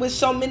point where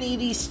so many of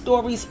these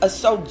stories are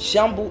so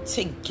jumbled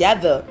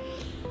together,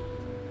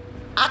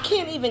 I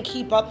can't even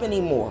keep up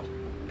anymore.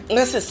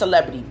 This is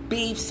celebrity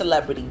beef,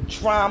 celebrity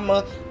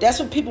drama. That's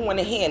what people want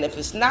to hear. And if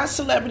it's not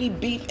celebrity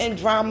beef and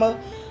drama,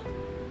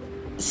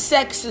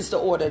 sex is the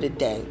order of the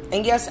day.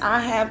 And yes, I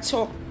have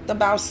talked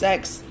about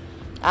sex.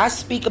 I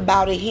speak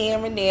about it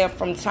here and there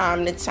from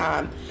time to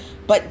time.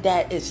 But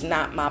that is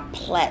not my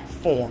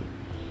platform.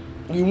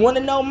 You want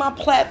to know my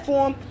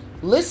platform?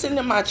 Listen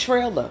to my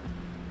trailer.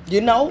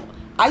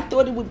 I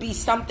thought it would be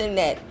something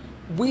that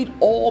we'd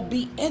all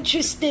be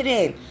interested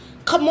in.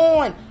 Come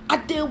on, I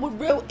deal with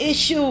real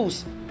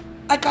issues.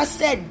 Like I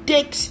said,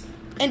 dicks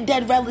and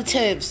dead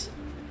relatives.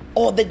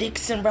 All the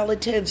dicks and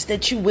relatives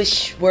that you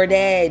wish were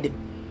dead.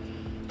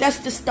 That's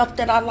the stuff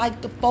that I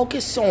like to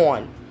focus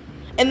on.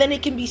 And then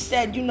it can be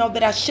said,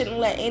 that I shouldn't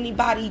let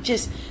anybody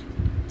just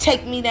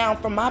take me down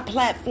from my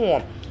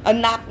platform or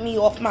knock me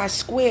off my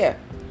square.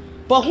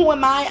 But who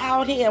am I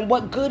out here, and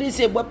what good is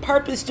it? What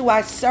purpose do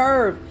I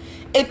serve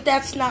if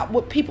that's not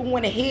what people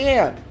want to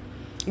hear?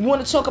 You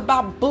want to talk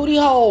about booty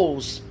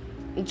holes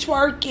and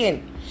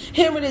twerking.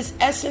 Here it is,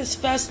 Essence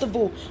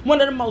Festival,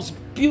 one of the most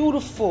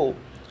beautiful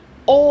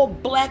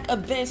all-black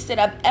events that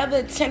I've ever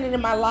attended in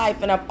my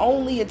life, and I've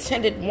only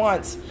attended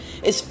once.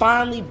 It's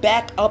finally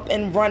back up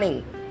and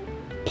running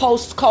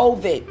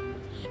post-COVID.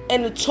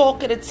 And the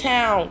talk of the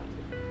town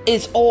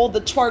is all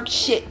the twerk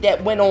shit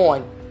that went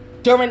on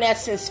during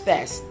Essence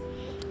Fest.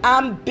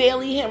 I'm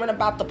barely hearing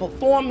about the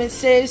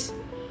performances,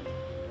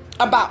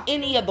 about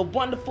any of the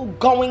wonderful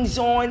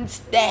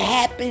goings-ons that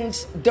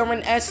happens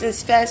during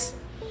Essence Fest.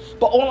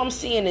 But all I'm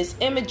seeing is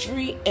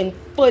imagery and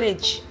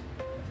footage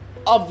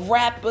of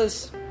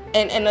rappers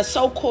and a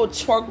so-called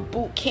twerk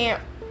boot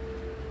camp.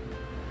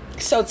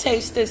 So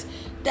tasters,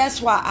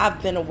 that's why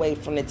I've been away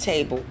from the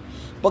table,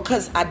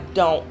 because I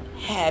don't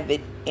have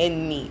it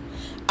in me.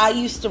 I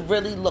used to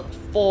really look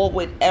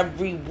forward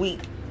every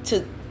week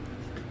to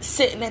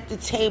sitting at the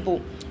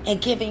table and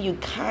giving you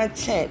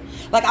content.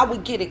 Like, I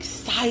would get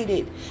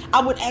excited.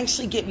 I would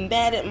actually get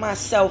mad at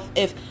myself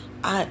if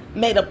I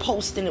made a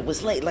post and it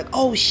was late. Like,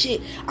 oh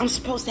shit, I'm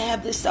supposed to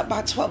have this up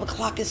by 12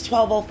 o'clock. It's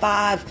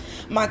 12:05.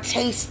 My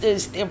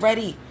tasters, they're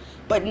ready.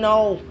 But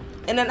no.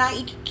 And then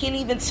I can't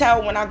even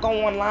tell when I go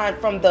online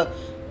from the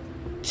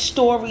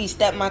stories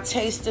that my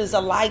tasters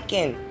are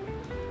liking.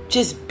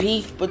 Just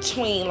beef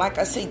between, like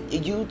I said,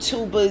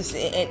 YouTubers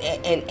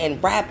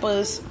and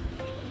rappers.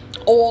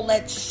 All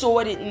that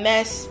sordid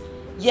mess.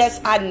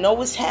 Yes, I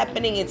know it's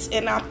happening. It's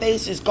in our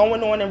face. It's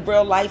going on in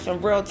real life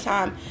in real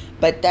time.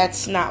 But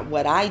that's not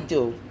what I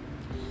do.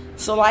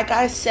 So like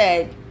I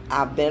said,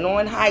 I've been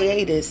on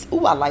hiatus.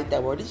 Ooh, I like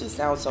that word. It just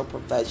sounds so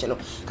professional.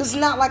 Because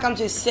it's not like I'm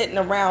just sitting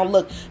around,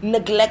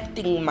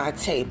 neglecting my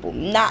table.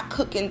 Not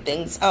cooking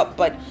things up.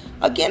 But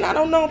again, I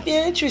don't know if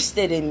you're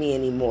interested in me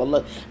anymore.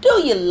 Look, do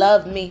you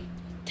love me?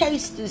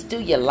 Tasters, do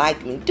you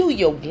like me? Do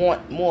you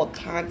want more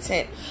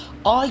content?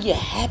 Are you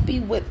happy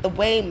with the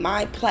way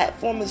my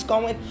platform is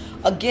going?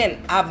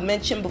 Again, I've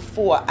mentioned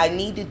before, I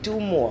need to do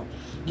more.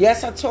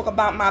 Yes, I talk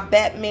about my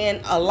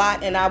Batman a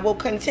lot, and I will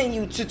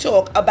continue to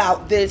talk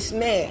about this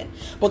man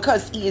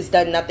because he has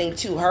done nothing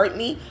to hurt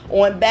me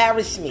or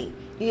embarrass me.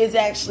 He is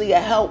actually a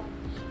help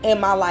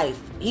in my life.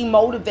 He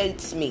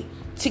motivates me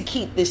to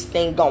keep this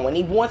thing going.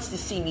 He wants to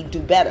see me do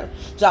better.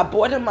 So I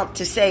brought him up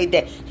to say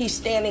that he's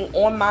standing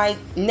on my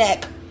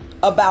neck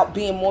about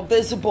being more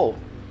visible.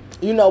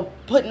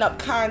 Putting up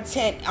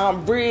content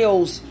on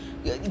reels,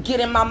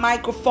 getting my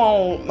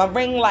microphone, my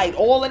ring light,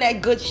 all of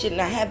that good shit,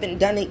 and I haven't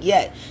done it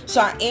yet.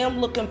 So I am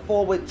looking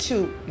forward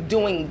to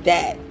doing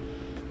that.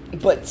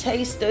 But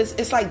tasters,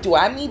 it's like, do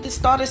I need to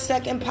start a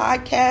second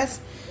podcast?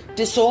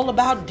 This all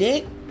about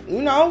dick?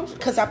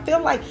 Because I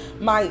feel like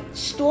my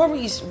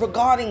stories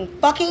regarding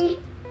fucking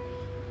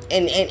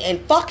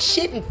and fuck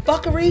shit and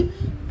fuckery,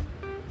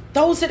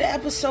 those are the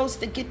episodes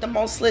that get the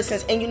most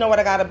listens. And you know what,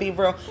 I gotta be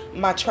real,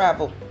 my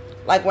travel.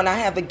 Like when I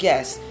have a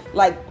guest,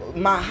 like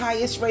my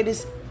highest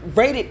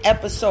rated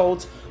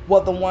episodes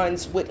were the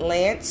ones with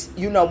Lance.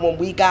 When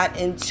we got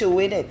into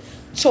it and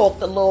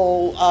talked a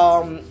little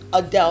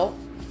adult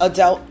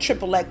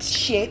XXX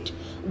shit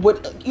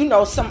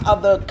with, some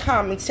other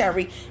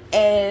commentary.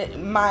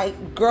 And my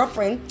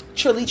girlfriend,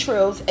 Trilly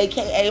Trills,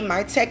 aka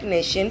my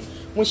technician,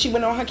 when she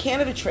went on her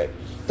Canada trip.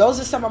 Those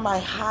are some of my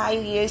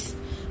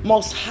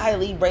most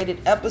highly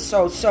rated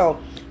episodes. So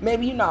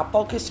maybe, I'll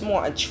focus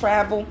more on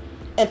travel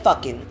and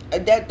fucking.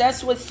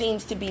 That's what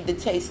seems to be the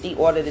tasty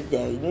order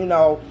today.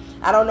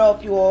 I don't know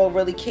if you all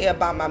really care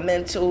about my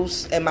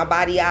mentals and my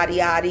body,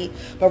 yaddy.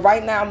 But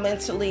right now,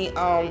 mentally,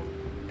 I'm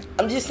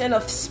just in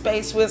a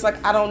space where it's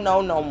like, I don't know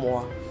no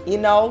more.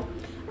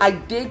 I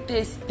did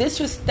this. This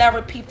was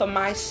therapy for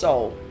my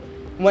soul.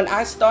 When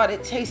I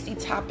started Tasty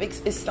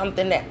Topics, it's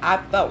something that I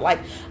felt like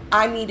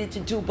I needed to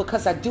do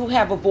because I do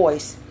have a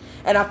voice.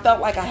 And I felt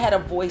like I had a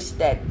voice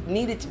that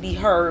needed to be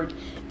heard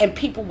and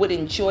people would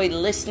enjoy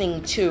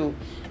listening to.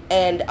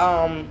 And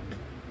I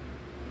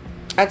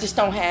just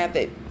don't have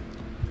it.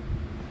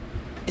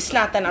 It's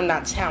not that I'm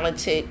not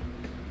talented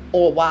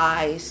or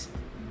wise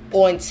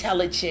or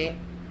intelligent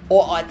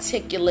or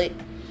articulate.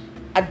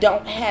 I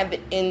don't have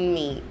it in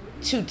me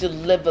to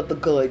deliver the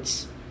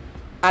goods.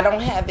 I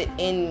don't have it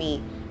in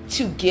me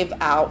to give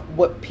out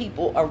what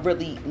people are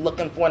really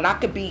looking for. And I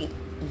could be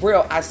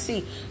real. I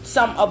see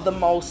some of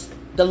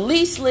the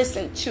least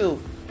listened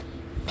to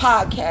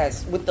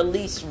podcasts with the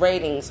least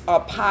ratings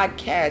are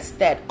podcasts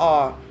that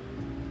are,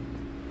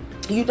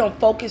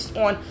 focused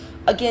on,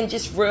 again,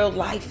 just real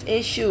life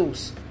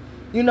issues.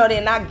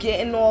 They're not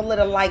getting all of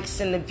the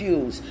likes and the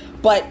views.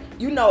 But,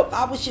 if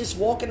I was just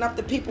walking up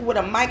to people with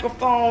a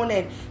microphone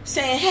and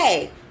saying,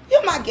 hey,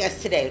 you're my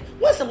guest today.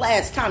 When's the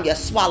last time you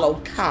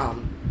swallowed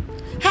cum?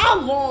 How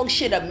long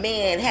should a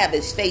man have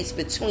his face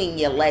between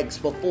your legs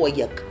before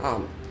you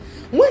come?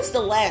 When's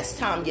the last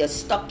time you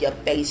stuck your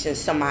face in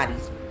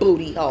somebody's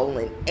booty hole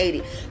and ate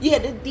it? Yeah,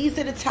 these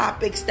are the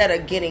topics that are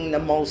getting the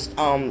most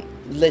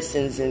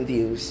listens and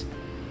views.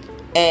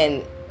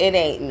 And it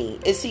ain't me.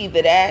 It's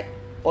either that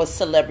or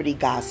celebrity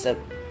gossip.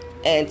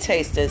 And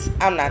tasters,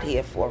 I'm not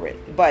here for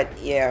it. But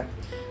yeah,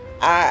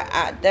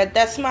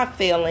 that's my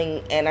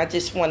feeling. And I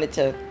just wanted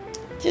to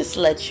just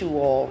let you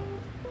all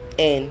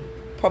in,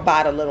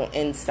 provide a little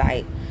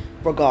insight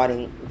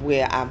regarding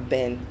where I've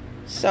been.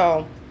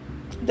 So,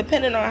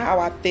 depending on how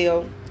I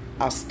feel,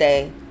 I'll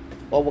stay.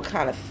 Or what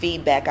kind of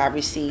feedback I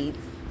receive,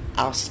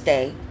 I'll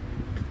stay.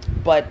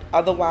 But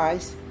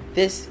otherwise,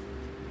 this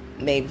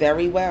may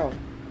very well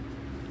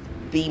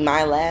be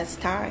my last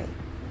time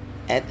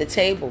at the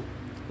table.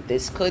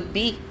 This could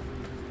be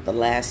the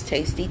last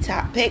Tasty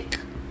Topic.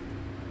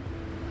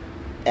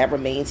 That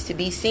remains to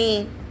be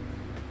seen.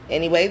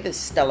 Anyway, this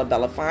is Stella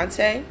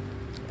Belafonte,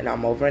 and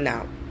I'm over and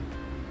out.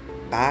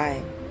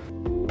 Bye.